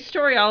police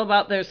story all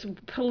about this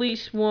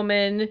police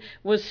woman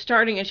was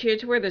starting, and she had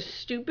to wear this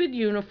stupid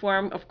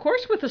uniform, of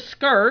course, with a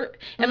skirt.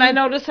 And I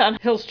noticed on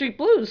Hill Street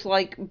Blues,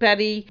 like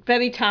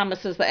Betty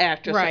Thomas is the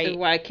actress. Right.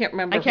 I can't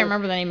remember. I can't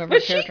remember the name of her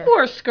character. But she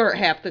wore a skirt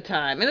half the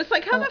time. And it's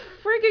like, how the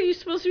frig are you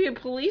supposed to be a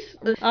police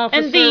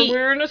officer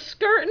wearing a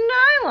skirt and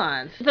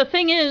nylons? The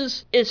thing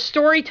is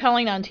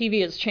storytelling on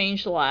TV has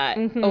changed a lot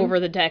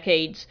over the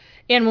decades.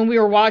 And when we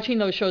were watching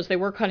those shows, they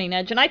were cutting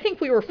edge. And I think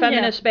we were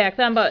feminists back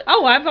then. But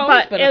I've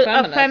always been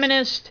a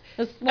feminist.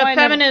 A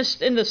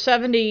feminist in the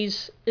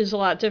 70s is a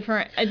lot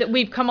different.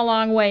 We've come a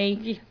long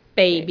way.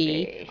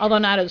 Baby. Although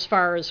not as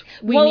far as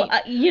we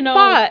need.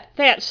 But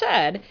that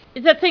said,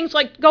 that things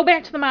like, go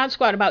back to the Mod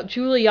Squad about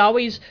Julie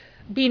always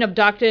being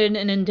abducted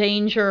and in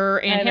danger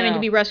and having to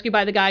be rescued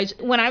by the guys.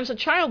 When I was a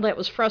child, that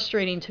was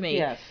frustrating to me.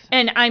 Yes.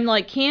 And I'm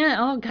like,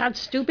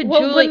 stupid Julie.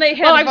 Julie. When they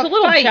had I was a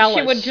little fight, jealous.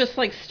 she would just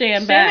like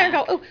stand there back.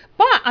 and go, oh.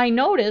 But I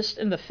noticed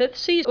in the 5th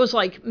season, it was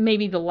like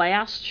maybe the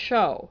last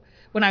show,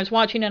 when I was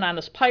watching it on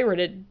this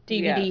pirated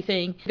DVD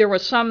thing, there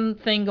was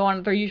something going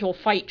on, their usual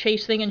fight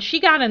chase thing, and she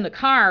got in their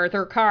car,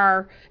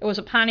 it was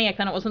a Pontiac,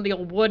 then it wasn't the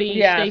old Woody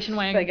station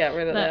wagon. They got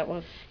rid of that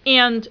one.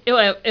 And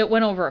it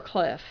went over a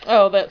cliff.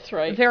 Oh, that's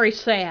right. Very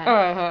sad.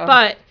 Uh-huh.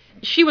 But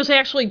she was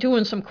actually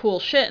doing some cool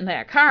shit in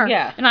that car.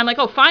 Yeah. And I'm like,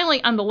 oh,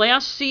 finally, on the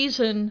last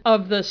season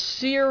of the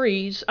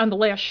series, on the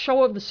last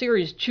show of the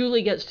series,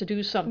 Julie gets to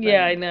do something.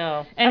 Yeah, I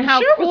know. And I'm how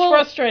sure cool, it was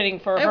frustrating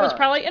for her. It was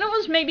probably, and it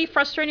was maybe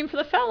frustrating for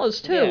the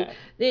fellas too.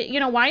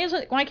 Yeah.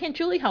 Why can't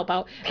Julie help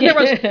out?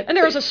 And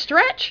there was a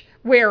stretch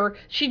where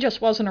she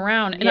just wasn't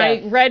around. And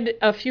I read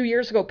a few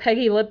years ago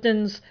Peggy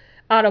Lipton's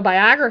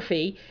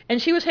autobiography, and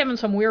she was having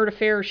some weird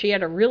affairs. She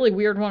had a really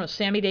weird one with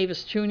Sammy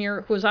Davis Jr.,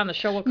 who was on the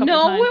show a couple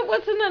times. No, it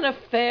wasn't an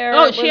affair.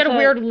 Oh, she had a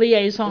weird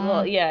liaison.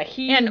 Well, yeah,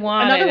 he and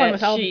wanted another one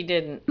it, with she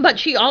didn't. But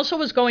she also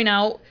was going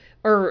out,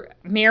 or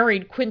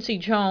married Quincy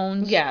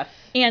Jones. Yes.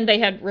 And they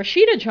had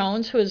Rashida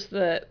Jones, who is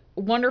the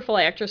wonderful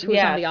actress who was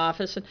on The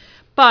Office.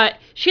 But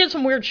she had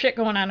some weird shit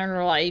going on in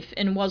her life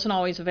and wasn't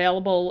always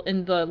available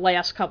in the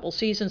last couple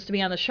seasons to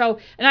be on the show.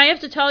 And I have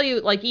to tell you,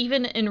 like,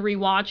 even in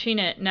rewatching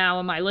it now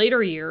in my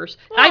later years,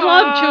 I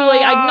love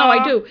Julie.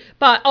 I do.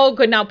 But, oh,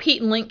 good, now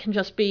Pete and Link can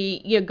just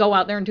go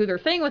out there and do their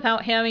thing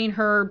without having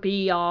her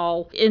be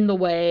all in the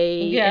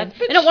way. Yes,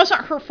 and it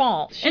wasn't her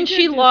fault.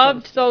 She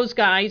loved those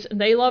guys, and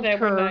they loved her. They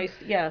were nice,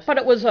 yes. But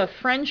it was a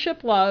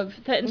friendship love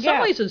that in some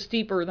ways is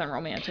deeper than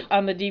romantic.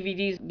 On the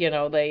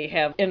DVDs, they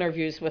have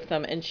interviews with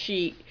them, and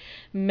she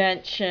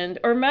mentioned,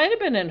 or might have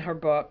been in her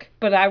book,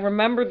 but I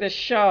remember the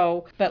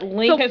show that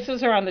Link kisses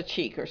her on the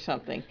cheek or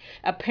something.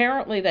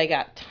 Apparently they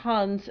got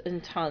tons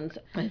and tons.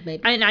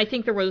 And I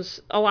think there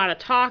was a lot of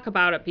talk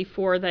about it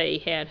before they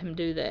had him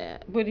do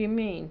that. What do you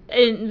mean?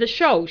 In the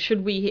show,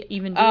 should we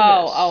even do this?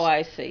 Oh,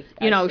 I see.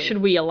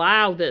 Should we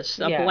allow this,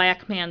 a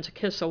black man to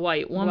kiss a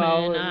white woman?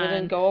 Well, it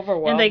didn't go over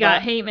well. And they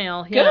got hate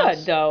mail.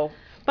 Good, though.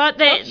 But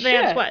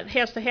that's what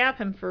has to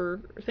happen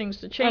for things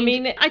to change. I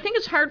mean, I think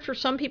it's hard for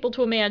some people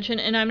to imagine,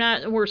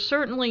 and we're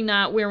certainly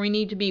not where we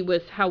need to be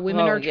with how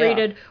women are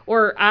treated,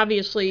 or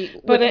obviously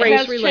with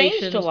race relations. But it has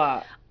changed a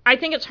lot. I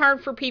think it's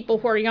hard for people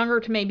who are younger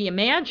to maybe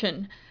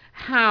imagine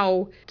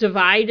how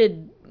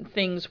divided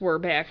things were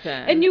back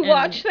then. And you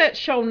watch that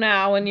show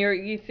now, and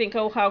you think,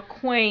 oh, how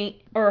quaint,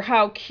 or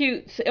how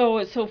cute. Oh,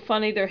 it's so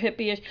funny, they're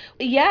hippie-ish.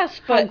 Yes,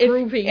 but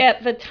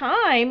at the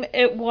time,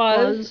 it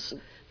was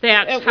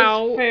That's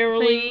how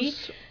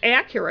things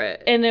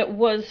accurate. And it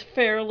was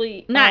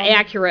fairly... Not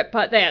accurate,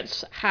 but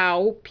that's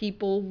how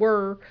people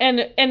were. And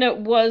it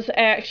was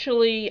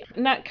actually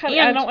not cutting...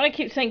 I don't want to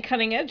keep saying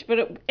cutting edge,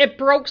 but it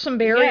broke some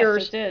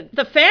barriers. Yes, it did.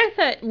 The fact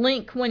that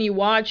Link, when you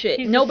watch it,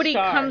 nobody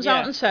comes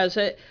out and says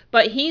it,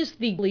 but he's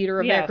the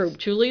leader of that group.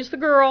 Julie's the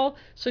girl,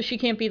 so she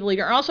can't be the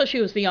leader. Also, she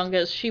was the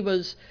youngest. She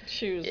was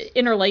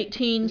in her late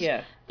teens.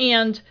 Yeah.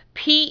 And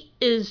Pete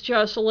is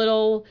just a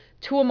little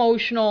too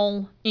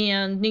emotional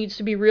and needs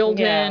to be reeled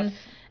in.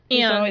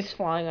 He's always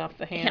flying off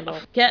the handle.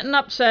 Getting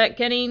upset,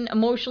 getting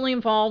emotionally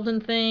involved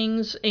in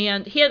things,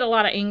 and he had a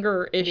lot of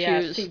anger issues.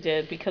 Yes, he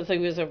did, because he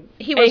was an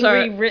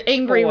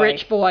angry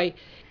rich boy.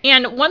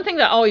 And one thing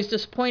that always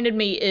disappointed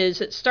me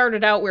is it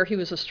started out where he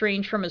was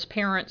estranged from his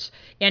parents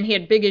and he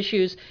had big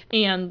issues.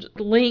 And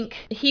Link,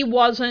 he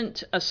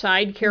wasn't a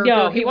side character.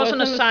 No, he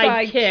wasn't a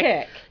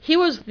sidekick. He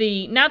was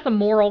not the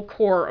moral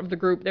core of the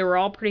group. They were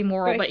all pretty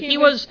moral, but he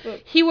was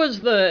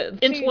the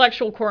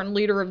intellectual core and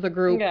leader of the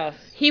group. Yes.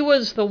 He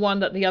was the one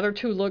that the other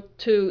two looked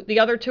to.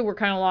 The other two were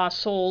kind of lost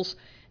souls,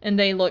 and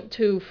they looked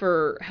to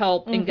for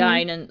help and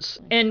guidance.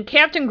 And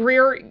Captain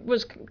Greer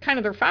was kind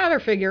of their father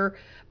figure.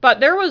 But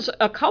there was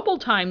a couple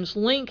times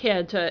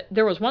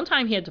there was one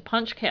time he had to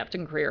punch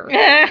Captain Greer.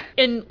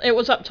 And it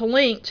was up to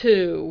Link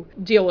to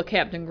deal with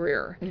Captain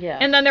Greer. Yes.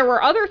 And then there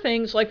were other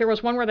things, like there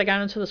was one where they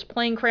got into this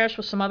plane crash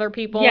with some other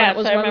people. Yes,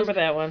 I remember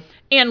that one.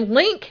 And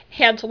Link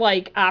had to,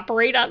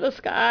 operate on this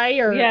guy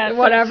or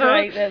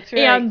whatever. That's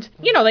right. And,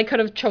 they could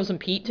have chosen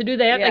Pete to do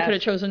that. Yes. They could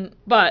have chosen,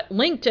 but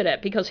Link did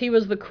it because he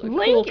was the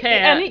cool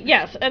cat.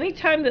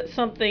 Anytime that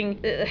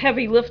something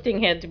heavy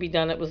lifting had to be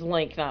done, it was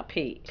Link, not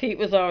Pete. Pete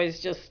was always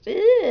just...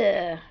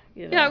 Yeah,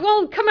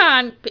 well, come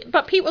on.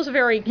 But Pete was he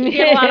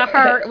had a lot of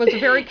heart. It was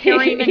very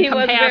caring and compassionate. He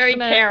was very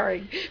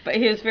caring, but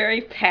he was very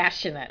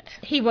passionate.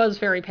 He was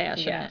very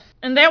passionate. Yes.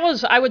 And that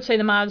was, I would say,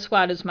 the Mod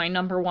Squad is my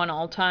number one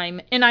all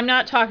time. And I'm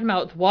not talking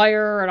about The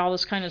Wire and all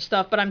this kind of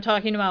stuff, but I'm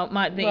talking about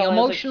the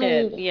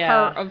emotional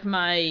part of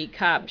my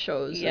cop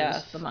shows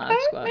is the Mod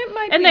Squad.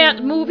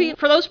 That movie,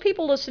 for those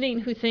people listening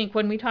who think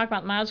when we talk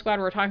about the Mod Squad,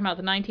 we're talking about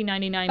the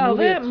 1999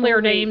 movie with Claire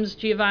Danes,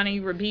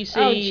 Giovanni Ribisi.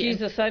 Oh,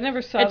 Jesus, I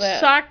never saw that.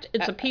 It sucked.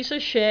 It's a piece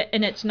of shit.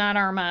 And it's not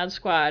our Mod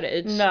Squad.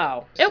 It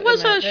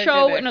was a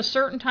show in a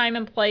certain time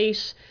and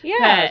place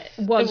that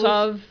was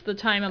of the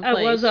time and place.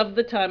 It was of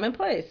the time and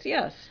place,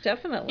 yes,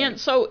 definitely. And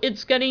so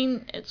it's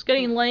getting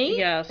late.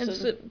 Yes,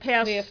 it's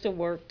past. We have to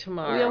work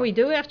tomorrow. Yeah, we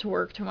do have to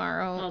work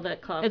tomorrow. Oh,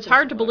 that clock. It's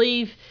hard to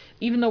believe,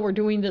 even though we're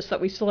doing this, that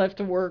we still have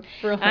to work.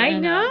 I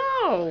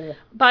know.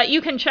 But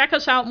you can check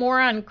us out more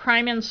on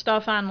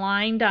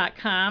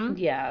crimeandstuffonline.com.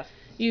 Yes.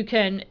 You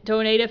can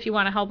donate if you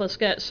want to help us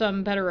get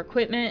some better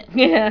equipment.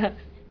 Yeah.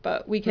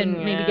 But we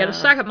can maybe get a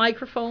second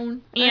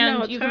microphone.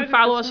 And you can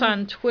follow us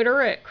on Twitter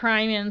at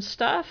Crime and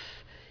Stuff.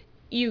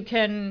 You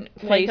can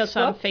like us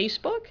on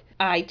Facebook.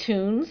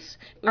 iTunes.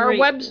 Our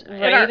rate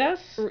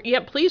us.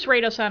 Yeah, please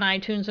rate us on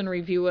iTunes and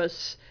review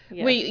us.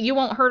 Yes. You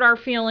won't hurt our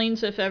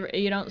feelings if ever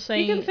you don't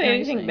say. You can say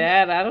anything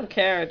bad. I don't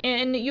care.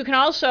 And you can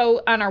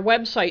also on our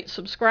website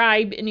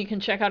subscribe, and you can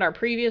check out our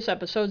previous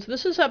episodes.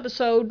 This is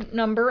episode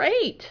number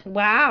 8.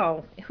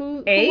 Wow,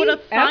 who would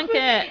have thunk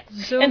it?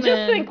 Zoom and just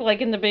in. think,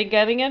 like in the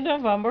beginning of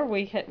November,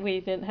 we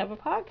didn't have a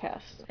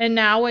podcast, and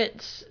now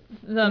it's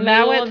the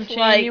middle of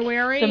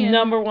January. Like the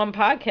number one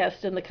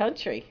podcast in the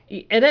country.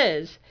 It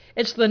is.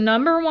 It's the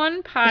number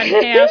one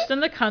podcast in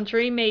the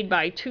country, made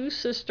by 2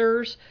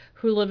 sisters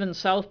who live in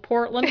South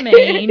Portland,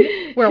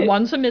 Maine, where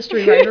one's a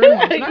mystery writer and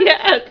one's not.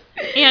 Yes.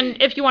 And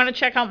if you want to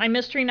check out my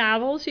mystery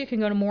novels, you can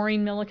go to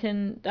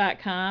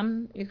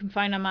MaureenMilliken.com. You can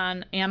find them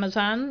on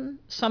Amazon,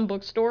 some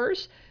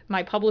bookstores,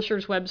 my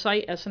publisher's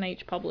website,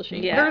 S&H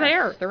Publishing. Yes. They're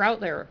there. They're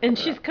out there. And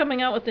she's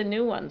coming out with a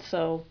new one,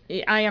 so...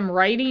 I am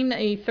writing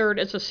a third.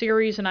 It's a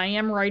series, and I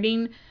am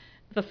writing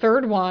the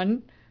third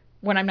one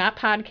when I'm not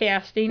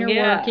podcasting or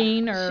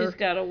working or... she's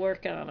got to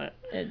work on it.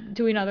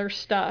 Doing other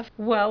stuff.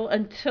 Well,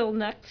 until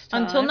next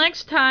time. Until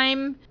next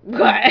time.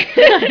 What?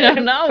 I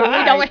don't know.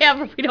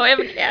 We don't have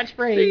a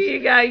catchphrase. See, you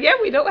guys,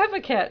 we don't have a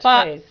catchphrase.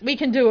 But we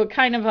can do a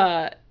kind of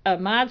a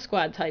Mod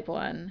Squad type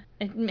one.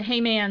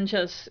 Hey man,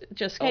 just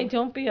hey,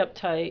 don't be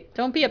uptight.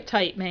 Don't be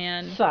uptight,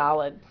 man.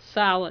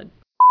 Solid.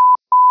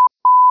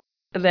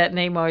 That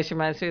name always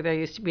reminds me there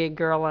used to be a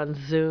girl on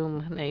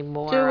Zoom named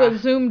Maura. Do a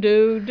Zoom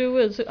dude.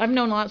 I've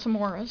known lots of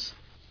Mauras.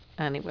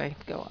 Anyway,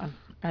 go on.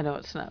 I know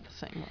it's not the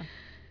same one.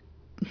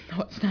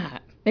 No, it's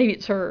not. Maybe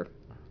it's her.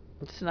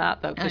 It's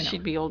not, though, because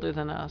she'd be older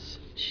than us.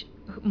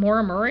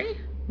 Maura Murray?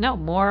 No,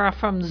 Maura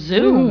from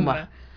Zoom.